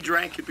 They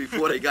drank it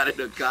before they got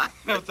into the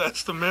cockpit.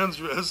 That's the men's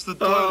room. That's the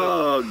toilet.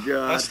 Oh,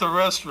 God. That's the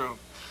restroom.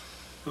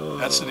 Oh,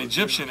 that's an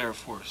Egyptian Air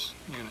Force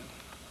unit.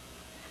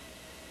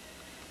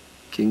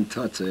 King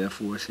Tut's Air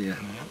Force, yeah.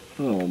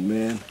 Oh,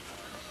 man.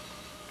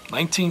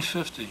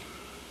 1950.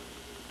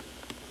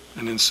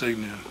 An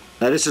insignia.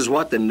 Now, this is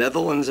what, the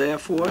Netherlands Air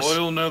Force?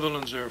 Royal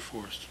Netherlands Air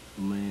Force.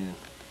 Man.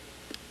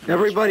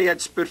 Everybody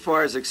had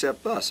Spitfires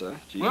except us, huh?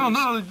 Jesus. Well,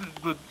 no,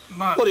 but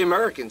not. Well, the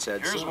Americans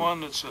had Here's some.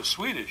 one that's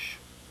Swedish.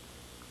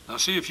 Now,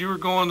 see, if you were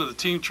going to the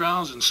team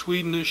trials in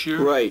Sweden this year...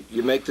 Right,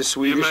 you make the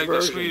Swedish version. You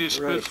make the Swedish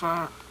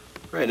Spitfire.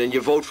 Right, and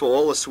you vote for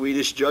all the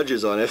Swedish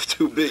judges on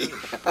F2B.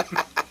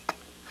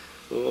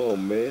 Oh,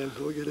 man,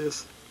 look at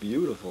this.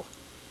 Beautiful.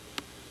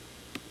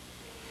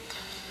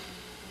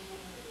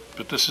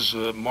 But this is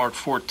a Mark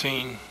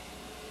 14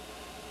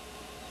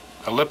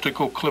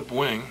 elliptical clip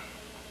wing.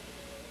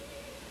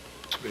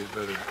 Be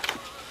better.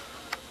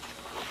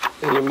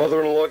 And your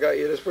mother-in-law got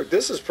you this book.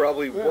 This is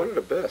probably one of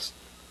the best.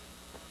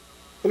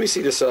 Let me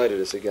see the side of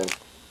this again.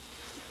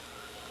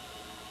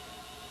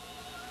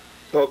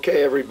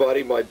 Okay,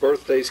 everybody, my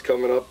birthday's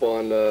coming up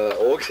on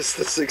August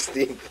the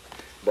 16th.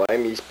 Buy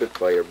me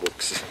Spitfire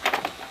books.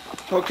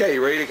 Okay,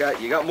 you ready to go?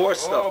 You got more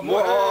stuff. Oh,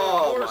 more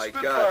my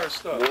Spitfire God.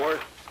 stuff. More.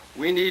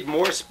 We need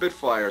more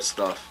Spitfire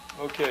stuff.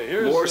 Okay,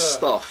 here's more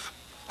stuff.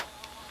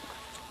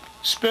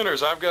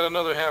 Spinners. I've got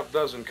another half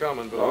dozen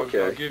coming, but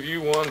I'll give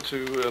you one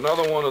to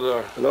another one of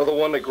the. Another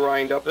one to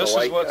grind up. This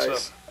the is light what's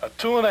guys. a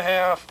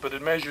 2.5, but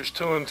it measures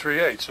 2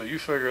 3/8. So you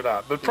figure it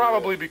out. But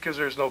probably because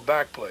there's no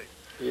back plate.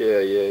 Yeah,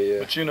 yeah, yeah.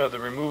 But you know, the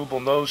removable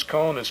nose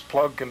cone, this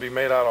plug can be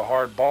made out of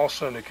hard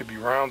balsa, and it could be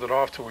rounded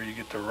off to where you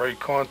get the right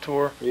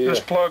contour. Yeah.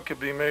 This plug could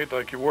be made,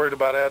 like you're worried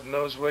about adding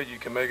nose weight, you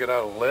can make it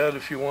out of lead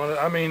if you want it.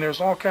 I mean,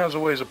 there's all kinds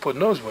of ways to put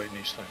nose weight in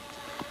these things.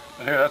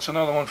 But here, that's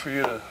another one for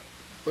you to...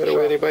 By the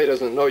way, anybody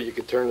doesn't know, you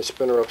could turn the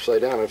spinner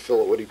upside down and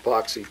fill it with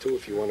epoxy, too,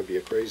 if you want to be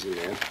a crazy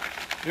man.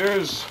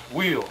 Here's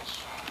wheels.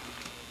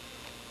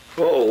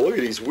 Oh, look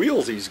at these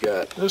wheels he's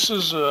got. This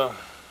is...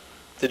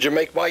 Did you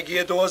make my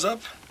gear doors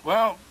up?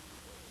 Well,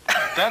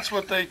 that's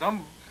what they...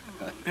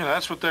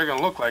 that's what they're going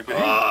to look like.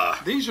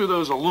 But these are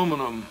those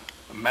aluminum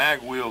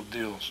mag wheel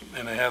deals,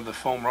 and they have the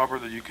foam rubber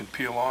that you can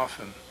peel off.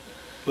 And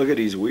look at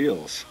these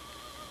wheels.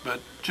 But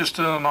just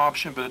an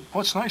option. But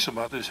what's nice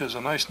about this is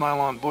a nice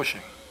nylon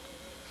bushing.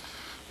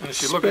 And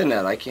if you look spin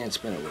that. I can't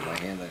spin it with my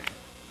hand.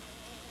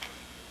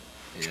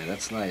 Yeah,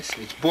 that's nice.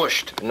 It's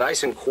bushed.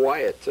 Nice and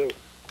quiet, too.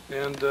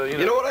 And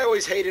you know what I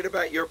always hated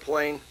about your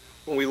plane?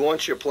 When we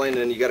launch your plane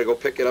and then you got to go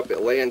pick it up,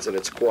 it lands and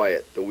it's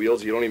quiet. The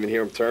wheels, you don't even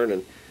hear them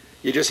turning.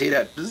 You just hear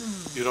that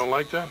bzzz. You don't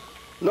like that?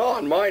 No,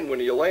 on mine, when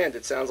you land,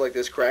 it sounds like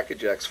there's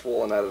crackerjacks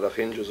falling out of the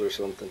hinges or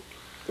something.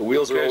 The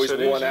wheels are always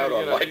worn out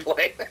on my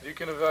plane. You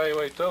can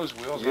evaluate those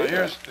wheels. Yeah. Now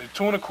here's the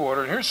 2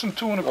 1/4, and here's some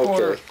 2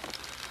 1/4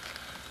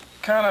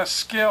 kind of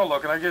scale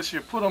looking. I guess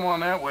you put them on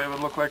that way, it would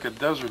look like a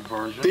desert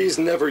version. These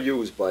never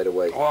used, by the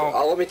way.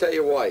 Well, let me tell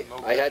you why.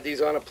 Okay. I had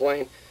these on a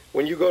plane.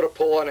 When you go to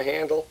pull on a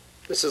handle,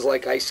 this is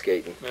like ice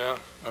skating. Yeah.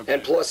 Okay.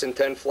 And plus, in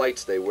 10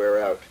 flights, they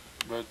wear out.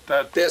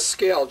 But they're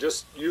scale.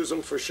 Just use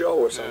them for show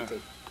or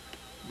something.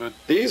 But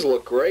these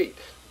look great.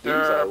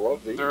 I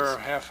love these. They're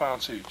 ½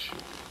 ounce each.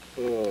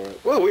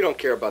 Well, we don't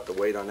care about the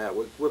weight on that.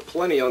 We're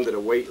plenty under the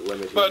weight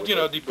limit. But you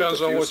know, it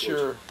depends on what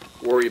you're.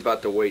 Worry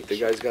about the weight. The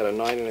guy's got a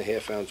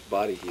 9.5 ounce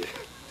body here.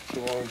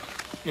 Well,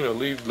 you know,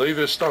 leave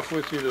his stuff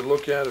with you to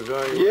look at,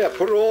 evaluate. Yeah,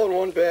 put it all in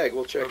one bag.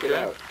 We'll check it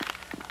out.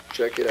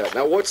 Check it out.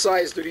 Now, what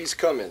size do these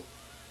come in?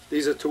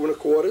 These are 2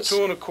 1/4s? 2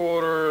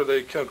 1/4.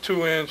 They come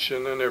 2-inch,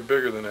 and then they're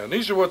bigger than that. And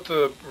these are what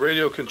the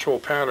radio control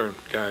pattern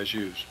guys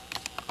use.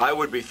 I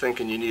would be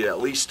thinking you need at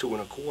least 2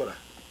 1/4.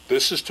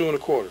 This is 2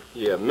 1/4.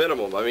 Yeah,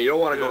 minimum. I mean, you don't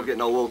want to go get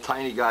no little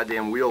tiny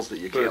goddamn wheels that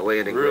you can't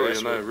land in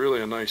grass with.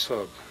 Really a nice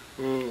hub.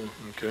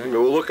 Okay. I mean,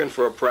 we're looking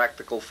for a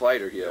practical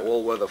fighter here,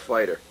 all-weather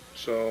fighter.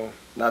 So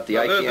not the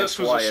I can't this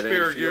was fly a at any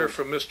spare gear field.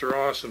 from Mr.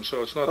 Awesome,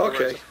 so it's not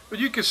okay. But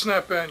you can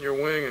snap that in your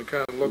wing and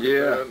kind of look at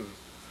that. And,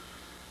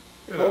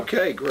 you know,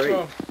 okay, great,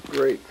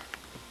 great.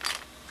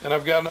 And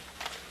I've got.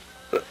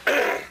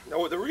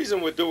 Now, the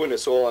reason we're doing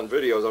this all on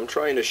videos, I'm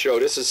trying to show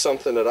this is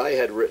something that I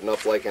had written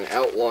up like an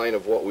outline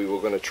of what we were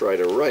going to try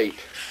to write.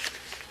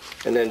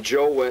 And then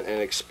Joe went and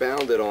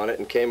expounded on it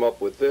and came up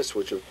with this,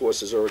 which of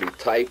course is already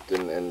typed,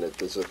 and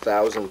there's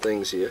 1,000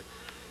 things here,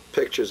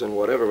 pictures and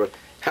whatever. But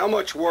how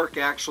much work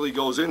actually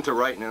goes into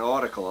writing an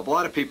article? A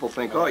lot of people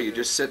think, oh, you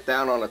just sit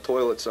down on a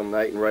toilet some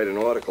night and write an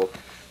article.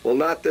 Well,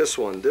 not this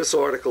one. This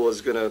article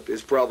is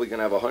probably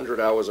gonna have 100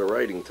 hours of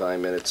writing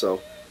time in it,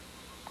 so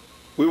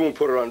we won't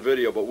put it on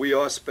video, but we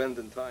are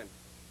spending time.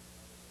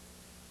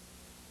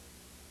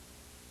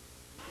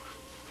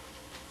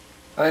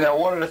 Now,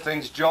 one of the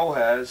things Joe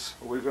has,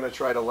 we're going to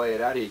try to lay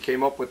it out. He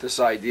came up with this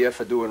idea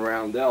for doing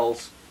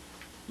roundels,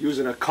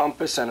 using a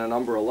compass and a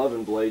number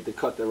 11 blade to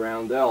cut the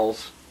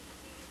roundels.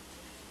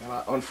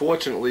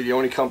 Unfortunately, the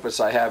only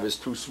compass I have is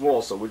too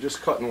small, so we're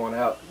just cutting one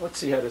out. Let's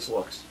see how this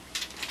looks.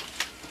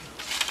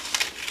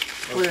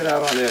 Put it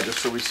out on there just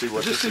so we see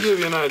what just to give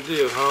you an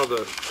idea of how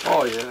the...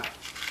 Oh, yeah.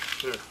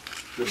 Here.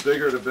 The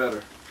bigger, the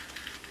better.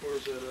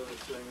 Where's that other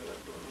thing that I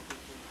brought?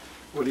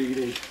 What do you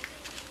need?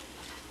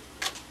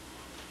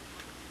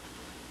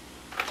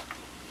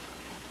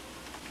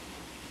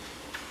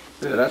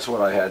 Yeah, that's what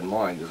I had in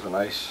mind. Is a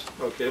nice.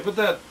 Okay, but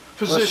that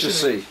position. Let's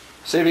just see.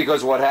 See,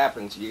 because what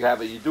happens, you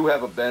do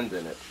have a bend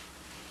in it.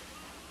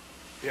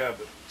 Yeah,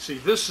 but see,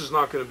 this is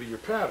not going to be your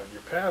pattern.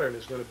 Your pattern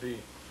is going to be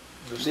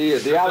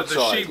the outside.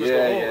 The sheet was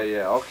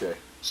Yeah. Okay.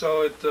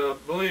 So it,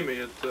 believe me,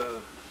 it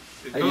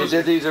and you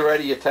did these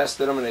already? You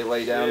tested them and they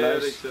lay down nice? Yeah,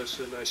 they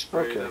tested and I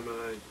sprayed them.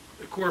 And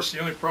of course, the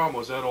only problem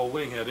was that old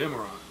wing had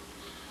Immer on it.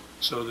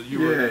 So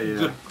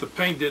that the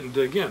paint didn't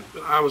dig in.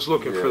 But I was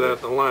looking for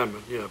that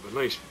alignment. Yeah, but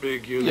nice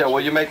big unit. Yeah,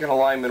 well, you make an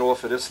alignment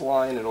off of this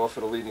line and off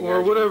of the leading edge.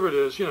 Or whatever it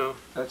is, you know.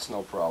 That's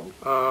no problem.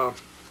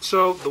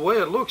 So the way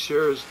it looks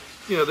here is,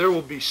 you know, there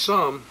will be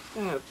some.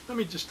 Let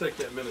me just take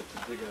that minute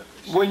to dig out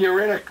this. When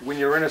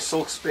you're in a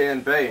silk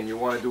span bay and you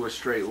want to do a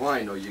straight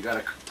line, though,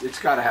 it's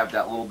got to have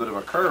that little bit of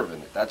a curve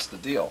in it. That's the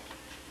deal.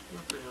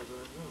 What the hell did I do?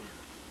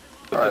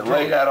 All right,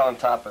 lay that on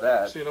top of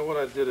that. So you know what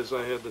I did is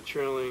I had the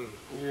trailing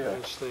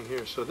this thing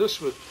here. So this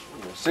would...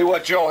 See,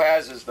 what Joe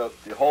has is the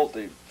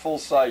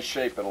full-size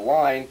shape of the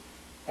line,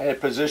 and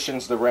it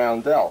positions the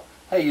roundel.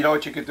 Hey, you know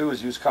what you could do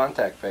is use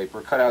contact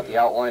paper, cut out the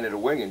outline of the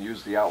wing, and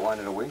use the outline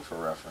of the wing for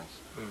reference.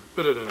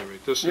 But at any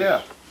rate, this is...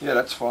 Yeah,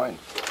 that's fine.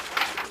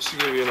 Just to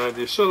give you an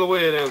idea. So the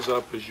way it ends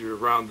up is your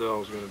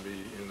roundel is going to be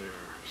in there.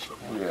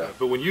 Something like that.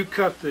 But when you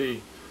cut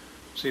the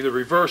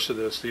reverse of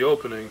this, the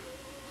opening,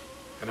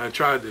 and I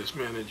tried this,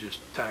 man, it just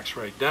tacks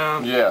right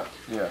down. Yeah.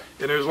 And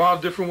there's a lot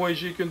of different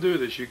ways you can do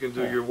this. You can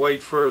do your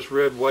white first,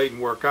 red, white,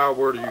 and work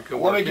outward, or you can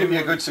Let me give you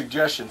a good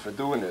suggestion for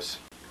doing this.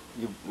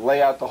 You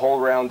lay out the whole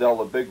roundel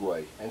the big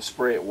way and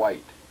spray it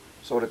white,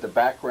 so that the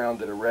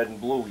background of the red and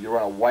blue, you're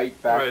on a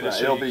white background. Right,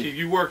 so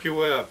you work your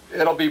way up.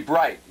 It'll be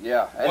bright,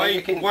 yeah.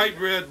 And white,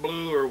 red,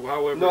 blue, or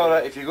however. No,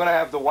 if you're going to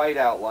have the white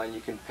outline, you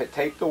can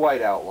take the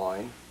white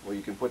outline, or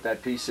you can put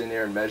that piece in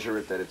there and measure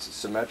it that it's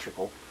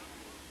symmetrical,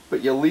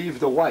 but you leave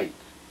the white.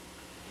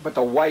 But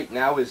the white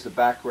now is the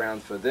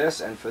background for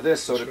this and for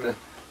this, so that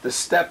the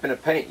step in the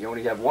paint, you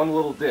only have one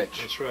little ditch.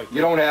 That's right.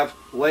 You don't have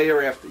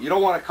layer after. You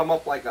don't want to come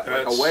up like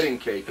a wedding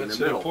cake in the middle. That's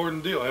an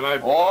important deal, and I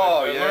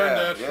learned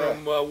that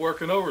from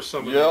working over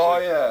some of these. Oh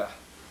yeah.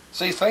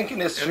 See, thinking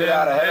this shit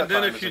out ahead of time. And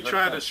then if you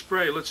try to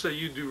spray, let's say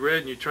you do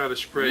red and you try to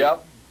spray.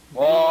 Yep.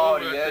 Oh,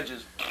 the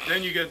edges.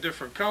 Then you get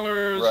different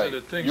colors. Right.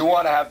 And things. You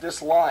want to have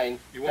this line.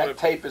 That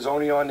tape is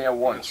only on there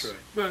once. That's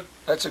right. But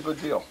that's a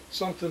good deal.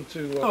 Something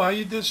to. How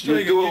you did Strega.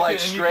 You do like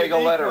Strega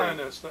lettering.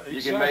 Exactly.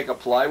 You can make a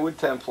plywood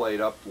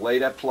template up, lay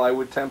that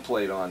plywood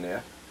template on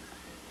there,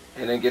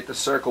 and then get the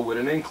circle with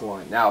an ink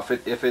line. Now,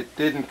 if it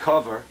didn't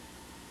cover,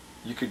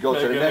 you could go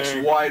to the next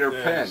wider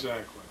pen.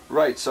 Exactly.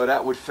 Right. So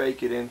that would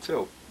fake it in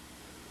too.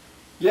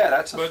 Yeah,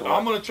 that's a thought.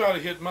 I'm going to try to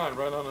hit mine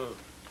right on the...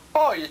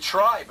 Oh, you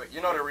try, but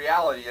you know the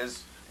reality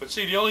is... But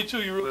see, the only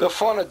two you really... The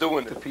fun of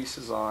doing the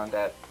pieces on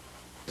that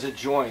is a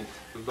joint.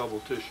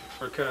 Double tissue.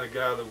 Or kind of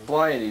guy that...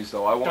 Flying these,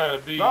 though. I want... Kind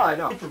of be I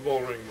know. Super Bowl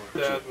ring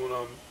like that when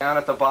I'm... Down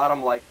at the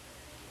bottom, like...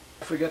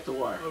 Forget the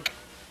wire. Okay.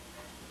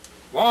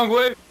 Long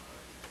way.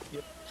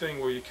 Thing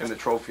where you can... And the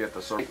trophy at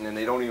the circle, and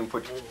they don't even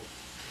put...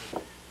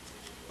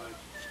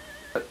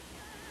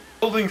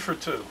 Building for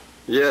two.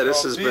 Yeah,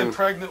 this has been... Being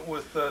pregnant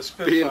with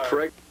Spitfire. Being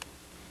pregnant.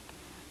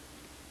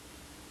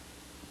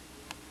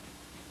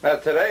 Now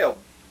today will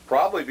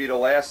probably be the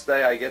last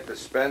day I get to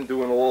spend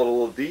doing a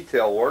little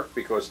detail work,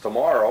 because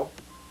tomorrow,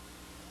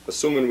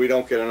 assuming we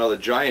don't get another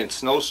giant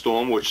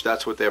snowstorm, which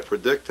that's what they're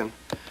predicting,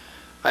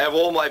 I have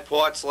all my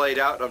parts laid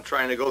out and I'm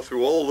trying to go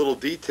through all the little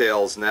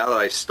details now that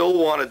I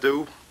still want to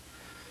do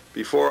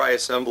before I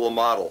assemble a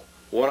model.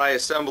 When I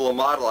assemble a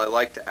model, I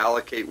like to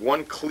allocate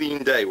one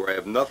clean day where I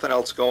have nothing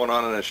else going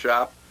on in the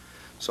shop,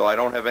 so I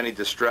don't have any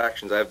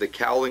distractions. I have the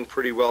cowling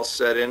pretty well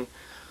set in.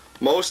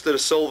 Most of the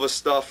silver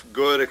stuff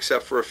good,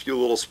 except for a few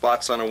little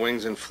spots on the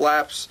wings and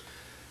flaps.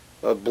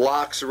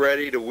 Blocks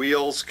ready, the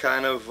wheels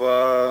kind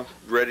of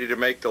ready to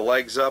make the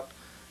legs up.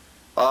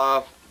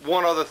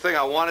 One other thing,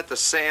 I wanted to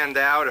sand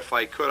out, if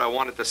I could, I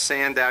wanted to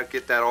sand out,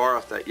 get that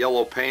off, that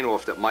yellow paint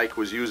off that Mike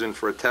was using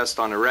for a test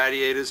on the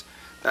radiators.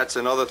 That's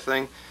another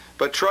thing.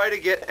 But try to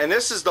get, and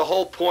this is the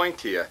whole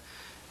point here,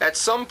 At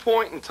some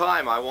point in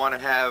time, I want to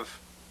have,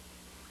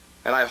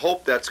 and I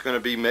hope that's going to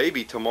be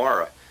maybe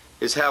tomorrow,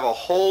 is have a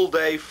whole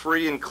day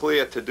free and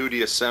clear to do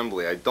the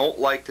assembly. I don't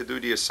like to do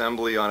the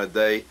assembly on a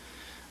day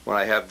when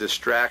I have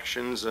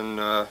distractions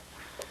and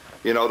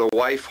you know, the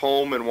wife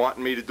home and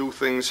wanting me to do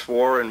things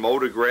for her and mow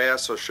the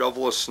grass or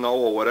shovel the snow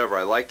or whatever.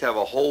 I like to have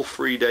a whole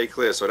free day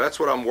clear. So that's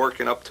what I'm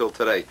working up till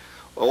today.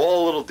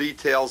 All little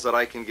details that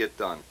I can get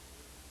done.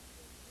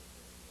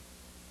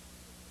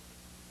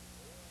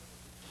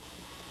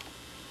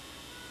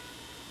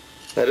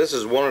 Now this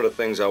is one of the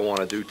things I want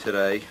to do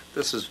today.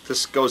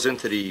 This goes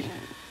into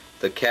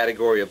the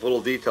category of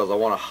little details. I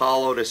want to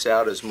hollow this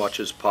out as much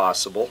as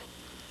possible.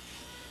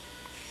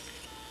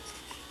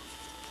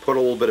 Put a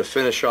little bit of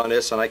finish on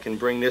this, and I can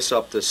bring this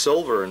up to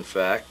silver, in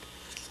fact,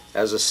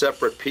 as a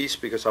separate piece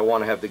because I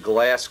want to have the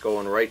glass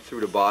going right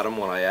through the bottom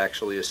when I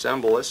actually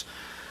assemble this.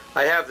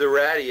 I have the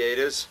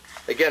radiators.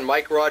 Again,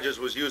 Mike Rogers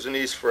was using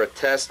these for a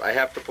test. I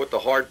have to put the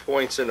hard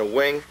points in the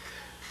wing.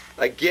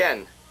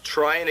 Again,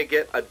 trying to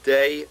get a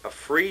day, a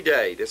free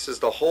day. This is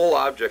the whole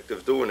object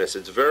of doing this.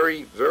 It's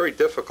very, very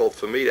difficult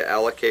for me to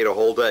allocate a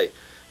whole day.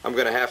 I'm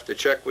going to have to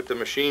check with the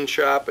machine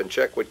shop and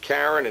check with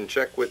Karen and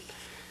check with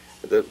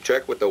the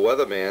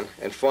weatherman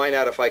and find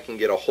out if I can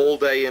get a whole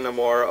day in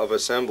tomorrow of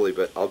assembly.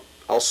 But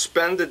I'll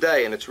spend the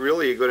day, and it's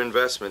really a good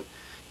investment,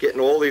 getting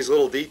all these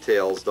little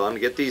details done,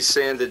 get these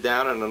sanded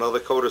down in another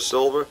coat of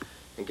silver,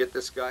 and get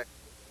this guy.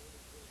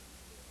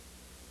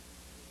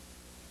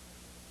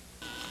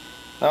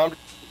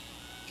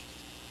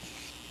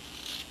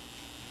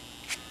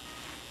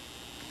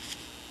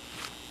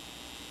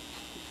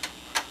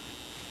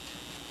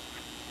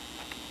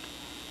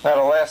 Now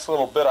the last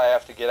little bit I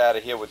have to get out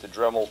of here with the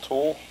Dremel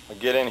tool. I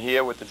get in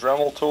here with the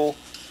Dremel tool,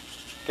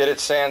 get it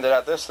sanded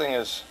out. This thing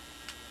is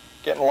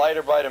getting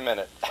lighter by the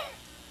minute.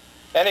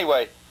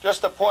 Anyway,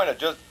 just a pointer,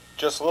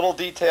 just little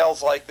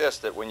details like this,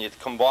 that when you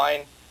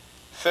combine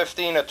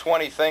 15 or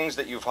 20 things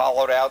that you've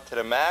hollowed out to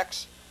the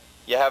max,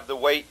 you have the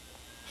weight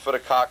for the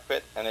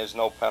cockpit and there's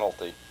no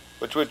penalty.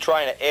 Which we're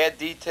trying to add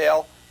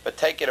detail, but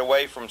take it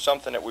away from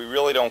something that we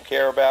really don't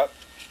care about.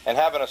 And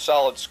having a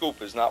solid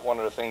scoop is not one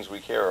of the things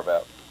we care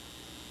about.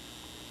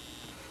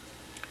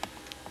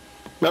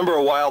 Remember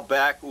a while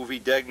back,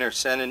 Uwe Degner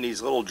sent in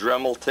these little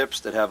Dremel tips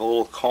that have a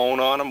little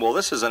cone on them? Well,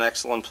 this is an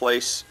excellent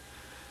place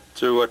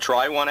to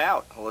try one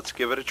out. Let's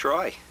give it a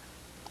try.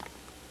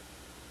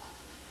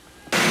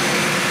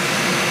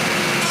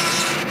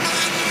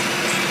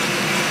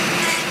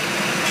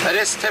 Now,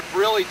 this tip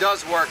really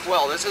does work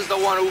well. This is the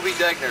one Uwe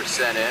Degner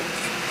sent in.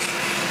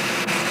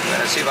 I'm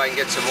going to see if I can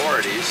get some more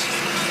of these.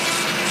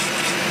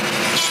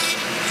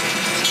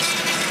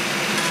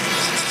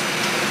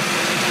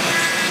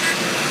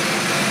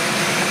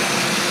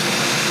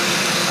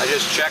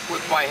 Just check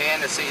with my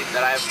hand to see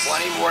that I have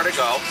plenty more to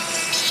go.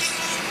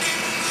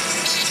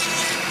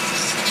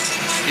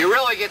 You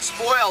really get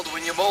spoiled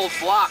when you mold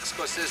blocks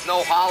because there's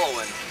no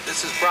hollowing.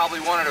 This is probably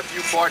one of the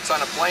few parts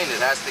on a plane that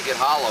has to get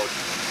hollowed.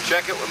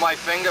 Check it with my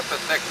finger for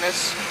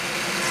thickness.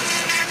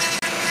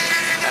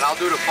 And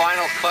I'll do the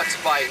final cuts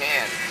by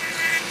hand.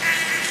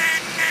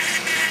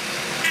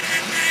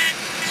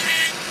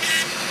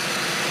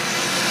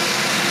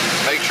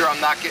 Make sure I'm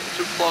not getting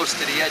too close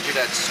to the edge of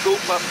that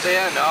scoop up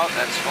there. No,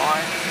 that's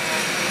fine.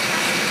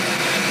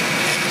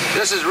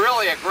 This is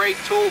really a great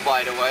tool,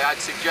 by the way. I'd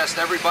suggest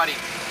everybody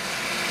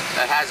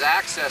that has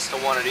access to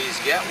one of these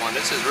get one.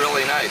 This is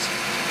really nice.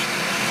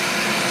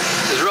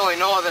 There's really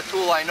no other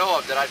tool I know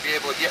of that I'd be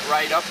able to get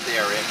right up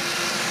there in.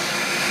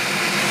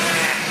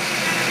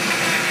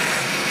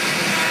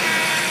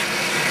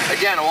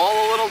 Again, all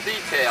the little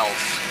details.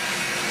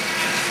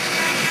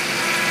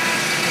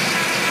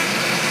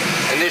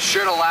 And this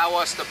should allow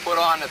us to put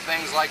on the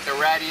things like the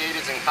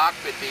radiators and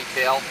cockpit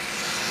detail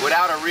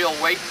without a real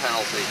weight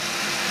penalty.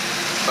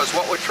 Because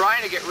what we're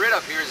trying to get rid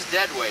of here is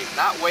dead weight,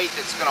 not weight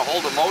that's going to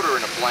hold a motor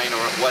in a plane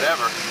or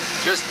whatever,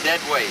 just dead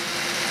weight.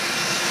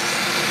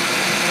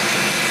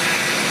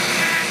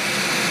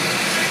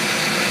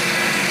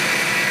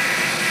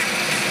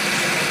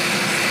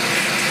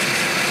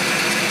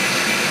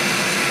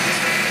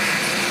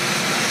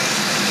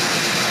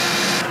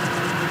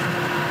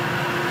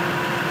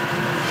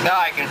 Now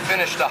I can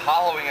finish the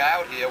hollowing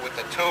out here with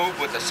the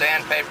tube with the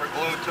sandpaper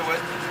glued to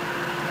it.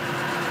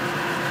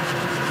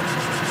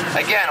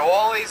 Again,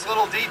 all these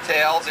little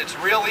details, it's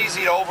real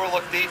easy to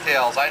overlook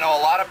details. I know a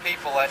lot of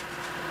people that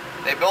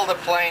they build a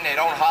plane, they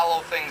don't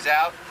hollow things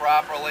out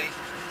properly.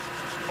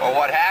 Or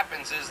what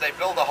happens is they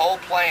build a whole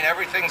plane,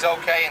 everything's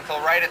okay until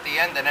right at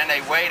the end, and then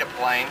they weigh the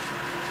plane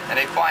and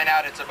they find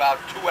out it's about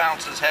 2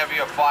 ounces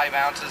heavier, 5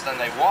 ounces than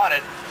they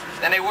wanted.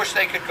 Then they wish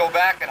they could go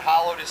back and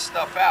hollow this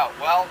stuff out.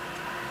 Well,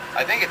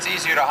 I think it's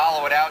easier to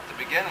hollow it out to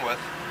begin with.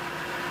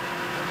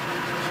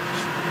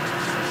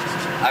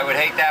 I would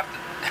hate to have to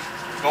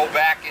go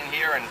back in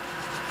here and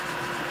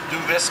do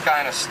this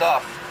kind of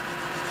stuff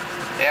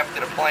after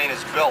the plane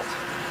is built.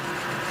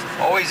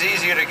 Always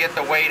easier to get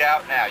the weight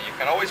out now. You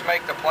can always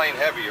make the plane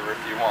heavier if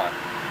you want.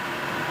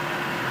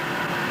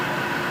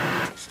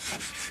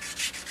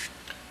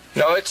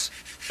 No, it's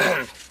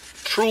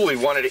truly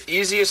one of the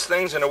easiest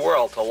things in the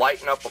world to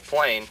lighten up a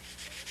plane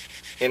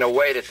in a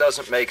way that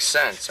doesn't make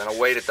sense. And a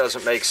way that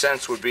doesn't make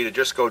sense would be to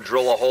just go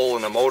drill a hole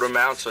in the motor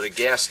mounts or the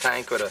gas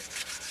tank or the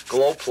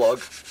glow plug.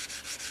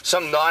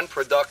 Some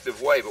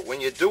non-productive way. But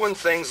when you're doing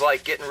things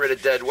like getting rid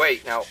of dead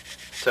weight, now,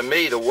 to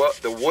me, the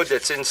wood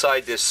that's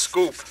inside this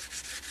scoop,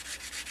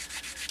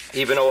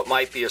 even though it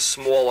might be a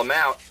small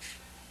amount,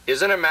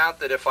 is an amount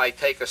that if I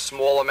take a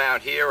small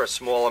amount here, a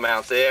small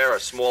amount there, a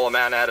small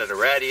amount out of the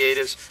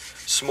radiators,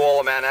 small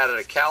amount out of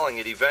the cowling,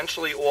 it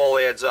eventually all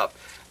adds up.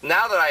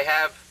 Now that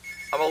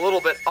I'm a little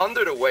bit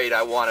under the weight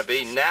I want to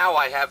be, now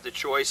I have the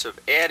choice of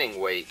adding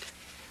weight,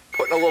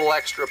 putting a little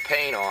extra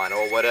paint on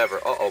or whatever.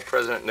 Uh-oh,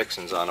 President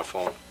Nixon's on the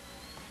phone.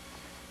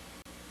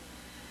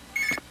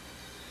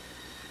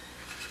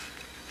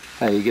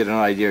 Now you get an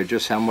idea of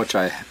just how much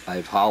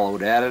I've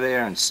hollowed out of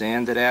there and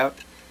sanded out.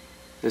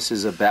 This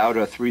is about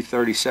a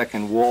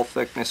 3/32 wall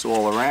thickness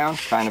all around,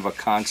 kind of a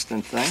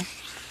constant thing.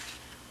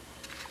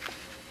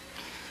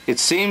 It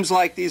seems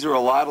like these are a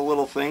lot of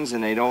little things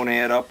and they don't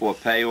add up or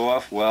pay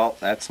off. Well,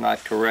 that's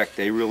not correct.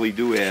 They really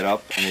do add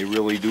up and they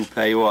really do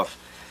pay off.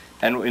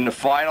 And in the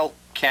final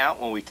count,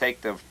 when we take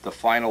the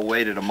final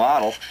weight of the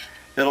model,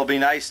 it'll be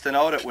nice to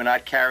know that we're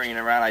not carrying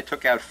around. I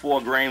took out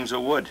 4 grams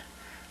of wood.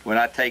 We're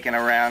not taking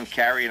around,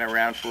 carrying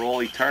around for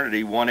all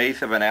eternity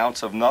 1/8 of an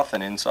ounce of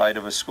nothing inside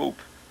of a scoop.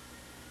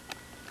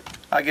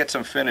 I'll get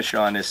some finish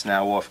on this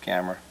now off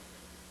camera.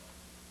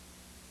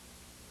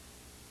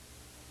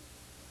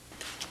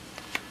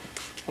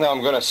 Now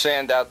I'm going to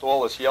sand out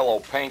all this yellow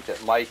paint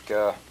that Mike...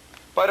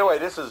 by the way,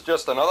 this is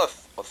just another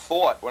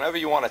thought. Whenever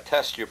you want to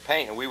test your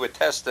paint, and we were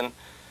testing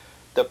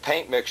the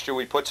paint mixture,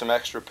 we put some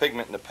extra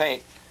pigment in the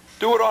paint.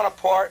 Do it on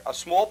a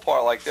small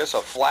part like this,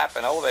 a flap,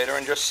 an elevator,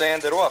 and just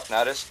sand it off.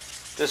 Now this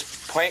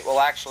paint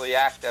will actually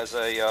act as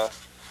a,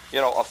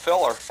 a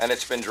filler, and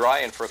it's been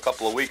drying for a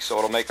couple of weeks, so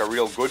it'll make a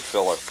real good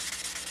filler.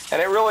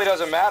 And it really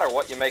doesn't matter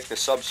what you make the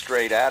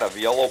substrate out of.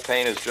 Yellow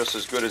paint is just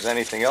as good as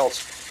anything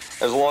else,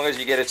 as long as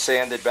you get it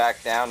sanded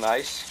back down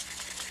nice.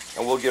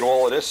 And we'll get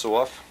all of this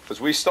off,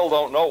 because we still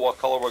don't know what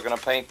color we're going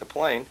to paint the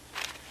plane.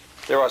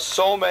 There are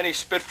so many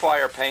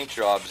Spitfire paint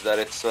jobs that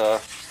it's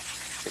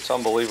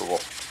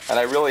unbelievable. And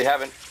I really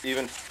haven't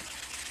even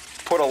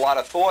put a lot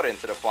of thought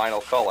into the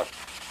final color.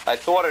 I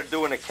thought of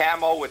doing a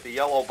camo with the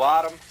yellow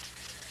bottom,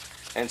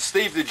 and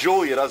Steve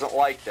DeJulia doesn't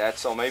like that,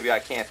 so maybe I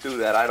can't do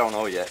that. I don't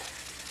know yet.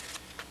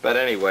 But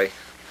anyway,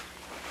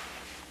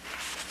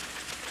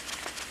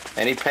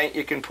 any paint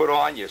you can put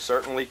on, you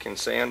certainly can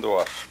sand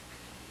off.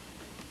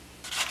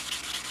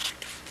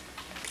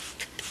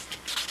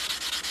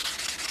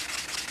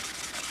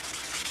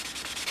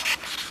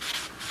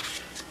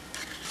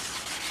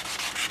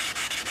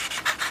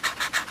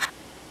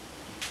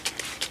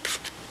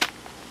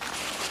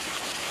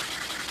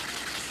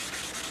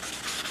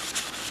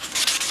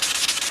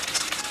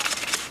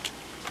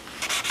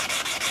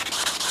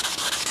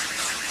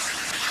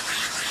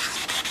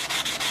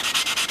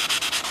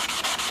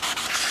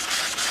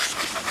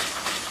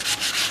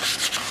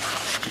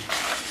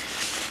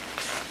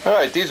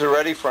 Alright, these are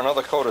ready for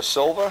another coat of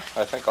silver.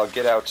 I think I'll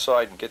get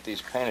outside and get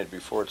these painted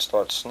before it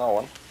starts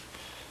snowing.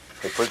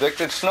 They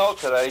predicted snow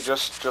today,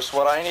 just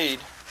what I need.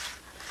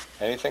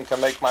 Anything to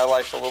make my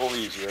life a little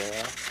easier,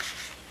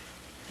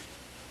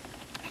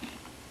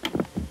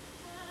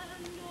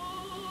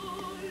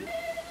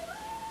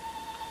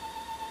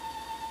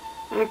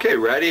 Okay,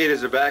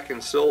 radiators are back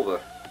in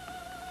silver.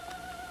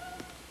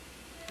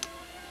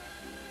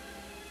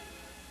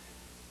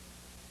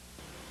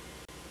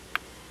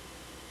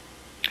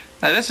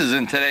 Now this is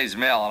in today's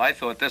mail, and I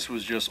thought this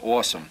was just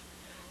awesome.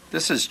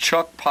 This is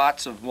Chuck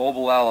Potts of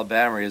Mobile,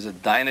 Alabama. He has a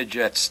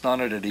Dynajet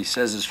stunner that he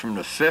says is from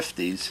the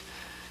 50s,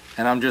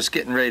 and I'm just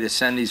getting ready to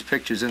send these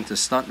pictures into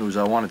Stunt News.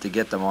 I wanted to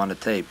get them on the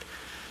tape.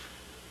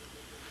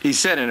 He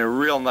said in a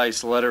real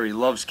nice letter he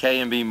loves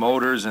K&B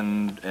motors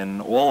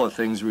and all the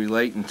things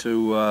relating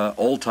to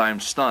old-time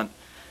stunt,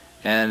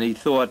 and he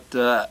thought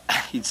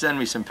he'd send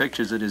me some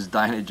pictures of his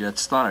Dynajet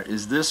stunner.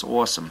 Is this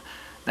awesome?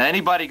 Now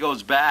anybody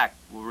goes back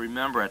will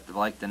remember at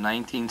like the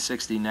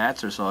 1960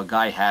 Nats or so, a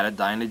guy had a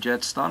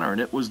Dynajet stunner,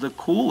 and it was the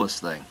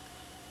coolest thing.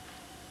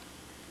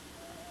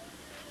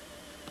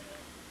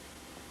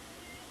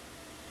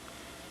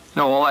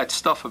 You know, all that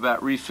stuff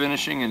about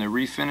refinishing in the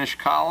refinish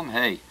column,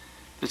 hey,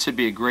 this would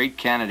be a great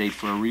candidate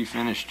for a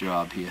refinish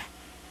job here.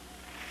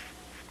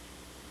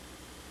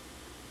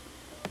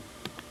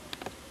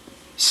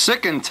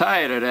 Sick and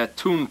tired of that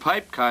tune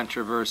pipe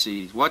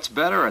controversy. What's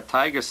better, a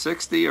Tiger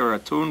 60 or a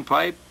tune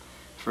pipe?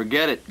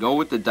 Forget it. Go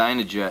with the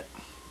Dynajet.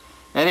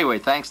 Anyway,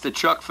 thanks to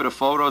Chuck for the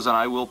photos, and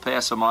I will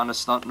pass them on to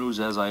Stunt News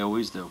as I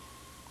always do.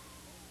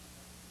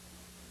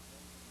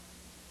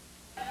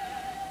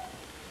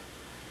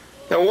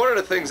 Now, one of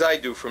the things I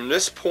do from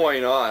this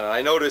point on, and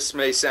I know this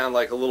may sound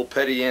like a little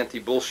petty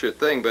anti-bullshit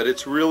thing, but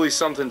it's really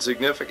something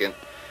significant.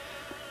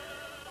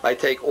 I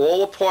take all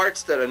the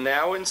parts that are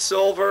now in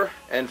silver,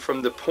 and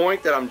from the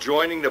point that I'm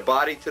joining the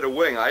body to the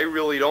wing, I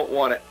really don't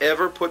want to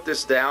ever put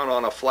this down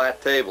on a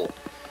flat table.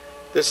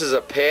 This is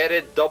a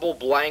padded double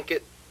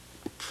blanket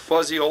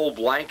fuzzy old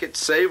blankets.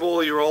 Save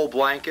all your old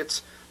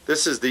blankets.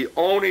 This is the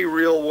only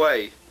real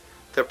way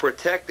to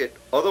protect it.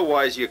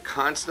 Otherwise, you're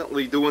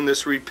constantly doing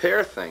this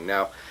repair thing.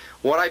 Now,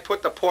 when I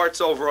put the parts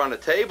over on the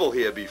table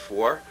here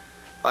before,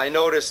 I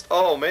noticed,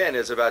 oh man,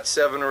 there's about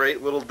 7 or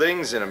 8 little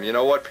dings in them. You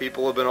know what?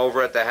 People have been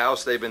over at the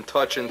house. They've been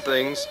touching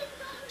things.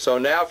 So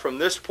now from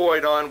this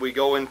point on, we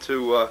go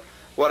into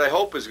what I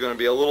hope is going to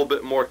be a little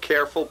bit more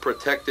careful,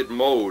 protected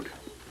mode.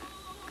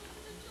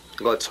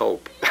 Let's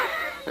hope.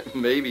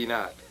 Maybe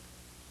not.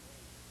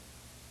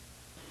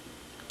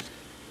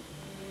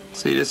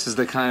 See, this is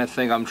the kind of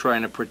thing I'm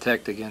trying to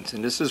protect against.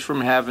 And this is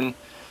from having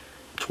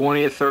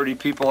 20 or 30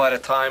 people at a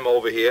time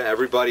over here.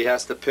 Everybody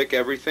has to pick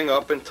everything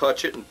up and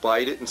touch it and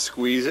bite it and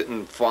squeeze it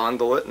and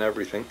fondle it and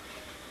everything.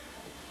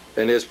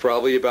 And there's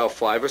probably about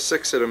 5 or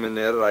 6 of them in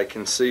there that I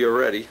can see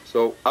already.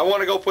 So I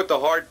want to go put the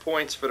hard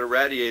points for the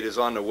radiators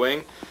on the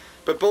wing.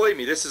 But believe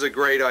me, this is a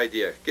great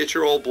idea. Get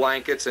your old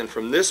blankets, and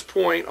from this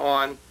point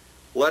on,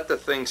 let the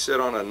thing sit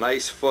on a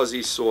nice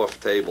fuzzy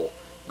soft table.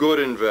 Good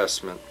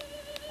investment.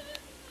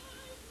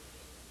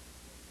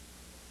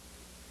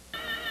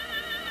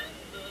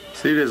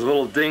 See, there's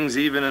little dings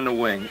even in the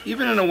wing.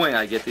 Even in the wing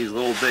I get these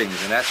little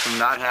dings, and that's from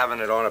not having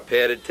it on a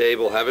padded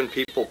table, having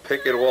people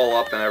pick it all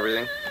up and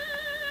everything.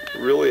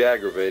 Really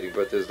aggravating,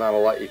 but there's not a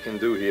lot you can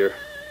do here.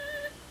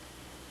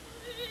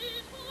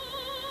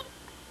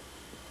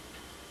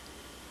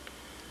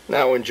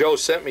 Now, when Joe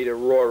sent me the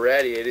raw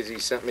radiators, he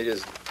sent me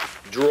this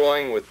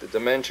drawing with the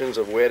dimensions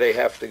of where they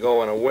have to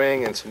go on a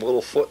wing and some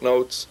little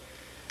footnotes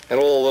and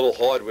all the little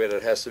hardware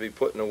that has to be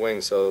put in the wing.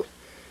 So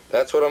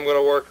that's what I'm going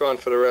to work on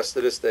for the rest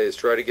of this day, is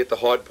try to get the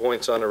hard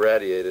points on the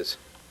radiators.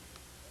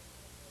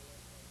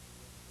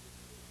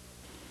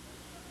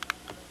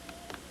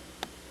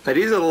 Now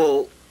these are the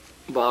little,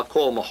 well, I'll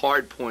call them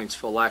hard points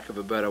for lack of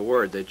a better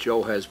word, that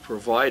Joe has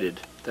provided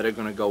that are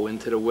going to go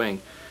into the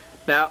wing.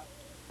 Now,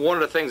 one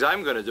of the things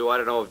I'm going to do, I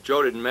don't know if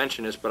Joe didn't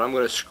mention this, but I'm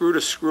going to screw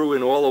the screw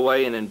in all the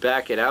way and then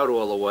back it out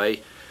all the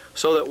way,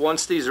 so that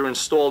once these are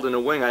installed in the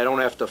wing, I don't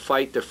have to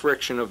fight the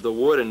friction of the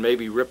wood and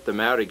maybe rip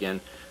them out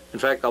again. In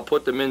fact, I'll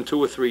put them in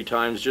 2 or 3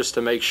 times just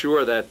to make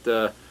sure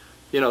that,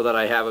 you know, that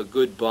I have a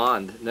good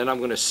bond. And then I'm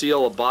going to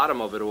seal the bottom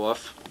of it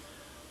off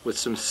with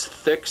some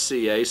thick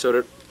CA, so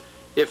that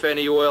if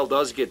any oil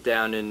does get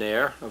down in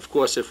there, of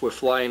course if we're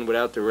flying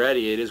without the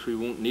radiators we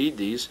won't need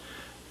these,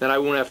 then I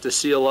won't have to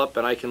seal up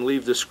and I can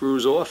leave the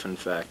screws off, in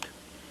fact.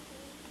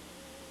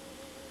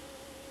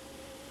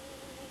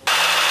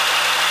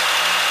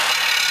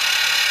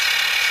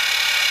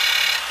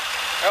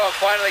 Oh, I'm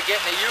finally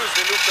getting to use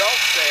the new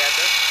belt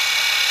sander.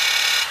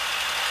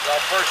 It's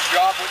our first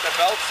job with the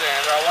belt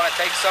sander. I want to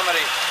take some of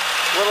the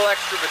little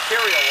extra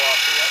material off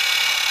here.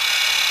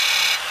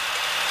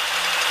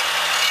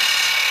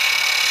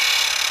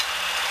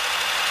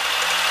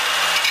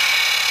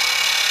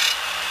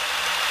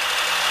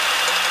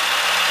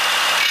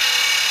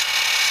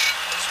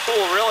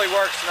 Spool really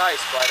works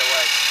nice, by the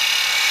way.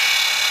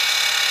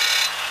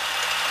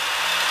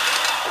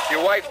 If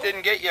your wife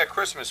didn't get you a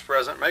Christmas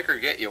present, make her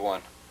get you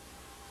one.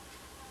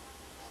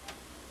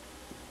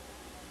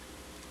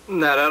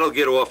 Now that'll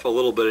get off a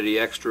little bit of the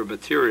extra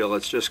material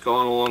that's just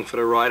going along for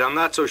the ride. I'm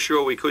not so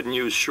sure we couldn't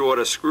use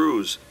shorter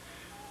screws.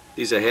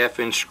 These are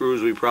 1/2-inch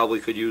screws. We probably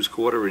could use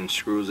 1/4-inch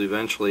screws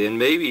eventually, and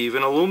maybe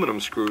even aluminum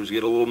screws,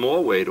 get a little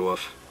more weight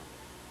off.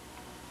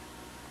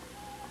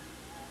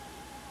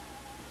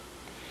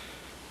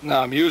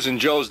 Now I'm using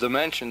Joe's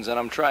dimensions, and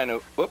I'm trying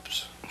to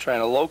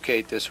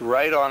locate this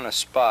right on the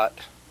spot.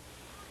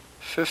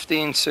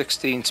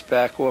 15/16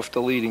 back off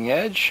the leading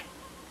edge.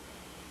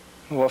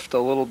 Off a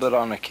little bit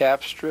on the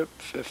cap strip,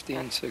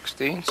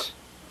 15/16.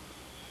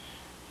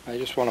 I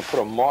just want to put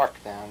a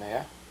mark down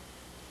there.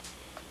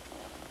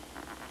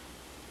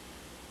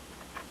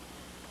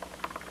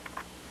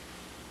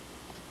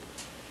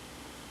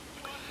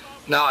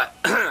 Now I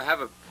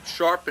have a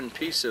sharpened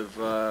piece of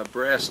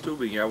brass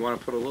tubing here. I want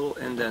to put a little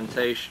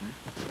indentation.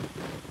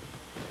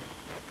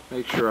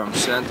 Make sure I'm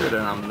centered,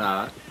 and I'm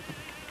not.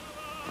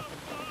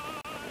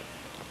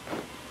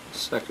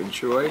 Second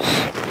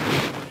choice.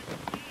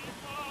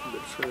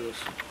 Further.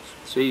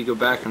 See, you go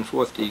back and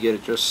forth till you get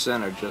it just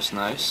centered, just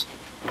nice.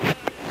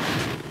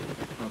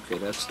 Okay,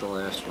 that's the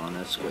last one.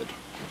 That's good.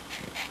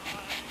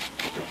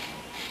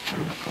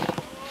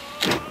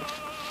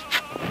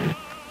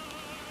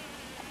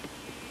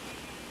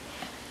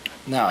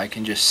 Now I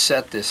can just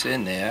set this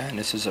in there, and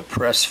this is a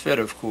press fit,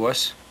 of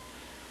course.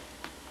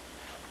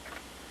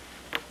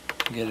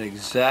 Get it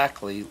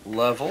exactly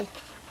level,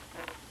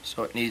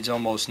 so it needs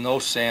almost no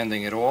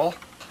sanding at all.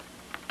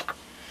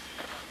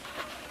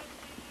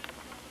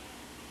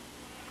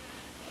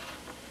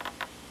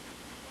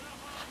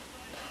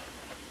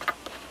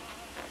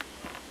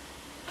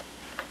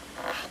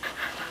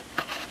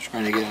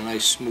 Trying to get a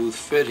nice smooth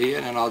fit here,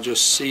 and then I'll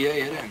just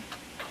CA it in.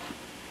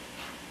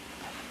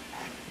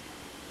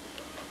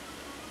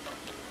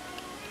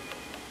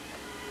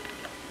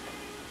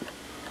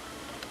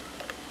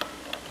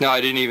 Now I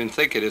didn't even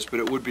think of this,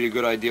 but it would be a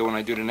good idea when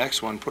I do the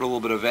next one. Put a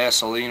little bit of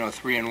Vaseline or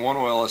 3-in-1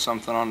 oil or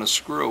something on the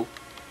screw.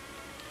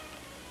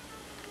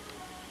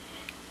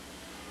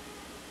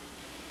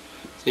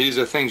 These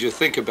are things you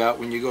think about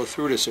when you go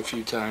through this a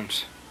few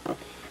times.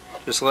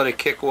 Just let it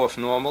kick off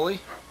normally,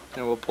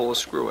 and we'll pull a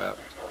screw out.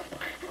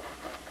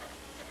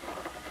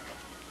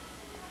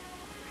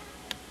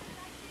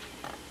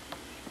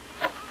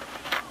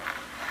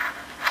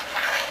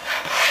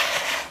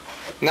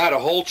 Now the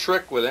whole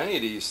trick with any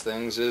of these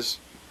things is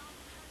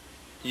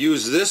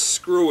use this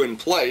screw in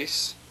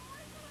place.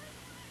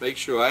 Make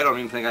sure, I don't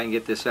even think I can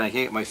get this in. I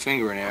can't get my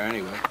finger in there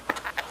anyway.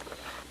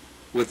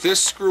 With this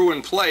screw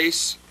in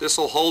place, this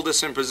will hold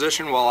this in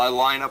position while I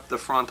line up the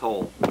front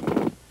hole.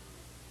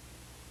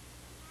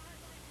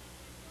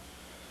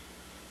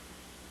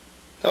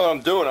 Now what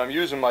I'm doing, I'm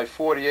using my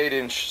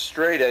 48-inch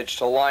straight edge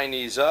to line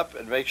these up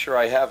and make sure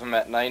I have them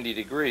at 90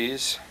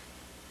 degrees.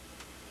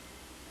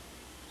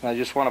 And I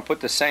just want to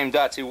put the same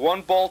dot. See,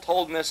 one bolt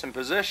holding this in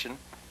position,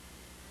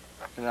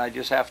 and I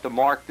just have to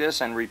mark this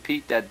and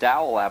repeat that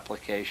dowel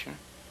application.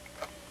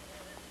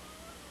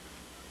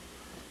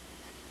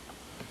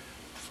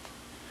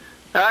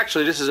 Now,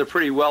 actually, this is a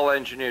pretty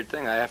well-engineered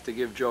thing. I have to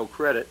give Joe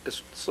credit.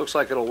 This looks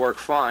like it'll work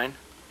fine.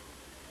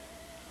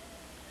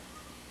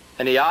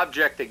 And the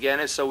object, again,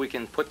 is so we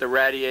can put the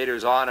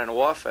radiators on and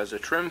off as a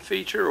trim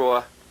feature,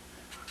 or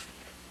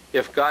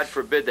if, God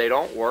forbid, they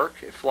don't work,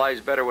 it flies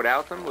better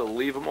without them, we'll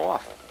leave them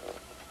off.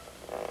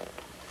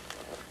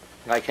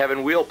 Like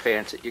having wheel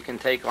pants that you can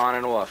take on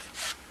and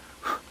off.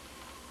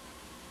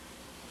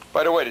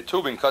 By the way, the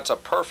tubing cuts a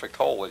perfect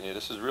hole in here.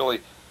 This is really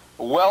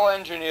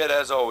well-engineered,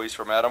 as always,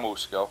 from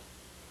Adamusko.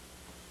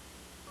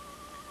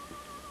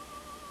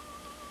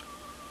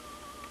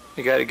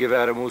 You got to give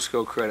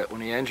Adamusko credit.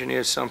 When he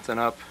engineers something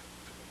up,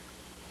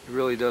 it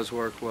really does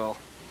work well.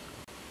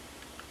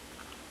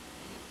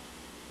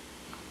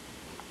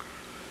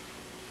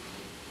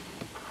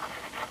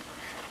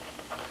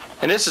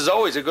 And this is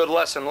always a good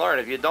lesson learned.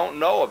 If you don't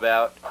know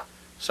about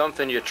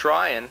something you're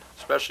trying,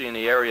 especially in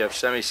the area of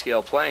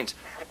semi-scale planes,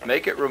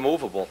 make it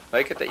removable.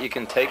 Make it that you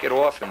can take it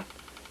off and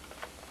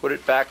put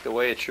it back the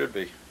way it should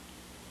be.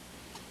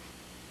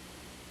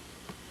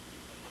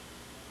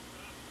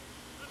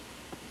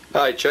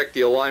 I checked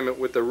the alignment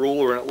with the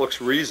ruler and it looks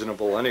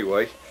reasonable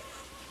anyway.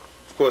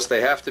 Of course,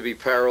 they have to be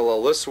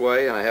parallel this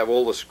way, and I have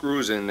all the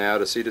screws in now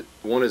to see that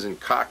one isn't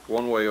cocked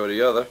one way or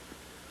the other.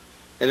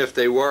 And if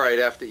they were, I'd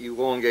have to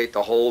elongate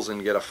the holes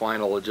and get a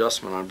final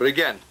adjustment on. But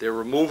again, they're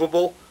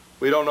removable.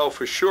 We don't know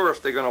for sure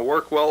if they're going to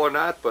work well or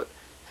not, but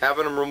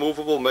having them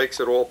removable makes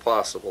it all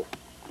possible.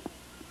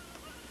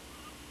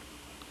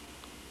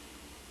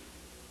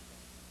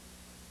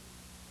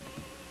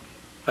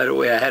 By the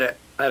way, I had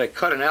to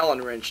cut an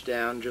Allen wrench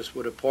down just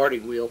with a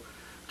parting wheel,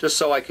 just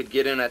so I could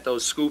get in at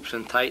those scoops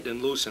and tighten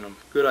and loosen them.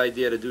 Good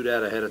idea to do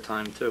that ahead of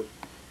time too.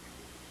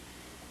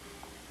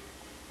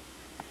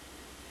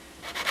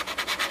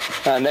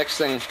 Next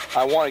thing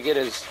I want to get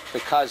is the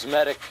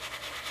cosmetic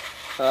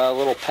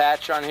little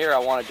patch on here. I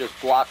want to just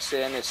block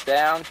sand this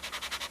down.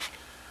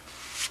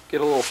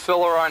 Get a little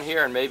filler on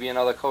here and maybe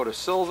another coat of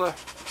silver.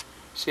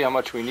 See how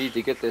much we need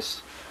to get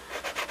this.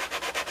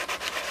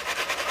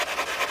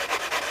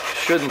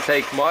 Shouldn't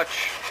take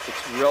much.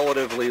 It's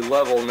relatively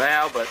level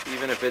now, but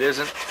even if it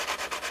isn't,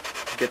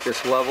 get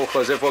this level,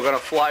 because if we're going to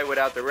fly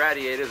without the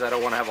radiators, I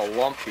don't want to have a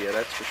lump here,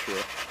 that's for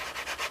sure.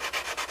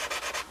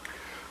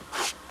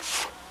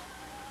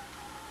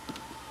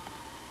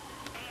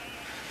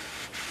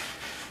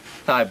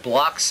 Now I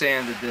block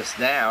sanded this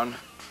down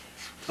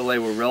till they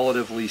were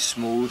relatively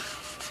smooth.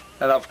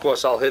 And of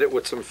course I'll hit it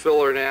with some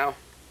filler now.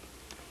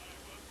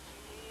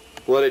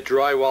 Let it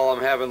dry while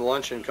I'm having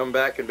lunch and come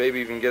back and maybe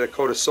even get a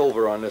coat of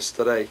silver on this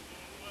today.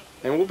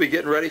 And we'll be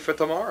getting ready for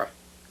tomorrow.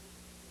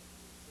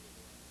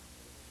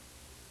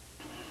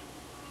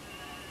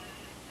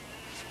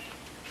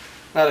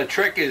 Now the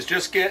trick is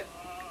just get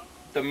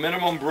the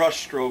minimum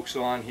brush strokes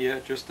on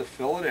here just to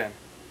fill it in.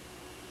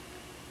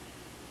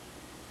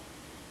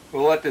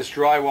 We'll let this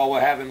dry while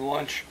we're having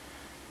lunch.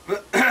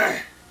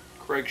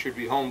 Craig should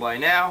be home by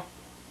now.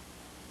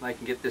 I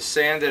can get this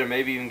sanded and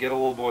maybe even get a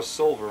little more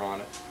silver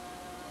on it.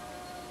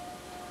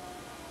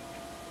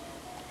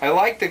 I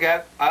like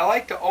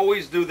to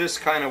always do this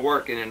kind of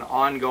work in an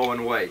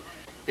ongoing way.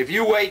 If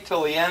you wait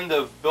till the end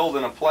of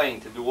building a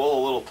plane to do all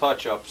the little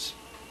touch-ups,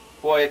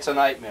 boy, it's a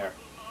nightmare.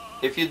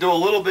 If you do a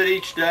little bit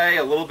each day,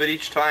 a little bit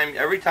each time,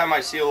 every time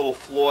I see a little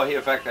flaw here,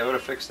 in fact, I would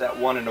have fixed that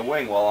one in the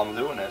wing while I'm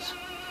doing this.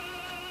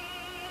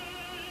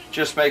 It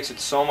just makes it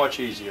so much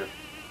easier.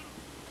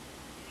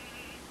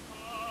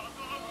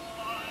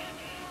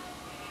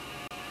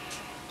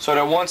 So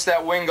that once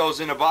that wing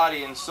goes in the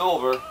body in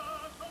silver,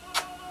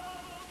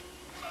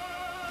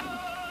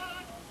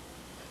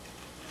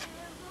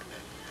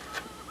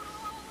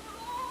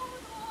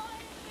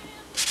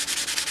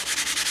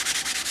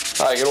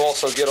 I can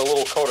also get a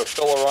little coat of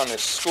filler on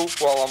this scoop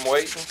while I'm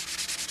waiting.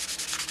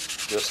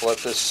 Just let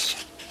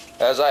this,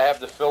 as I have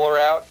the filler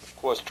out, of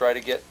course try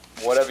to get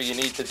whatever you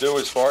need to do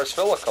as far as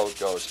filler coat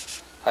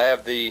goes. I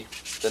have the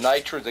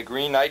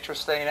green nitro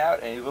stain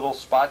out, any little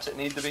spots that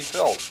need to be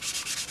filled.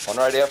 One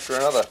right after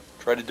another.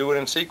 Try to do it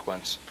in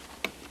sequence.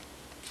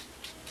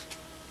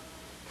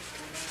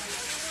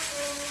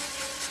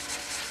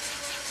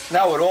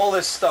 Now with all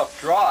this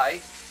stuff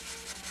dry,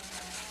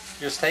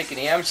 just taking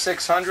the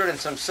M600 and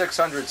some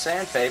 600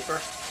 sandpaper.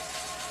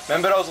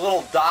 Remember those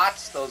little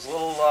dots, those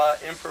little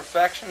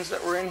imperfections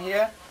that were in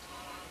here?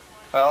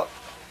 Well,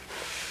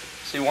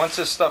 see, once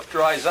this stuff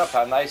dries up,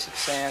 how nice it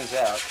sands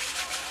out.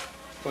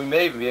 We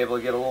may even be able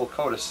to get a little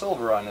coat of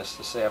silver on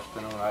this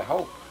afternoon, I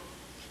hope.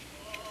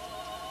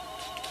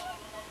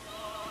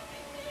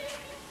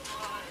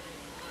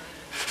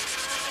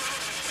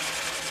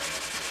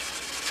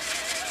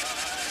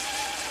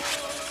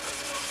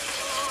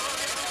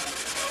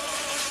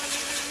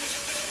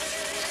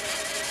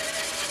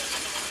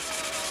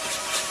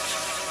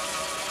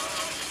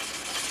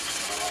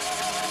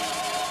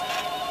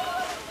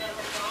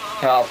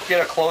 Now I'll get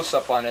a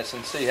close-up on this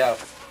and see how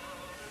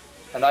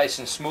nice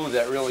and smooth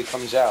that really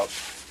comes out.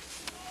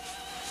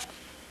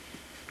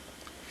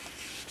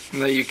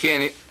 Now you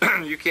can't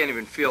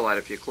even feel that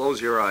if you close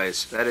your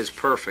eyes. That is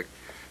perfect.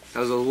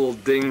 Those are little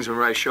dings when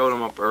I showed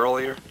them up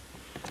earlier.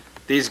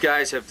 These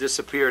guys have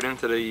disappeared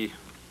into the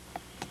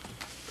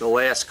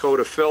last coat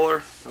of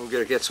filler. We're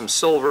going to get some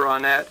silver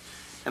on that,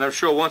 and I'm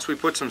sure once we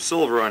put some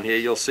silver on here,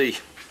 you'll see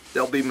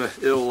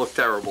it'll look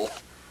terrible.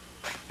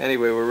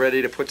 Anyway, we're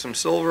ready to put some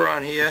silver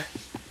on here.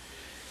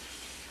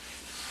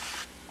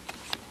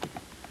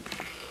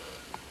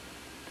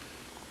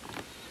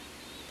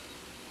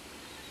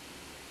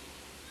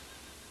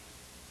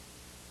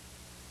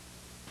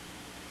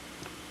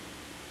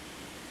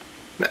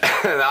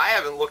 I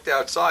haven't looked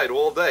outside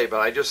all day, but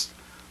I just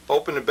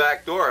opened the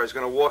back door. I was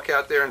going to walk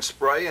out there and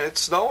spray, and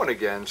it's snowing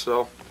again,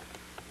 so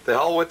the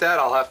hell with that.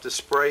 I'll have to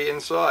spray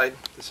inside.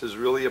 This is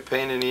really a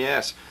pain in the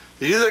ass.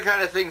 These are the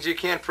kind of things you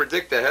can't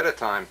predict ahead of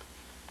time.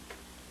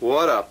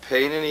 What a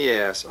pain in the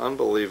ass.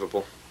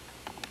 Unbelievable.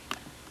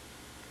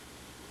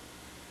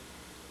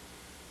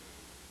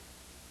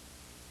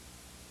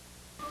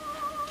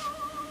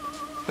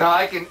 Now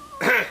I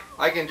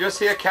can just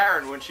hear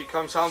Karen when she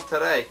comes home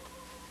today.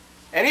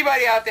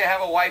 Anybody out there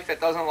have a wife that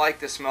doesn't like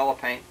the smell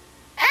of paint?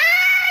 Ah,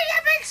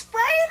 you've been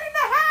spraying in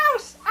the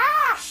house.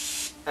 Ah!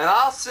 And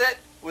I'll sit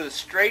with a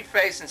straight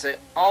face and say,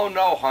 oh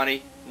no,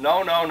 honey.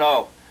 No, no,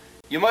 no.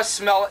 You must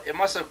smell it. It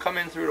must have come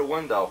in through the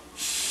window.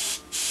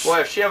 Boy,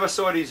 if she ever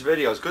saw these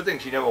videos, good thing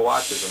she never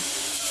watches them.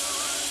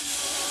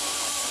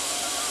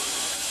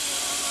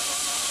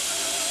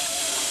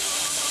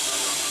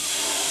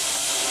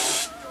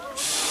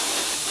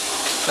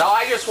 Now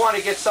I just want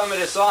to get some of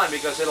this on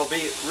because it'll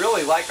be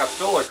really like a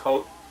filler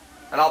coat,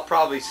 and I'll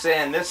probably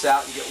sand this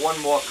out and get one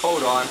more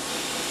coat on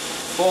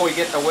before we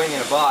get the wing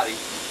and the body.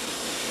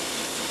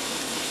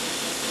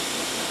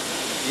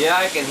 Yeah,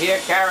 I can hear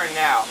Karen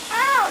now.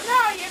 Oh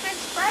no, you've been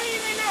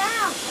spraying in the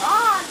house.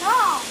 Oh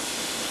no.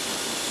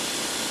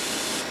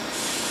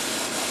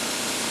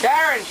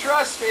 Karen,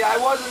 trust me, I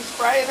wasn't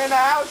spraying in the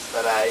house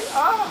today.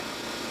 Oh.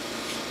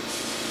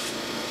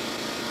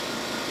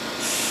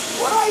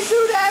 Would I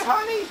do that,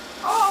 honey?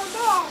 Oh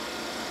no!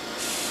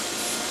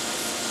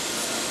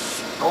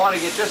 I want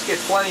to just get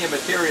plenty of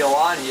material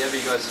on here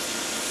because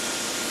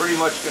I'm pretty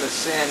much going to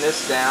sand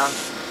this down.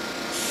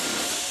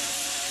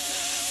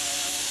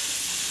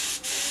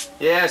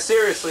 Yeah,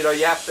 seriously though,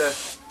 you have to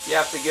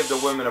give the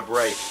women a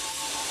break.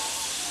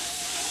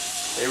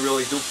 They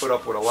really do put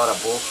up with a lot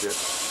of bullshit.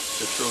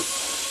 The truth.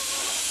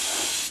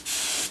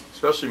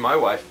 Especially my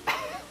wife.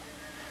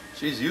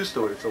 She's used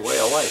to it. It's a way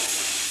of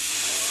life.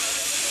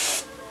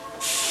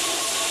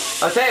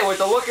 I'll tell you, with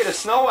the look of the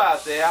snow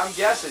out there, I'm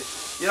guessing,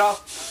 you know,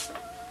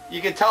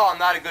 you can tell I'm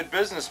not a good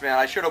businessman.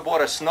 I should have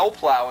bought a snow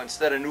plow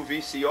instead of new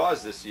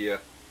VCRs this year.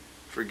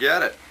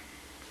 Forget it.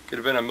 Could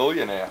have been a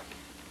millionaire.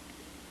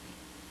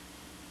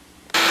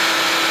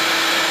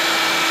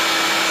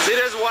 See,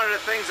 this is one of the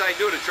things I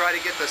do to try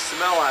to get the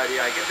smell out of here.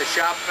 I get the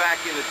shop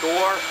vac in the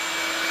door.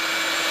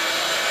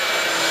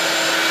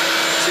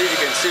 See if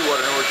you can see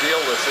what an ordeal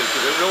this is,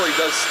 because it really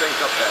does stink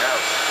up the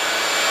house.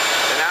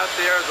 And out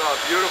there is a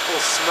beautiful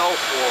snow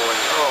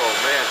falling. Oh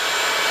man.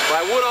 If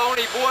I would have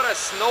only bought a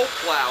snow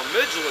plow,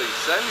 Midgley,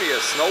 send me a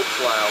snow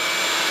plow.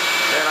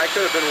 Man, I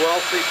could have been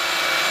wealthy.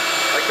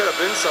 I could have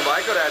been somebody.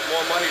 I could have had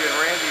more money than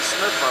Randy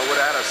Smith if I would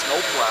have had a snow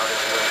plow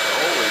this winter.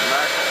 Holy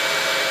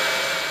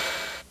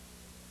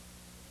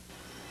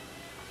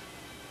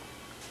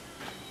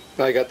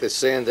mackerel. I got this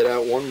sanded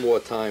out one more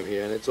time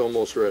here and it's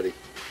almost ready.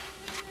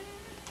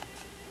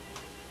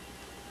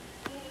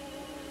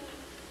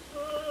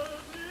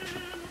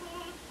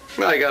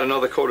 I got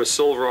another coat of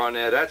silver on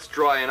there. That's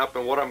drying up,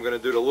 and what I'm going to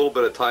do, the little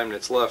bit of time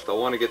that's left, I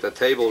want to get the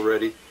table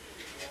ready,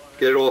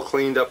 get it all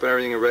cleaned up and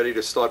everything and ready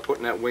to start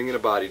putting that wing in the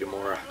body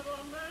tomorrow.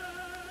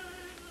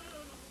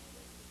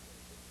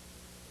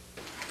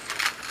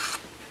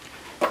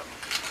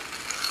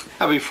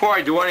 Now before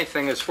I do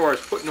anything as far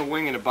as putting the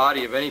wing in the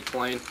body of any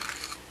plane,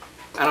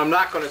 and I'm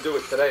not going to do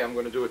it today, I'm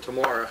going to do it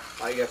tomorrow,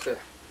 I have to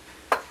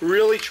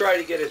really try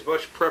to get as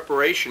much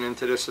preparation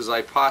into this as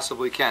I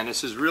possibly can.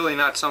 This is really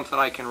not something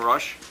I can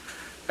rush.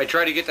 I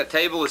try to get the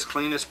table as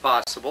clean as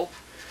possible.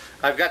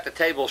 I've got the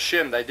table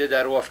shimmed. I did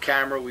that off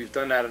camera. We've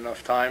done that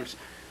enough times.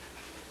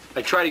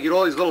 I try to get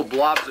all these little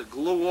blobs of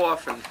glue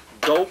off and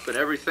dope and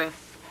everything.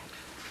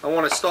 I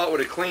want to start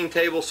with a clean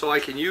table so I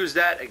can use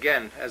that,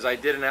 again, as I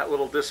did in that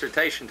little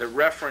dissertation, to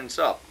reference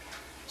up.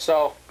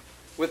 So,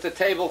 with the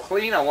table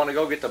clean, I want to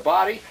go get the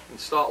body and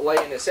start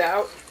laying this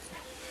out.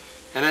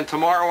 And then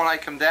tomorrow when I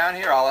come down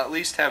here, I'll at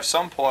least have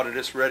some part of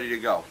this ready to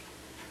go.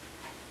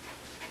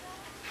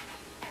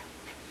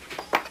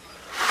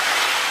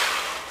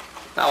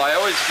 Now, I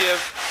always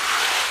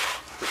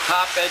give the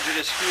top edge of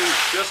this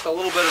fuse just a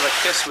little bit of a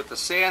kiss with the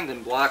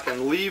sanding block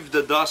and leave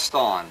the dust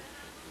on.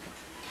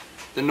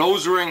 The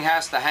nose ring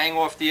has to hang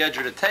off the edge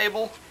of the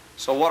table,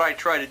 so what I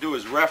try to do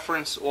is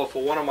reference off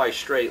of one of my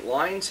straight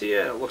lines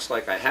here. It looks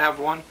like I have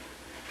one.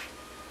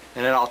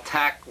 And then I'll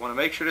tack, want to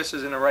make sure this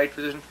is in the right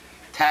position,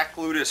 tack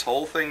glue this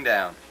whole thing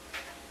down.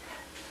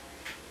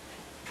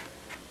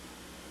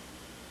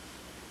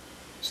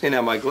 See,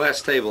 now my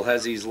glass table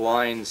has these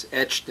lines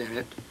etched in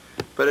it,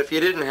 but if you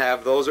didn't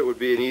have those, it would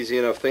be an easy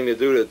enough thing to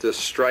do to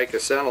just strike a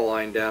center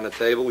line down the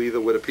table,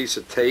 either with a piece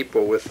of tape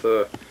or with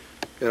you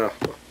know,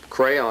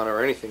 crayon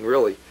or anything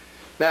really.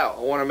 Now, I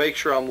want to make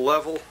sure I'm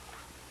level.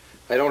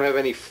 I don't have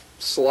any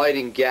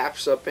sliding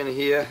gaps up in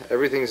here.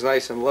 Everything's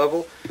nice and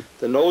level.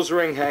 The nose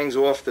ring hangs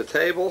off the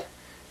table.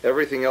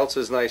 Everything else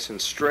is nice and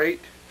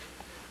straight.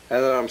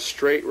 And then I'm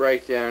straight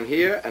right down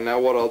here. And now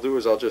what I'll do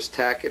is I'll just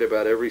tack it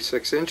about every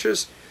 6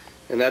 inches.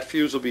 And that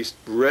fuse will be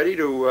ready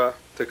to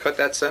cut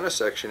that center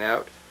section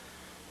out.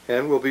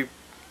 And we'll be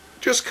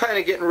just kind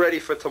of getting ready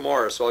for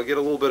tomorrow. So I'll get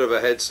a little bit of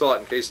a head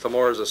start in case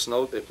tomorrow's a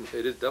snow. It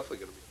is definitely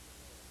going to be.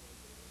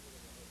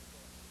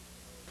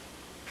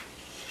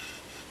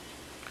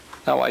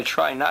 Now I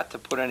try not to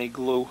put any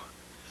glue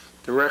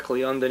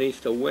directly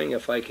underneath the wing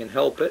if I can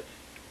help it.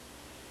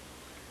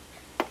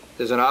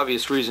 There's an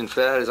obvious reason for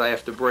that, is I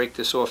have to break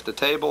this off the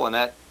table and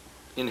that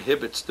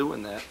inhibits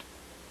doing that.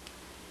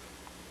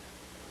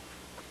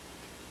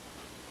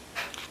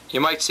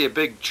 You might see a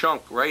big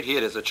chunk right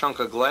here. There's a chunk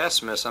of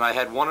glass missing. I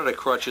had one of the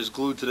crutches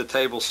glued to the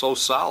table so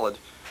solid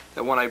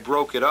that when I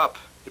broke it up,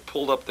 it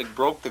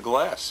broke the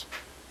glass.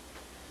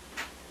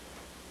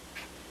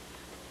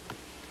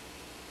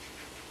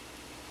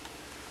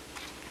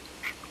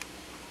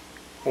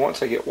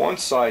 Once I get one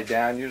side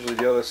down, usually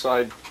the other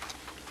side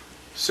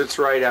sits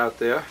right out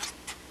there.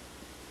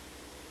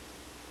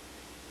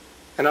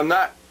 And I'm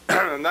not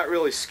I'm not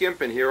really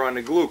skimping here on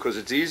the glue because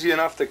it's easy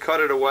enough to cut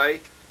it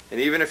away, and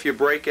even if you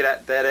break it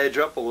at that edge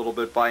up a little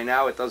bit by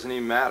now, it doesn't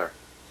even matter.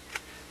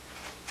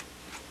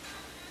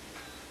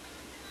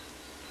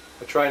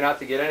 I try not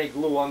to get any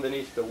glue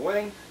underneath the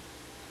wing.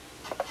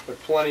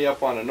 Put plenty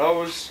up on the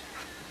nose.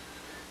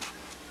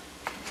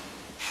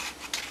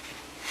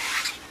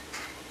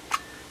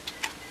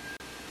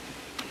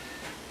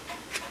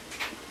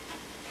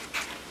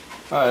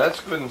 Alright, that's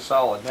good and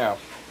solid now.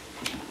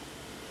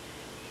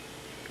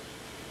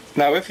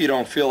 Now, if you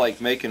don't feel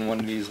like making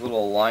one of these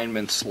little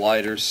alignment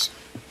sliders,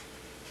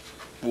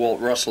 Walt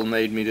Russell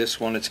made me this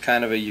one. It's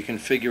kind of you can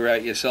figure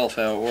out yourself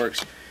how it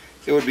works.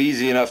 It would be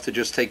easy enough to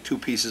just take 2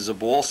 pieces of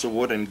balsa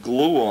wood and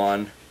glue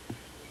on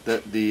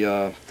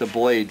the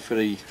blade for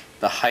the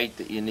height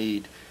that you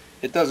need.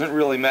 It doesn't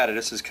really matter.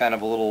 This is kind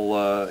of a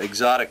little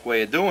exotic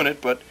way of doing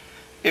it, but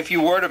if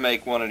you were to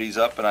make one of these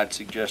up, and I'd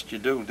suggest you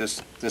do,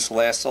 this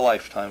lasts a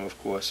lifetime,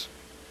 of course.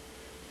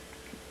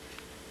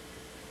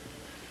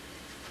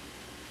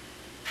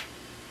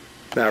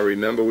 Now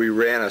remember, we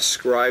ran a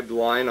scribed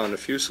line on the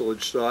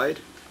fuselage side.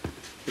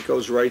 It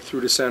goes right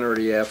through the center of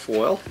the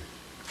airfoil.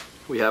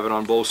 We have it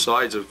on both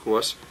sides, of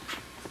course.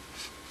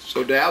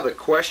 So now the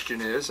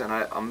question is, and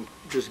I'm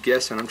just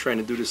guessing, I'm trying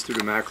to do this through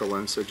the macro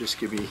lens, so just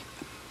give me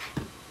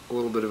a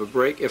little bit of a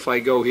break. If I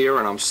go here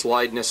and I'm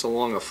sliding this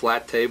along a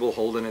flat table,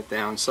 holding it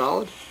down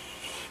solid,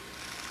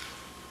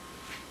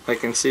 I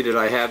can see that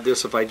I have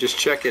this. If I just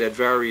check it at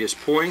various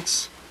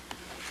points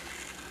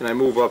and I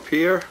move up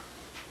here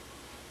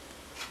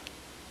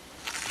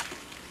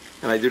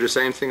and I do the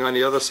same thing on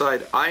the other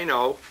side, I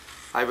know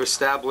I've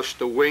established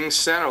the wing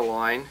center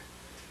line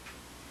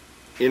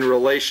in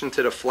relation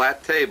to the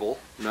flat table.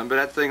 Remember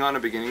that thing on the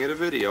beginning of the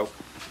video.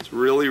 It's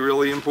really,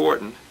 really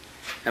important.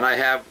 And I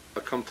have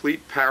a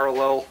complete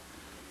parallel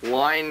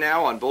line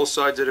now on both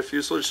sides of the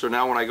fuselage. So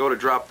now when I go to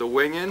drop the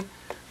wing in,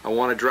 I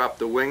want to drop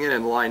the wing in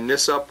and line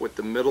this up with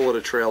the middle of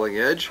the trailing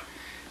edge.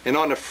 And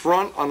on the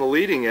front, on the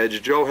leading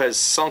edge, Joe has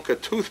sunk a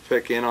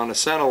toothpick in on the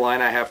center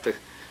line. I have to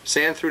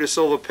sand through the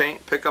silver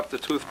paint, pick up the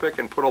toothpick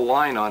and put a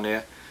line on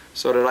there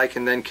so that I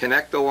can then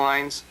connect the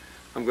lines.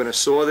 I'm going to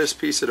saw this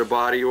piece of the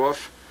body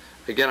off.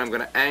 Again, I'm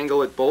going to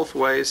angle it both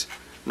ways,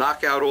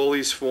 knock out all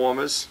these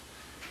formers,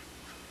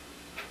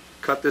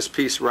 cut this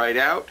piece right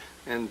out,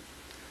 and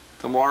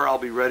tomorrow I'll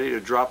be ready to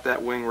drop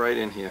that wing right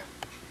in here.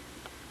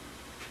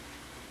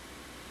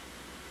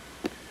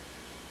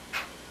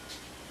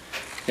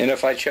 And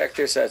if I check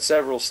this at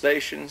several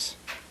stations,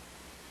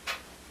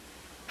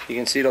 you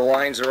can see the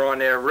lines are on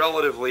there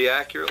relatively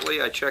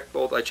accurately. I checked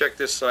both. I checked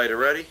this side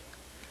already.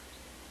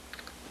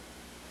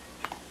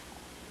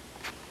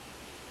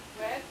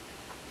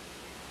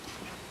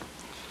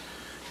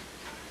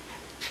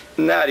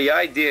 Now the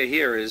idea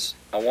here is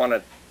I want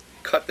to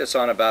cut this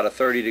on about a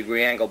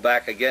 30-degree angle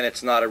back. Again,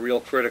 it's not a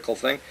real critical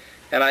thing.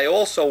 And I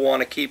also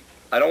want to keep,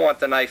 I don't want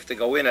the knife to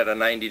go in at a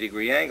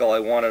 90-degree angle. I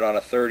want it on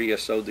a 30 or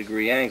so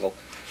degree angle.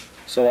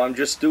 So I'm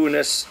just doing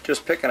this,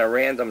 just picking a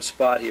random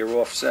spot here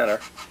off center.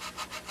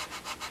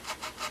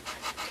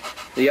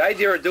 The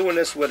idea of doing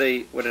this with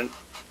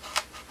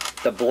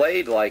the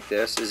blade like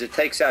this is it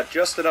takes out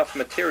just enough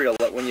material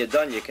that when you're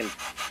done you can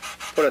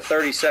put a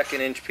 32nd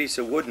inch piece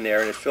of wood in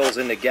there and it fills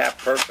in the gap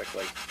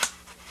perfectly.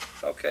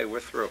 Okay, we're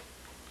through.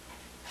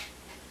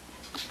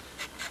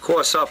 Of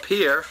course, up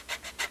here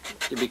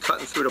you'll be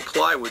cutting through the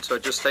plywood, so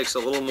it just takes a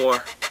little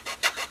more,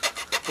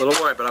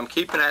 but I'm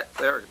keeping that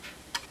there.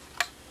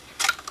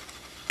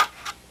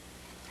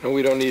 And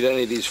we don't need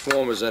any of these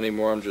formers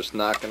anymore. I'm just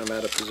knocking them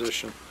out of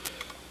position.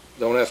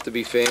 Don't have to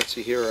be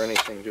fancy here or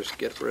anything, just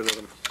get rid of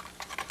them.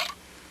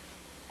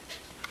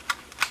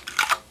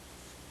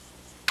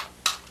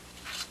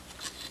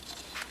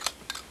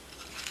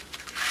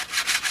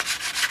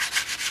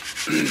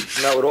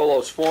 Now with all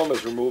those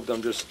formers removed,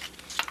 I'm just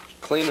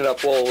cleaning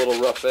up all the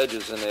little rough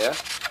edges in there.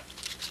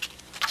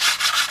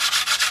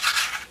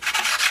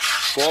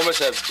 Formers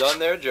have done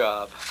their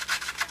job.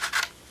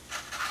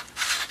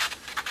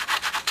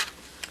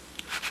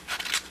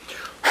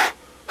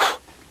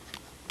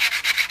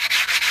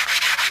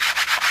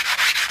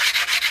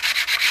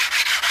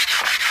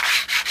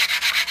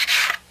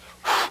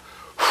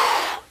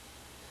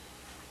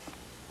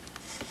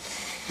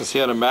 See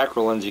on the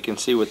macro lens, you can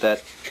see with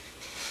that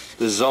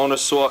the Zona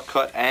saw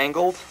cut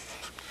angled,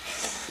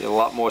 you get a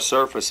lot more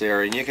surface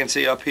area. And you can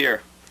see up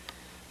here,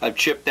 I've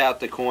chipped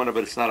out the corner,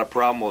 but it's not a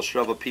problem. We'll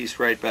shove a piece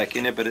right back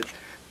in it, but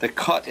the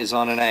cut is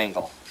on an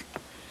angle.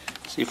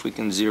 See if we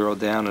can zero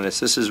down on this.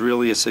 This is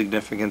really a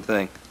significant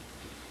thing.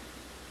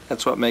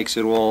 That's what makes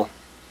it all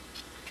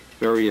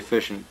very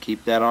efficient.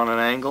 Keep that on an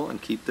angle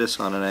and keep this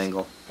on an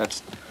angle.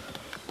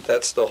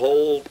 That's the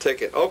whole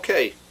ticket.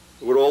 Okay,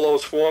 with all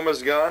those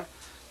formers gone,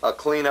 I'll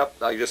clean up,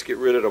 I'll just get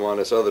rid of them on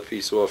this other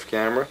piece off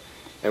camera,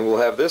 and we'll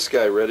have this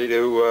guy ready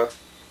to,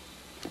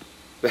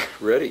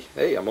 ready.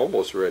 Hey, I'm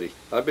almost ready.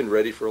 I've been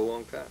ready for a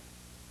long time.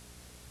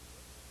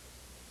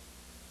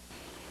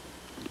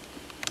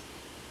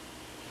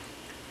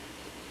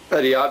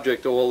 The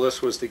object of all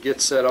this was to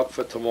get set up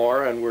for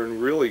tomorrow, and we're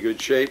in really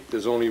good shape.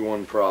 There's only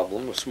one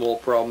problem, a small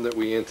problem that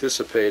we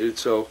anticipated,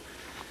 so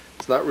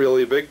it's not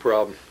really a big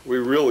problem. We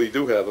really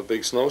do have a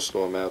big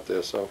snowstorm out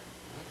there, so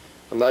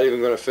I'm not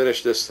even going to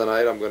finish this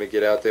tonight. I'm going to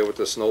get out there with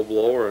the snow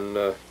blower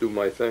and do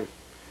my thing.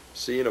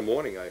 See you in the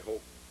morning, I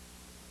hope.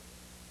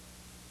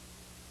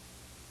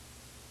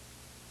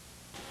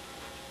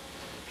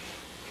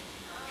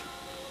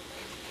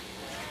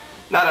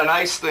 Now the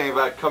nice thing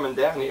about coming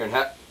down here and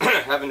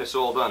having this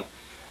all done,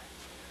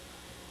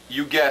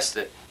 you guessed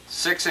it,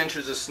 6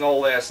 inches of snow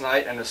last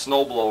night and the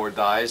snow blower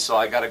dies, so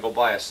I got to go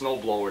buy a snow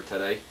blower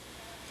today.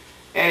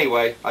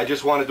 Anyway, I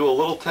just want to do a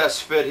little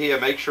test fit here,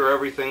 make sure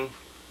everything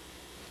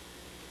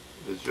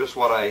is just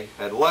what I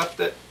had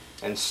left it.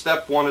 And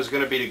step one is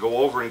going to be to go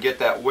over and get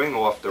that wing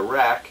off the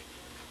rack.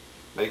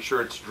 Make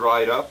sure it's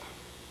dried up.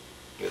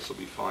 This will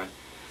be fine.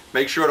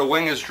 Make sure the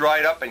wing is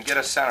dried up and get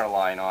a center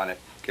line on it.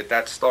 Get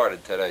that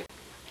started today.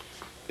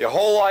 The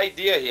whole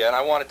idea here, and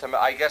I wanted to,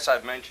 I guess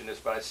I've mentioned this,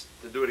 but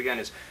to do it again,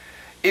 is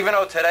even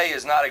though today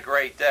is not a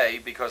great day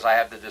because I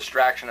have the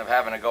distraction of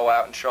having to go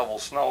out and shovel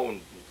snow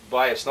and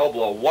buy a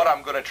snowblower, what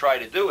I'm going to try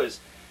to do is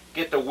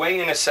get the wing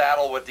in the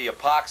saddle with the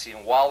epoxy,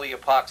 and while the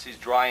epoxy's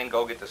drying,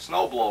 go get the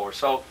snowblower.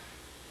 So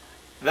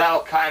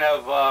that'll kind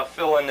of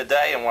fill in the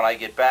day, and when I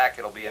get back,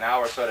 it'll be an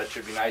hour, so that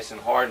should be nice and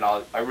hard, and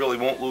I really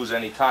won't lose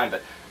any time.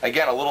 But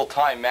again, a little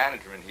time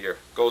management here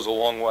goes a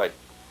long way.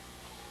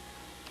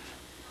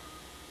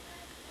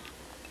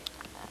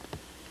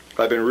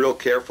 I've been real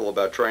careful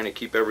about trying to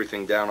keep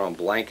everything down on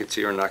blankets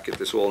here and not get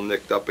this all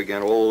nicked up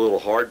again. All the little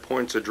hard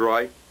points are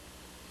dry.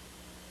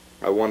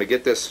 I want to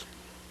get this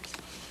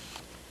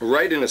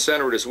right in the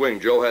center of this wing.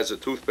 Joe has a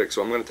toothpick,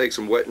 so I'm going to take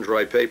some wet and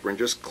dry paper and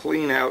just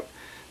clean out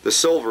the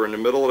silver in the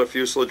middle of the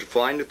fuselage,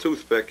 find the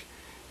toothpick,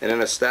 and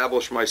then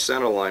establish my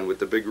center line with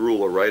the big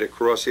ruler right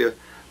across here.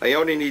 I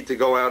only need to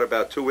go out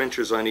about 2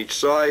 inches on each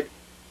side,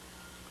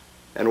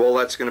 and all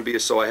that's going to be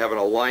is so I have an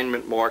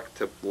alignment mark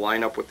to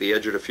line up with the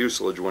edge of the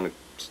fuselage when it's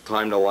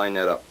time to line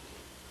that up.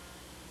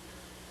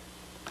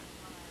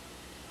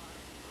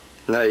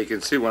 Now you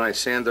can see when I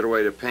sanded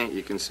away the paint,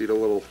 you can see the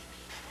little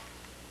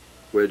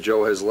where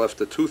Joe has left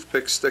the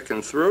toothpick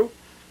sticking through.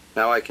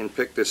 Now I can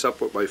pick this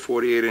up with my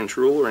 48-inch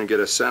ruler and get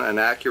an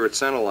accurate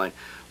center line.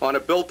 On a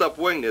built-up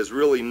wing, there's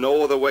really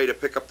no other way to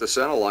pick up the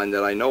center line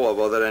that I know of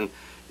other than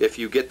if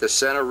you get the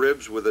center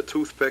ribs with a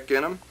toothpick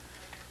in them,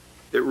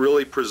 it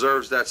really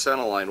preserves that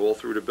center line all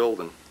through the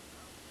building.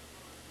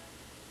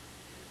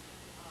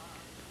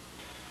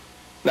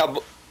 Now,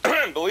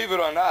 believe it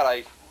or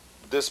not,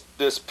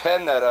 this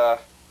pen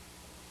that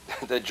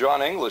that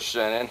John English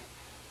sent in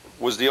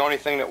was the only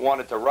thing that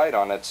wanted to write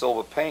on that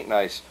silver paint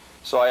nice.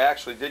 So I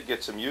actually did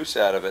get some use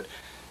out of it.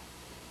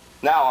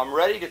 Now I'm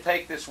ready to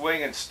take this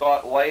wing and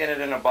start laying it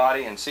in the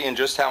body and seeing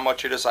just how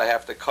much of this I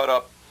have to cut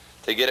up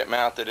to get it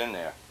mounted in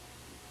there.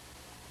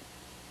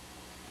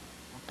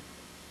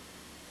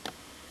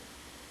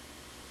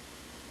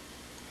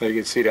 You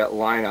can see that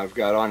line I've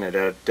got on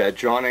it. That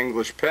John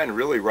English pen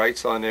really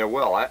writes on there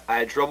well. I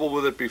had trouble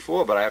with it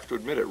before, but I have to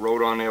admit it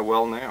wrote on there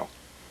well now.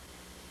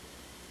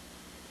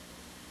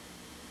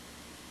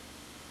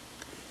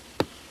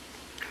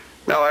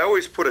 Now I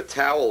always put a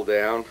towel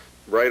down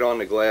right on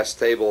the glass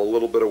table a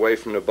little bit away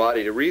from the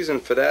body. The reason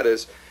for that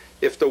is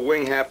if the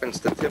wing happens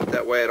to tip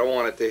that way, I don't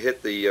want it to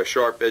hit the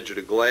sharp edge of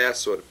the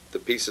glass or the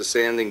piece of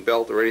sanding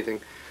belt or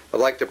anything. I'd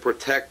like to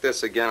protect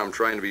this. Again, I'm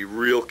trying to be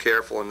real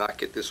careful and not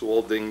get this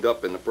all dinged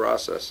up in the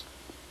process.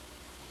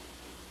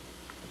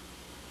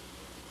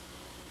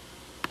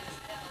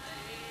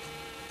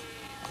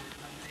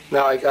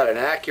 Now I got an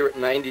accurate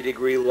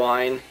 90-degree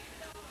line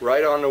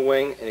right on the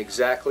wing and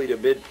exactly the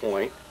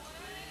midpoint.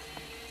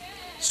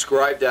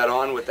 Scribe that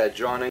on with that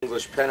John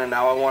English pen, and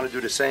now I want to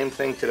do the same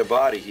thing to the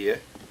body here.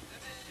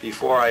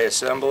 Before I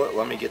assemble it,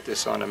 let me get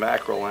this on the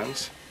macro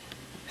lens.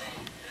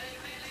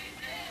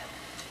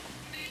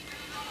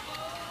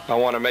 I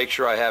want to make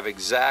sure I have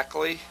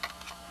exactly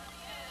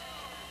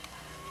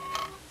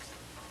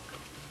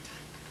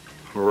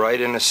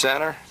right in the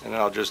center, and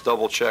I'll just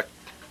double check.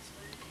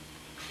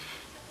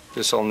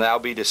 This will now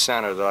be the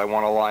center that I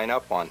want to line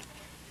up on.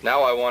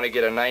 Now I want to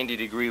get a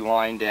 90-degree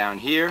line down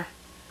here.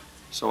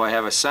 So I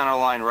have a center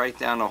line right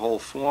down the whole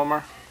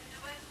former.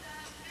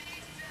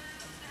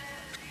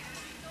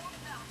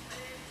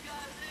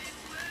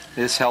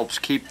 This helps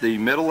keep the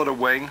middle of the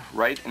wing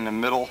right in the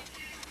middle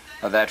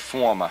of that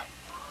former.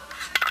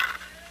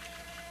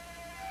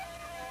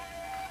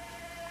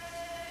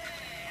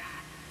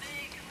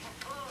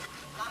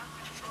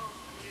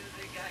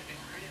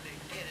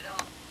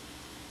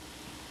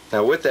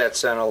 Now with that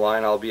center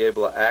line, I'll be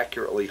able to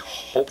accurately,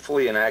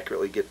 hopefully and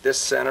accurately, get this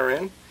center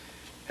in.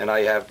 And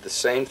I have the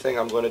same thing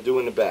I'm going to do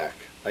in the back.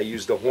 I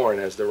use the horn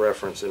as the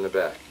reference in the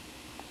back.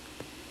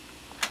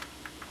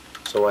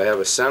 So I have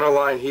a center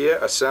line here,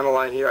 a center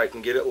line here. I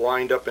can get it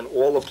lined up in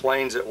all the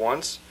planes at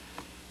once.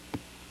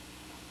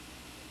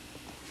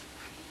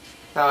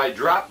 Now I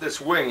drop this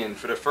wing in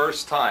for the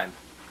first time.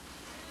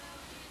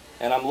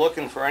 And I'm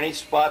looking for any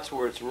spots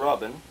where it's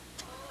rubbing.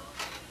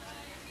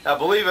 Now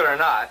believe it or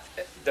not,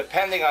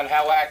 depending on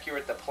how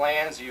accurate the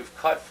plans you've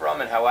cut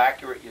from and how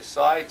accurate your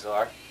sides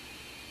are,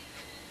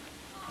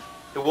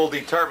 it will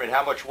determine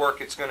how much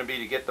work it's going to be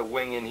to get the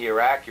wing in here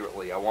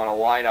accurately. I want to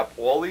line up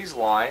all these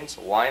lines,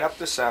 line up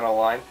the center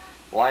line,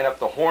 line up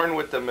the horn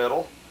with the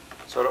middle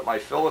so that my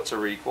fillets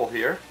are equal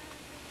here,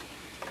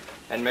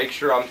 and make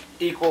sure I'm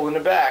equal in the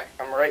back.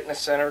 I'm right in the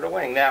center of the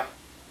wing. Now,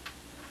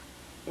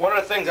 one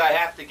of the things I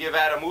have to give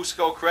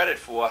Adamusko credit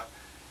for,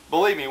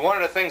 believe me, one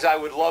of the things I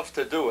would love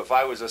to do if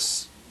I was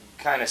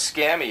a kind of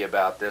scammy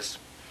about this,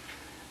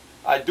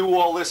 I'd do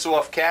all this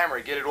off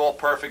camera, get it all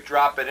perfect,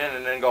 drop it in,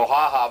 and then go,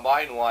 ha-ha,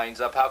 mine lines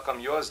up, how come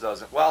yours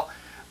doesn't? Well,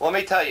 let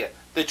me tell you,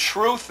 the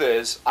truth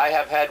is I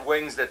have had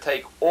wings that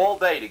take all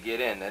day to get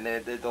in,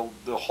 and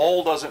the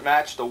hole doesn't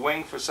match the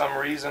wing for some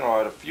reason,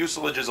 or the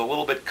fuselage is a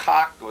little bit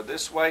cocked or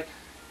this way.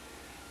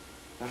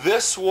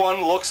 This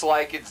one looks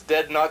like it's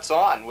dead nuts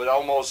on with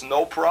almost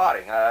no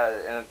prodding,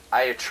 and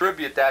I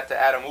attribute that to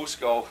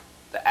Adamusko,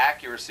 the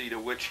accuracy to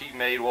which he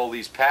made all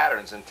these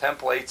patterns and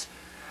templates.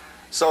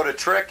 So the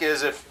trick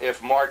is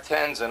if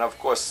Martens, and of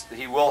course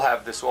he will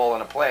have this all in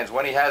the plans,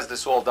 when he has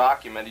this all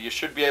documented, you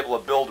should be able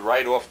to build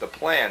right off the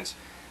plans.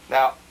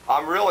 Now,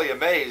 I'm really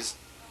amazed.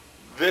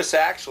 This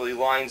actually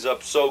lines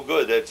up so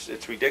good,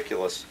 it's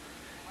ridiculous.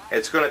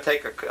 It's going to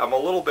take I'm a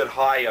little bit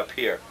high up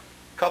here.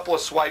 A couple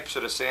of swipes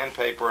of the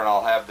sandpaper and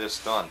I'll have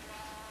this done.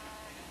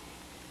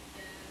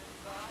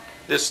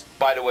 This,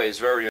 by the way, is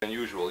very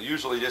unusual.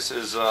 Usually this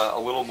is a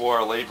little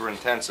more labor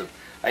intensive.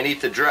 I need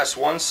to dress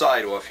one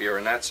side off here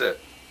and that's it.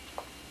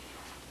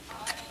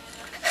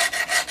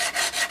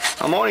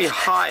 I'm only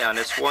high on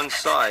this one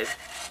side,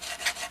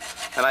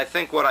 and I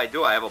think what I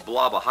do, I have a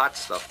blob of hot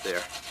stuff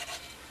there.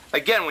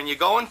 Again, when you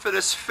go in for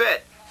this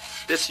fit,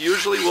 this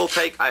usually will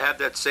take, I have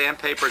that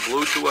sandpaper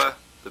glued to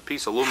the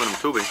piece of aluminum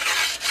tubing.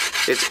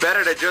 It's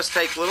better to just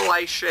take little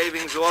ice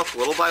shavings off,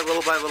 little by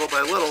little by little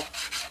by little,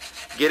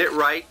 get it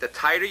right. The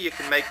tighter you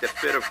can make the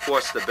fit, of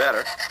course, the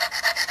better.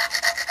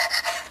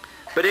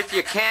 But if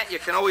you can't, you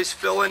can always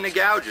fill in the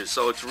gouges,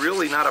 so it's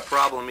really not a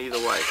problem either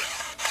way.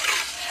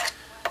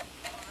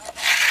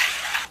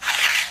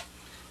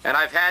 And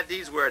I've had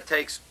these where it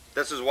takes,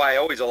 this is why I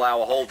always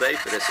allow a whole day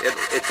for this.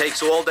 It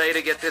takes all day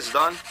to get this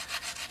done,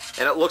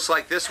 and it looks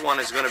like this one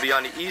is going to be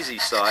on the easy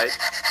side.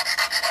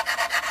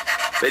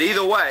 But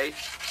either way,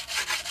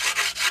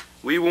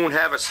 we won't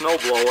have a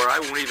snowblower. I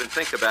won't even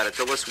think about it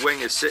till this wing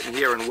is sitting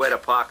here in wet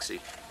epoxy.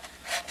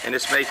 And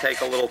this may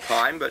take a little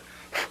time, but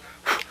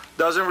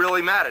doesn't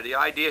really matter. The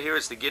idea here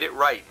is to get it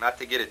right, not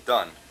to get it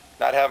done.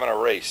 Not having a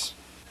race.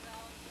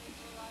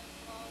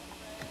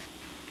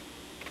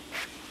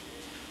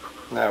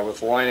 Now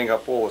with lining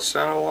up all the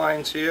center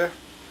lines here,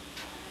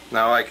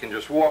 now I can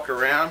just walk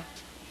around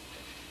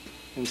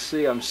and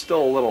see I'm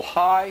still a little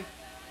high.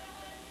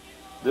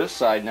 This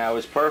side now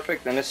is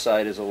perfect and this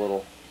side is a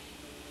little.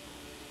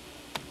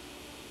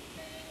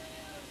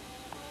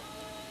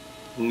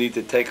 Need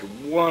to take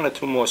one or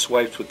two more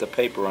swipes with the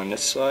paper on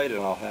this side and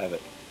I'll have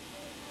it.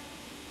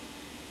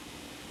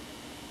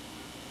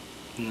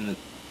 And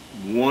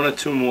one or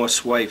two more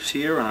swipes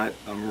here, and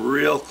I'm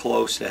real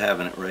close to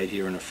having it right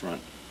here in the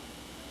front.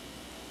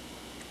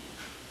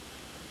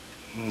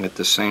 And at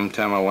the same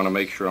time, I want to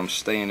make sure I'm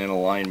staying in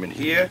alignment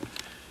here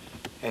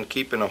and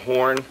keeping the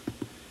horn,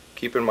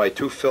 keeping my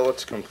two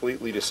fillets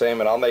completely the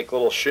same, and I'll make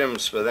little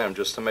shims for them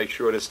just to make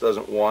sure this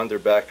doesn't wander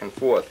back and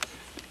forth.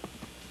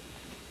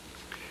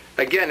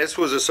 Again, this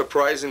was a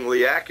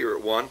surprisingly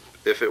accurate one.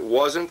 If it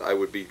wasn't, I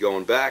would be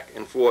going back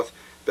and forth,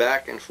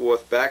 back and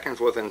forth, back and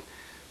forth, and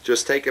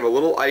just taking a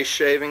little ice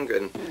shaving,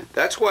 and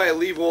that's why I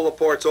leave all the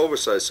parts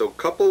oversized. So a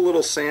couple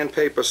little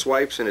sandpaper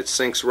swipes and it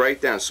sinks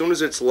right down. As soon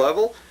as it's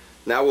level,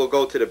 now we'll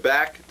go to the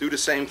back, do the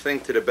same thing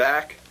to the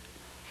back.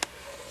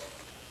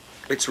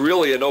 It's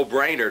really a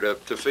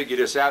no-brainer to figure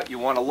this out. You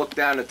want to look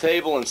down the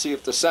table and see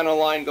if the center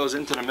line goes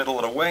into the middle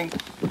of the wing.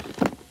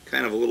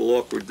 Kind of a little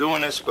awkward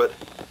doing this, but...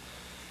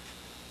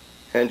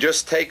 And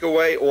just take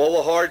away all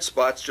the hard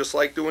spots, just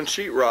like doing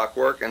sheetrock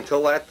work,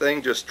 until that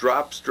thing just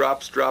drops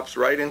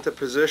right into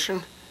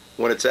position.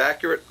 When it's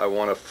accurate, I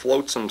want to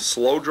float some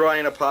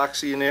slow-drying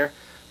epoxy in there,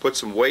 put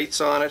some weights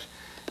on it,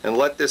 and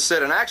let this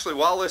sit. And actually,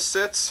 while this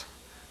sits,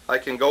 I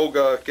can go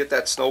get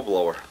that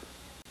snowblower.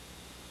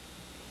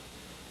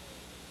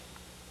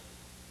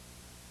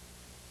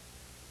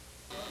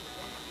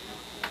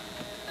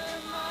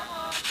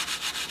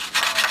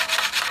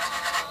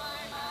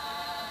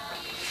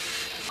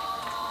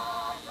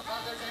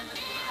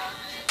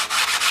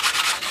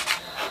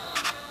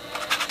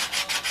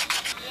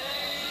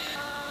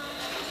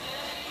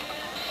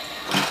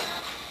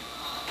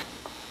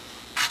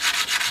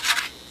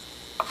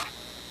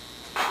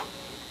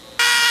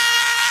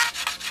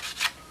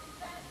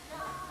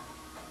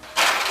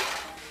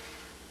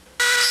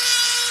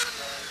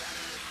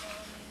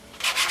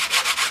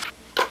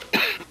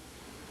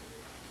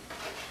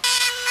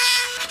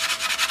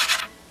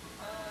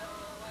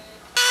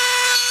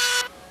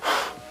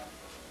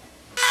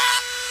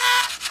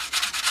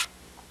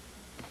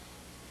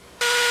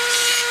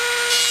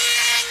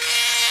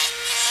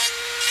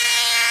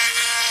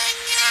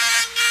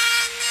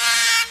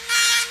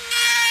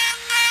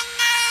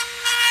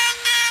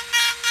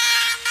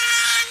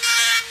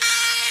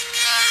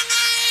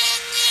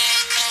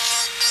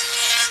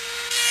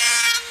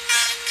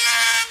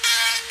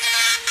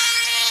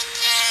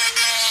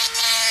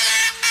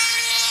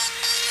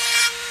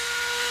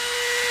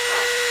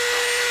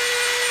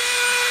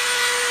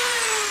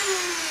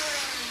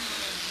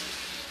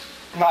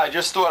 I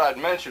just thought I'd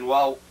mention,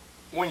 well,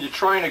 when you're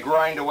trying to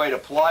grind away the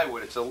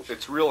plywood,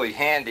 it's really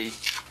handy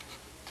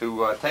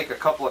to take a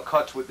couple of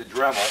cuts with the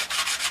Dremel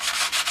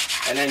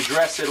and then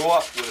dress it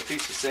off with a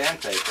piece of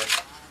sandpaper.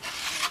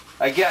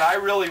 Again, I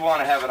really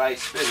want to have a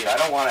nice fit here. I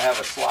don't want to have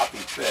a sloppy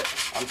fit.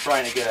 I'm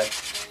trying to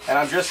get and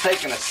I'm just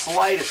taking the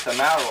slightest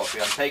amount off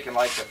here. I'm taking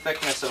like the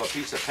thickness of a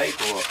piece of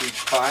paper off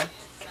each time.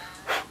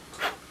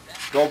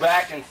 Go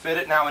back and fit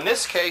it. Now in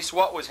this case,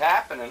 what was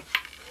happening,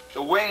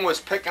 the wing was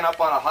picking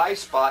up on a high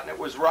spot and it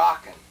was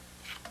rocking.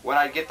 When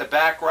I'd get the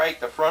back right,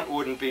 the front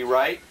wouldn't be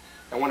right.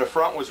 And when the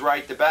front was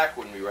right, the back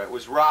wouldn't be right. It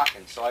was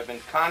rocking. So I've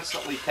been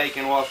constantly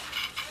taking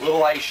off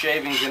little ice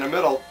shavings in the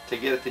middle to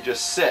get it to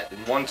just sit in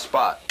one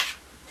spot.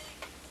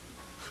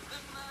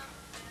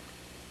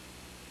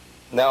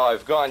 Now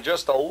I've gone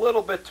just a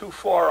little bit too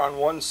far on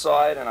one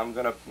side, and I'm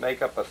going to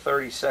make up a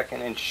 32nd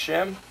inch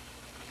shim.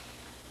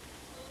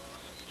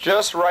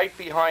 Just right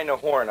behind the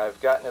horn.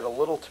 I've gotten it a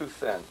little too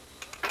thin.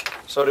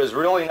 So there's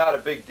really not a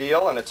big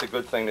deal, and it's a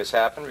good thing this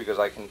happened because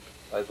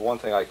that's one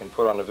thing I can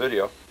put on the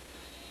video.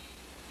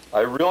 I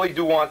really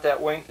do want that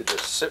wing to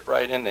just sit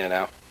right in there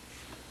now,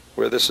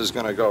 where this is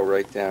going to go,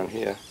 right down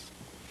here.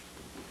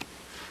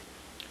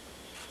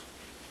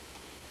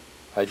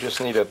 I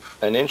just need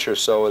an inch or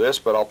so of this,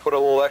 but I'll put a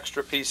little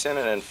extra piece in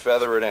and then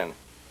feather it in.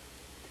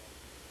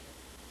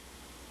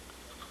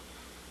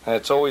 And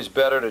it's always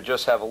better to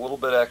just have a little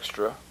bit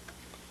extra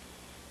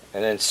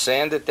and then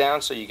sand it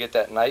down so you get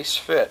that nice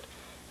fit.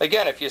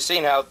 Again, if you've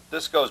seen how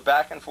this goes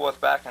back and forth,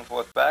 back and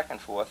forth, back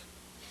and forth,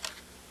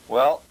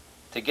 well,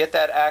 to get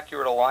that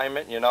accurate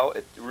alignment, you know,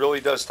 it really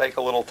does take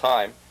a little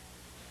time.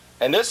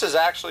 And this is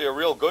actually a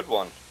real good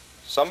one.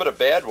 Some of the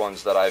bad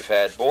ones that I've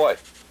had, boy,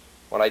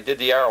 when I did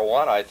the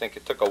Arowana, I think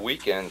it took a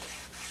weekend.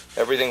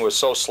 Everything was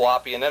so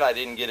sloppy, and then I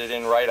didn't get it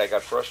in right. I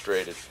got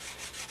frustrated.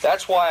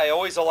 That's why I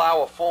always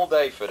allow a full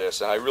day for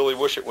this, and I really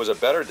wish it was a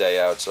better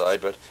day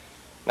outside, but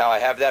now I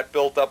have that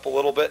built up a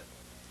little bit.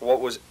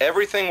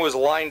 Everything was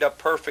lined up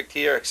perfect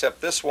here,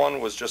 except this one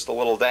was just a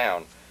little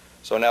down.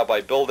 So now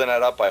by building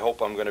that up, I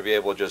hope I'm going to be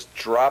able to just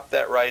drop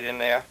that right in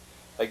there.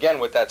 Again,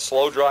 with that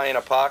slow drying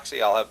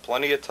epoxy, I'll have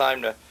plenty of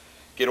time to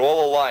get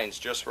all the lines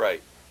just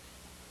right.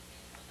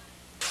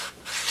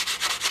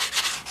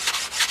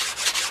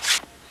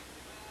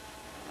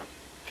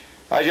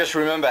 I just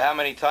remember how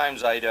many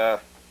times I'd,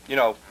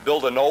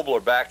 build a Nobler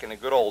back in the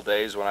good old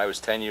days when I was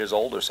 10 years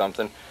old or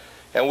something.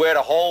 And where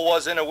the hole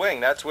was in a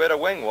wing, that's where the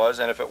wing was.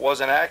 And if it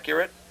wasn't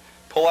accurate,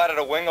 pull out of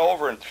the wing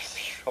over and,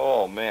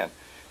 oh man.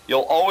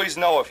 You'll always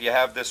know if you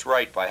have this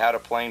right by how the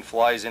plane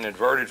flies in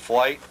inverted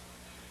flight.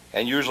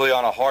 and usually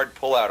on a hard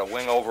pull-out, a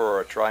wing over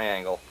or a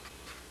triangle.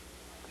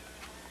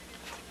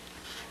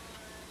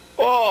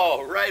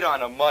 Oh, right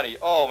on the money.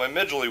 Oh, my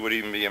Midgley would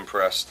even be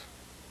impressed.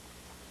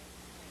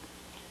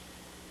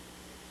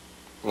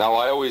 Now,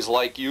 I always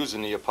like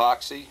using the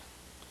epoxy.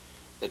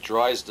 It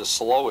dries the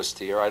slowest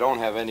here. I don't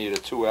have any of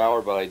the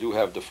 2-hour, but I do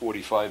have the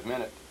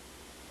 45-minute,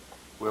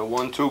 where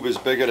one tube is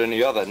bigger than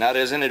the other. Now,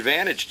 there's an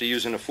advantage to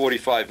using a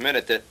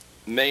 45-minute that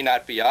may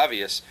not be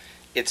obvious.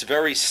 It's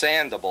very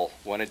sandable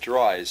when it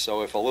dries,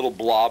 so if a little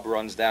blob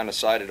runs down the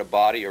side of the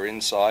body or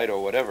inside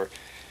or whatever,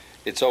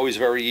 it's always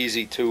very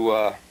easy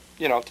to,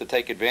 you know, to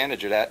take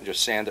advantage of that and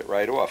just sand it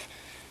right off.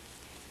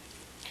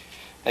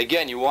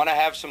 Again, you want to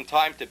have some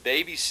time to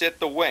babysit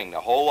the wing.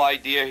 The whole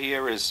idea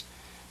here is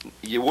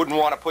you wouldn't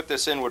want to put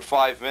this in with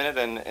 5 minutes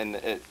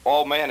and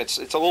oh man, it's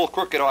a little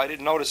crooked. Oh, I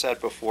didn't notice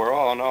that before.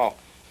 Oh no.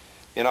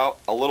 You know,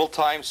 a little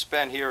time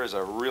spent here is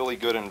a really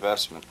good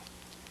investment.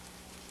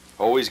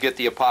 Always get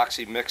the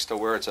epoxy mixed to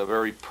where it's a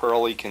very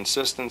pearly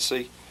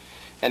consistency.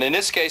 And in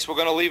this case, we're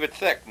going to leave it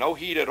thick. No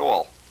heat at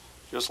all.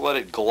 Just let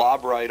it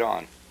glob right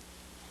on.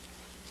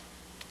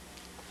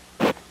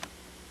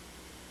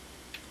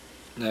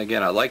 Now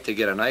again, I'd like to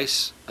get a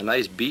nice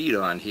bead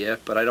on here,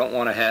 but I don't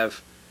want to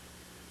have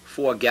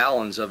 4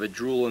 gallons of it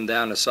drooling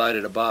down the side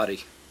of the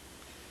body,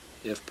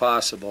 if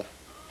possible.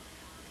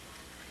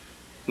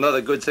 Another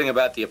good thing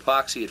about the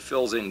epoxy, it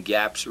fills in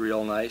gaps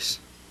real nice.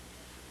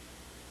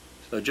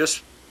 So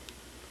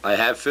I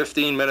have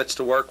 15 minutes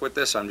to work with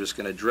this. I'm just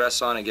going to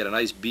dress on and get a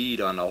nice bead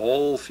on the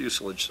whole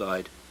fuselage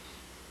side,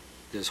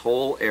 this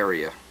whole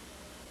area.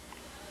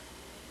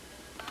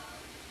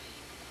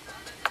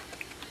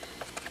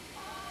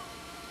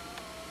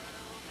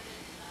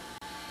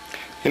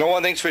 You know,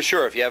 one thing's for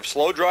sure, if you have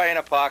slow drying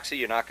epoxy,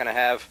 you're not going to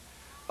have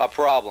a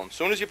problem. As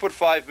soon as you put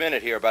 5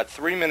 minutes here, about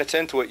 3 minutes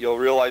into it, you'll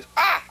realize,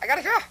 I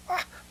gotta go,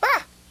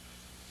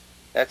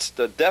 That's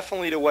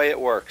definitely the way it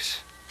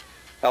works.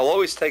 I'll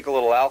always take a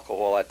little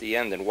alcohol at the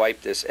end and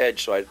wipe this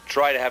edge, so I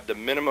try to have the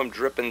minimum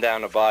dripping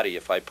down the body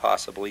if I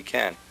possibly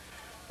can.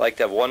 I like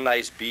to have one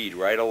nice bead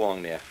right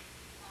along there.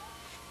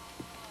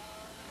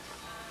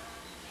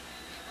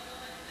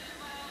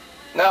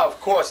 Now,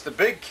 of course, the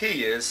big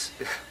key is,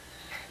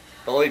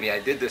 believe me, I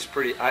did this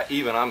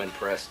even I'm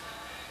impressed,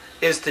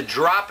 is to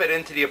drop it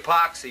into the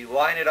epoxy,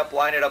 line it up,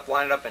 line it up,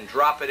 line it up, and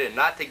drop it in.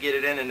 Not to get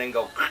it in and then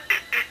go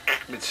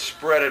and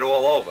spread it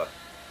all over.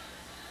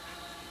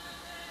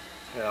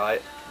 You know,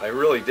 I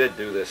really did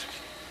do this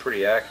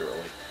pretty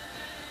accurately.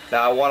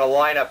 Now I want to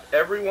line up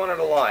every one of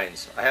the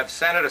lines. I have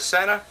center to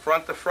center,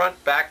 front to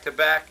front, back to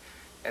back,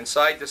 and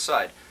side to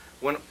side.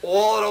 When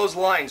all of those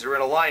lines are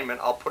in alignment,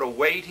 I'll put a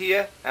weight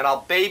here and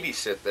I'll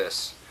babysit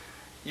this.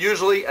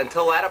 Usually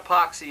until that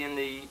epoxy in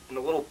the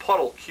little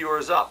puddle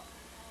cures up.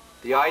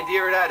 The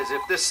idea of that is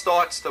if this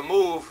starts to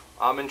move,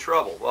 I'm in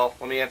trouble. Well,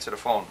 let me answer the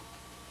phone.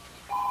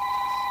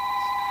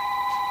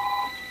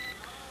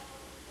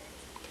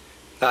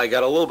 Now I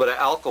got a little bit of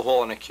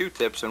alcohol in the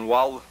Q-tips, and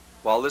while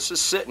this is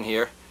sitting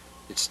here,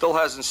 it still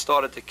hasn't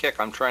started to kick.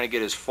 I'm trying to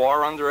get as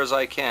far under as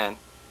I can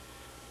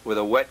with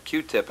a wet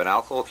Q-tip, an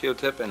alcohol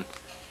Q-tip, and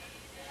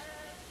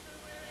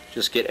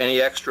just get any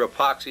extra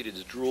epoxy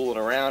that's drooling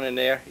around in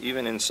there,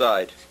 even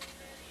inside.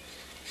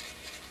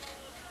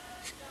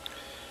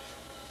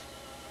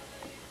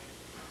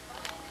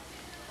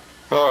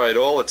 Alright,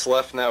 all that's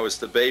left now is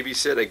to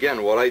babysit.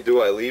 Again, what I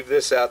do, I leave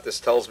this out. This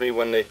tells me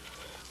when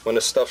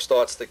the stuff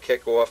starts to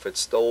kick off. It's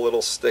still a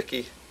little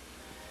sticky.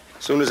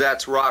 As soon as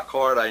that's rock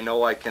hard, I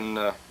know I can,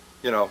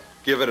 you know,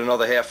 give it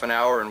another half an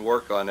hour and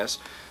work on this.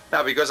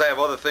 Now, because I have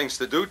other things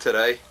to do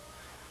today,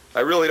 I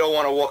really don't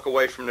want to walk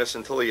away from this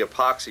until the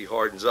epoxy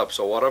hardens up.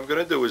 So what I'm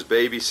going to do is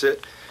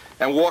babysit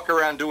and walk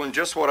around doing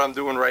just what I'm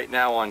doing right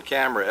now on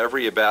camera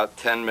every about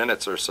 10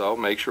 minutes or so.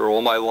 Make sure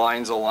all my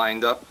lines are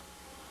lined up.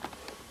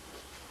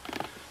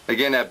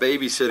 Again, that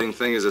babysitting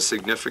thing is a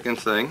significant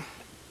thing.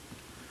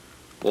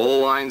 All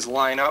the lines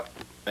line up.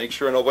 Make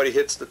sure nobody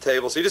hits the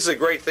table. See, this is a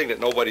great thing that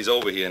nobody's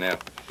over here now.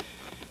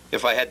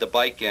 If I had the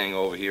bike gang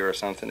over here or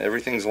something,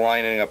 everything's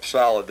lining up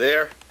solid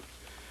there,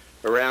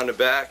 around the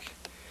back.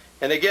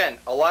 And again,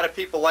 a lot of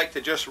people like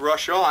to just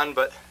rush on,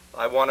 but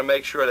I want to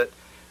make sure that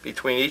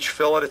between each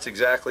fillet it's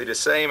exactly the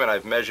same, and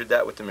I've measured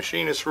that with the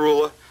machinist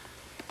ruler.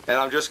 And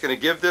I'm just going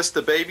to give this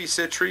the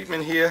babysit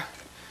treatment here.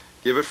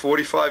 Give it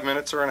 45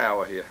 minutes or an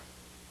hour here.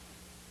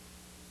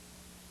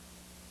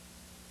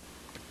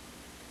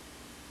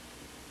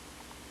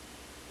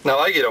 Now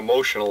I get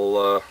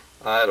emotional,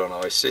 I don't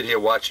know, I sit here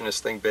watching this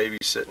thing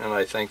babysitting and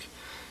I think,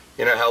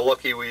 you know, how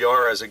lucky we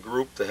are as a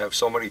group to have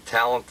so many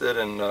talented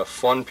and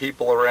fun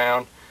people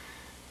around.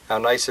 How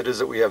nice it is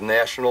that we have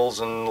nationals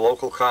and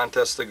local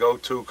contests to go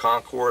to,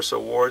 concourse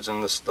awards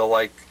and the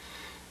like.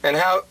 And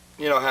how,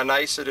 you know, how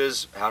nice it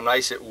is, how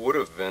nice it would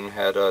have been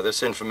had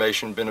this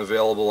information been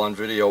available on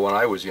video when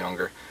I was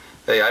younger.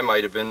 Hey, I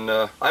might have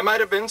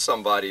been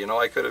somebody, you know,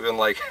 I could have been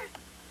like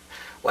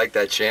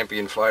that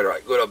champion fighter. I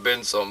could have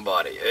been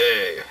somebody.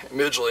 Hey,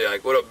 Midgley, I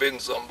could have been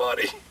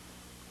somebody.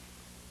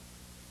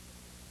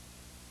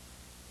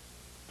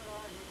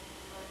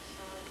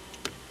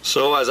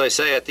 So as I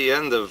say at the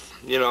end of,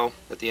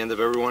 at the end of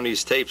every one of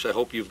these tapes, I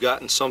hope you've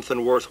gotten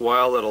something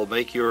worthwhile that'll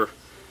make your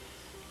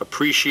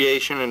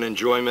appreciation and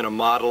enjoyment of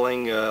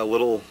modeling a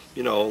little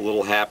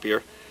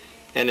happier,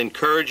 and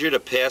encourage you to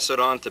pass it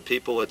on to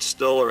people that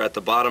still are at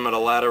the bottom of the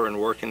ladder and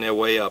working their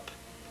way up.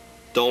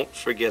 Don't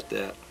forget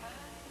that.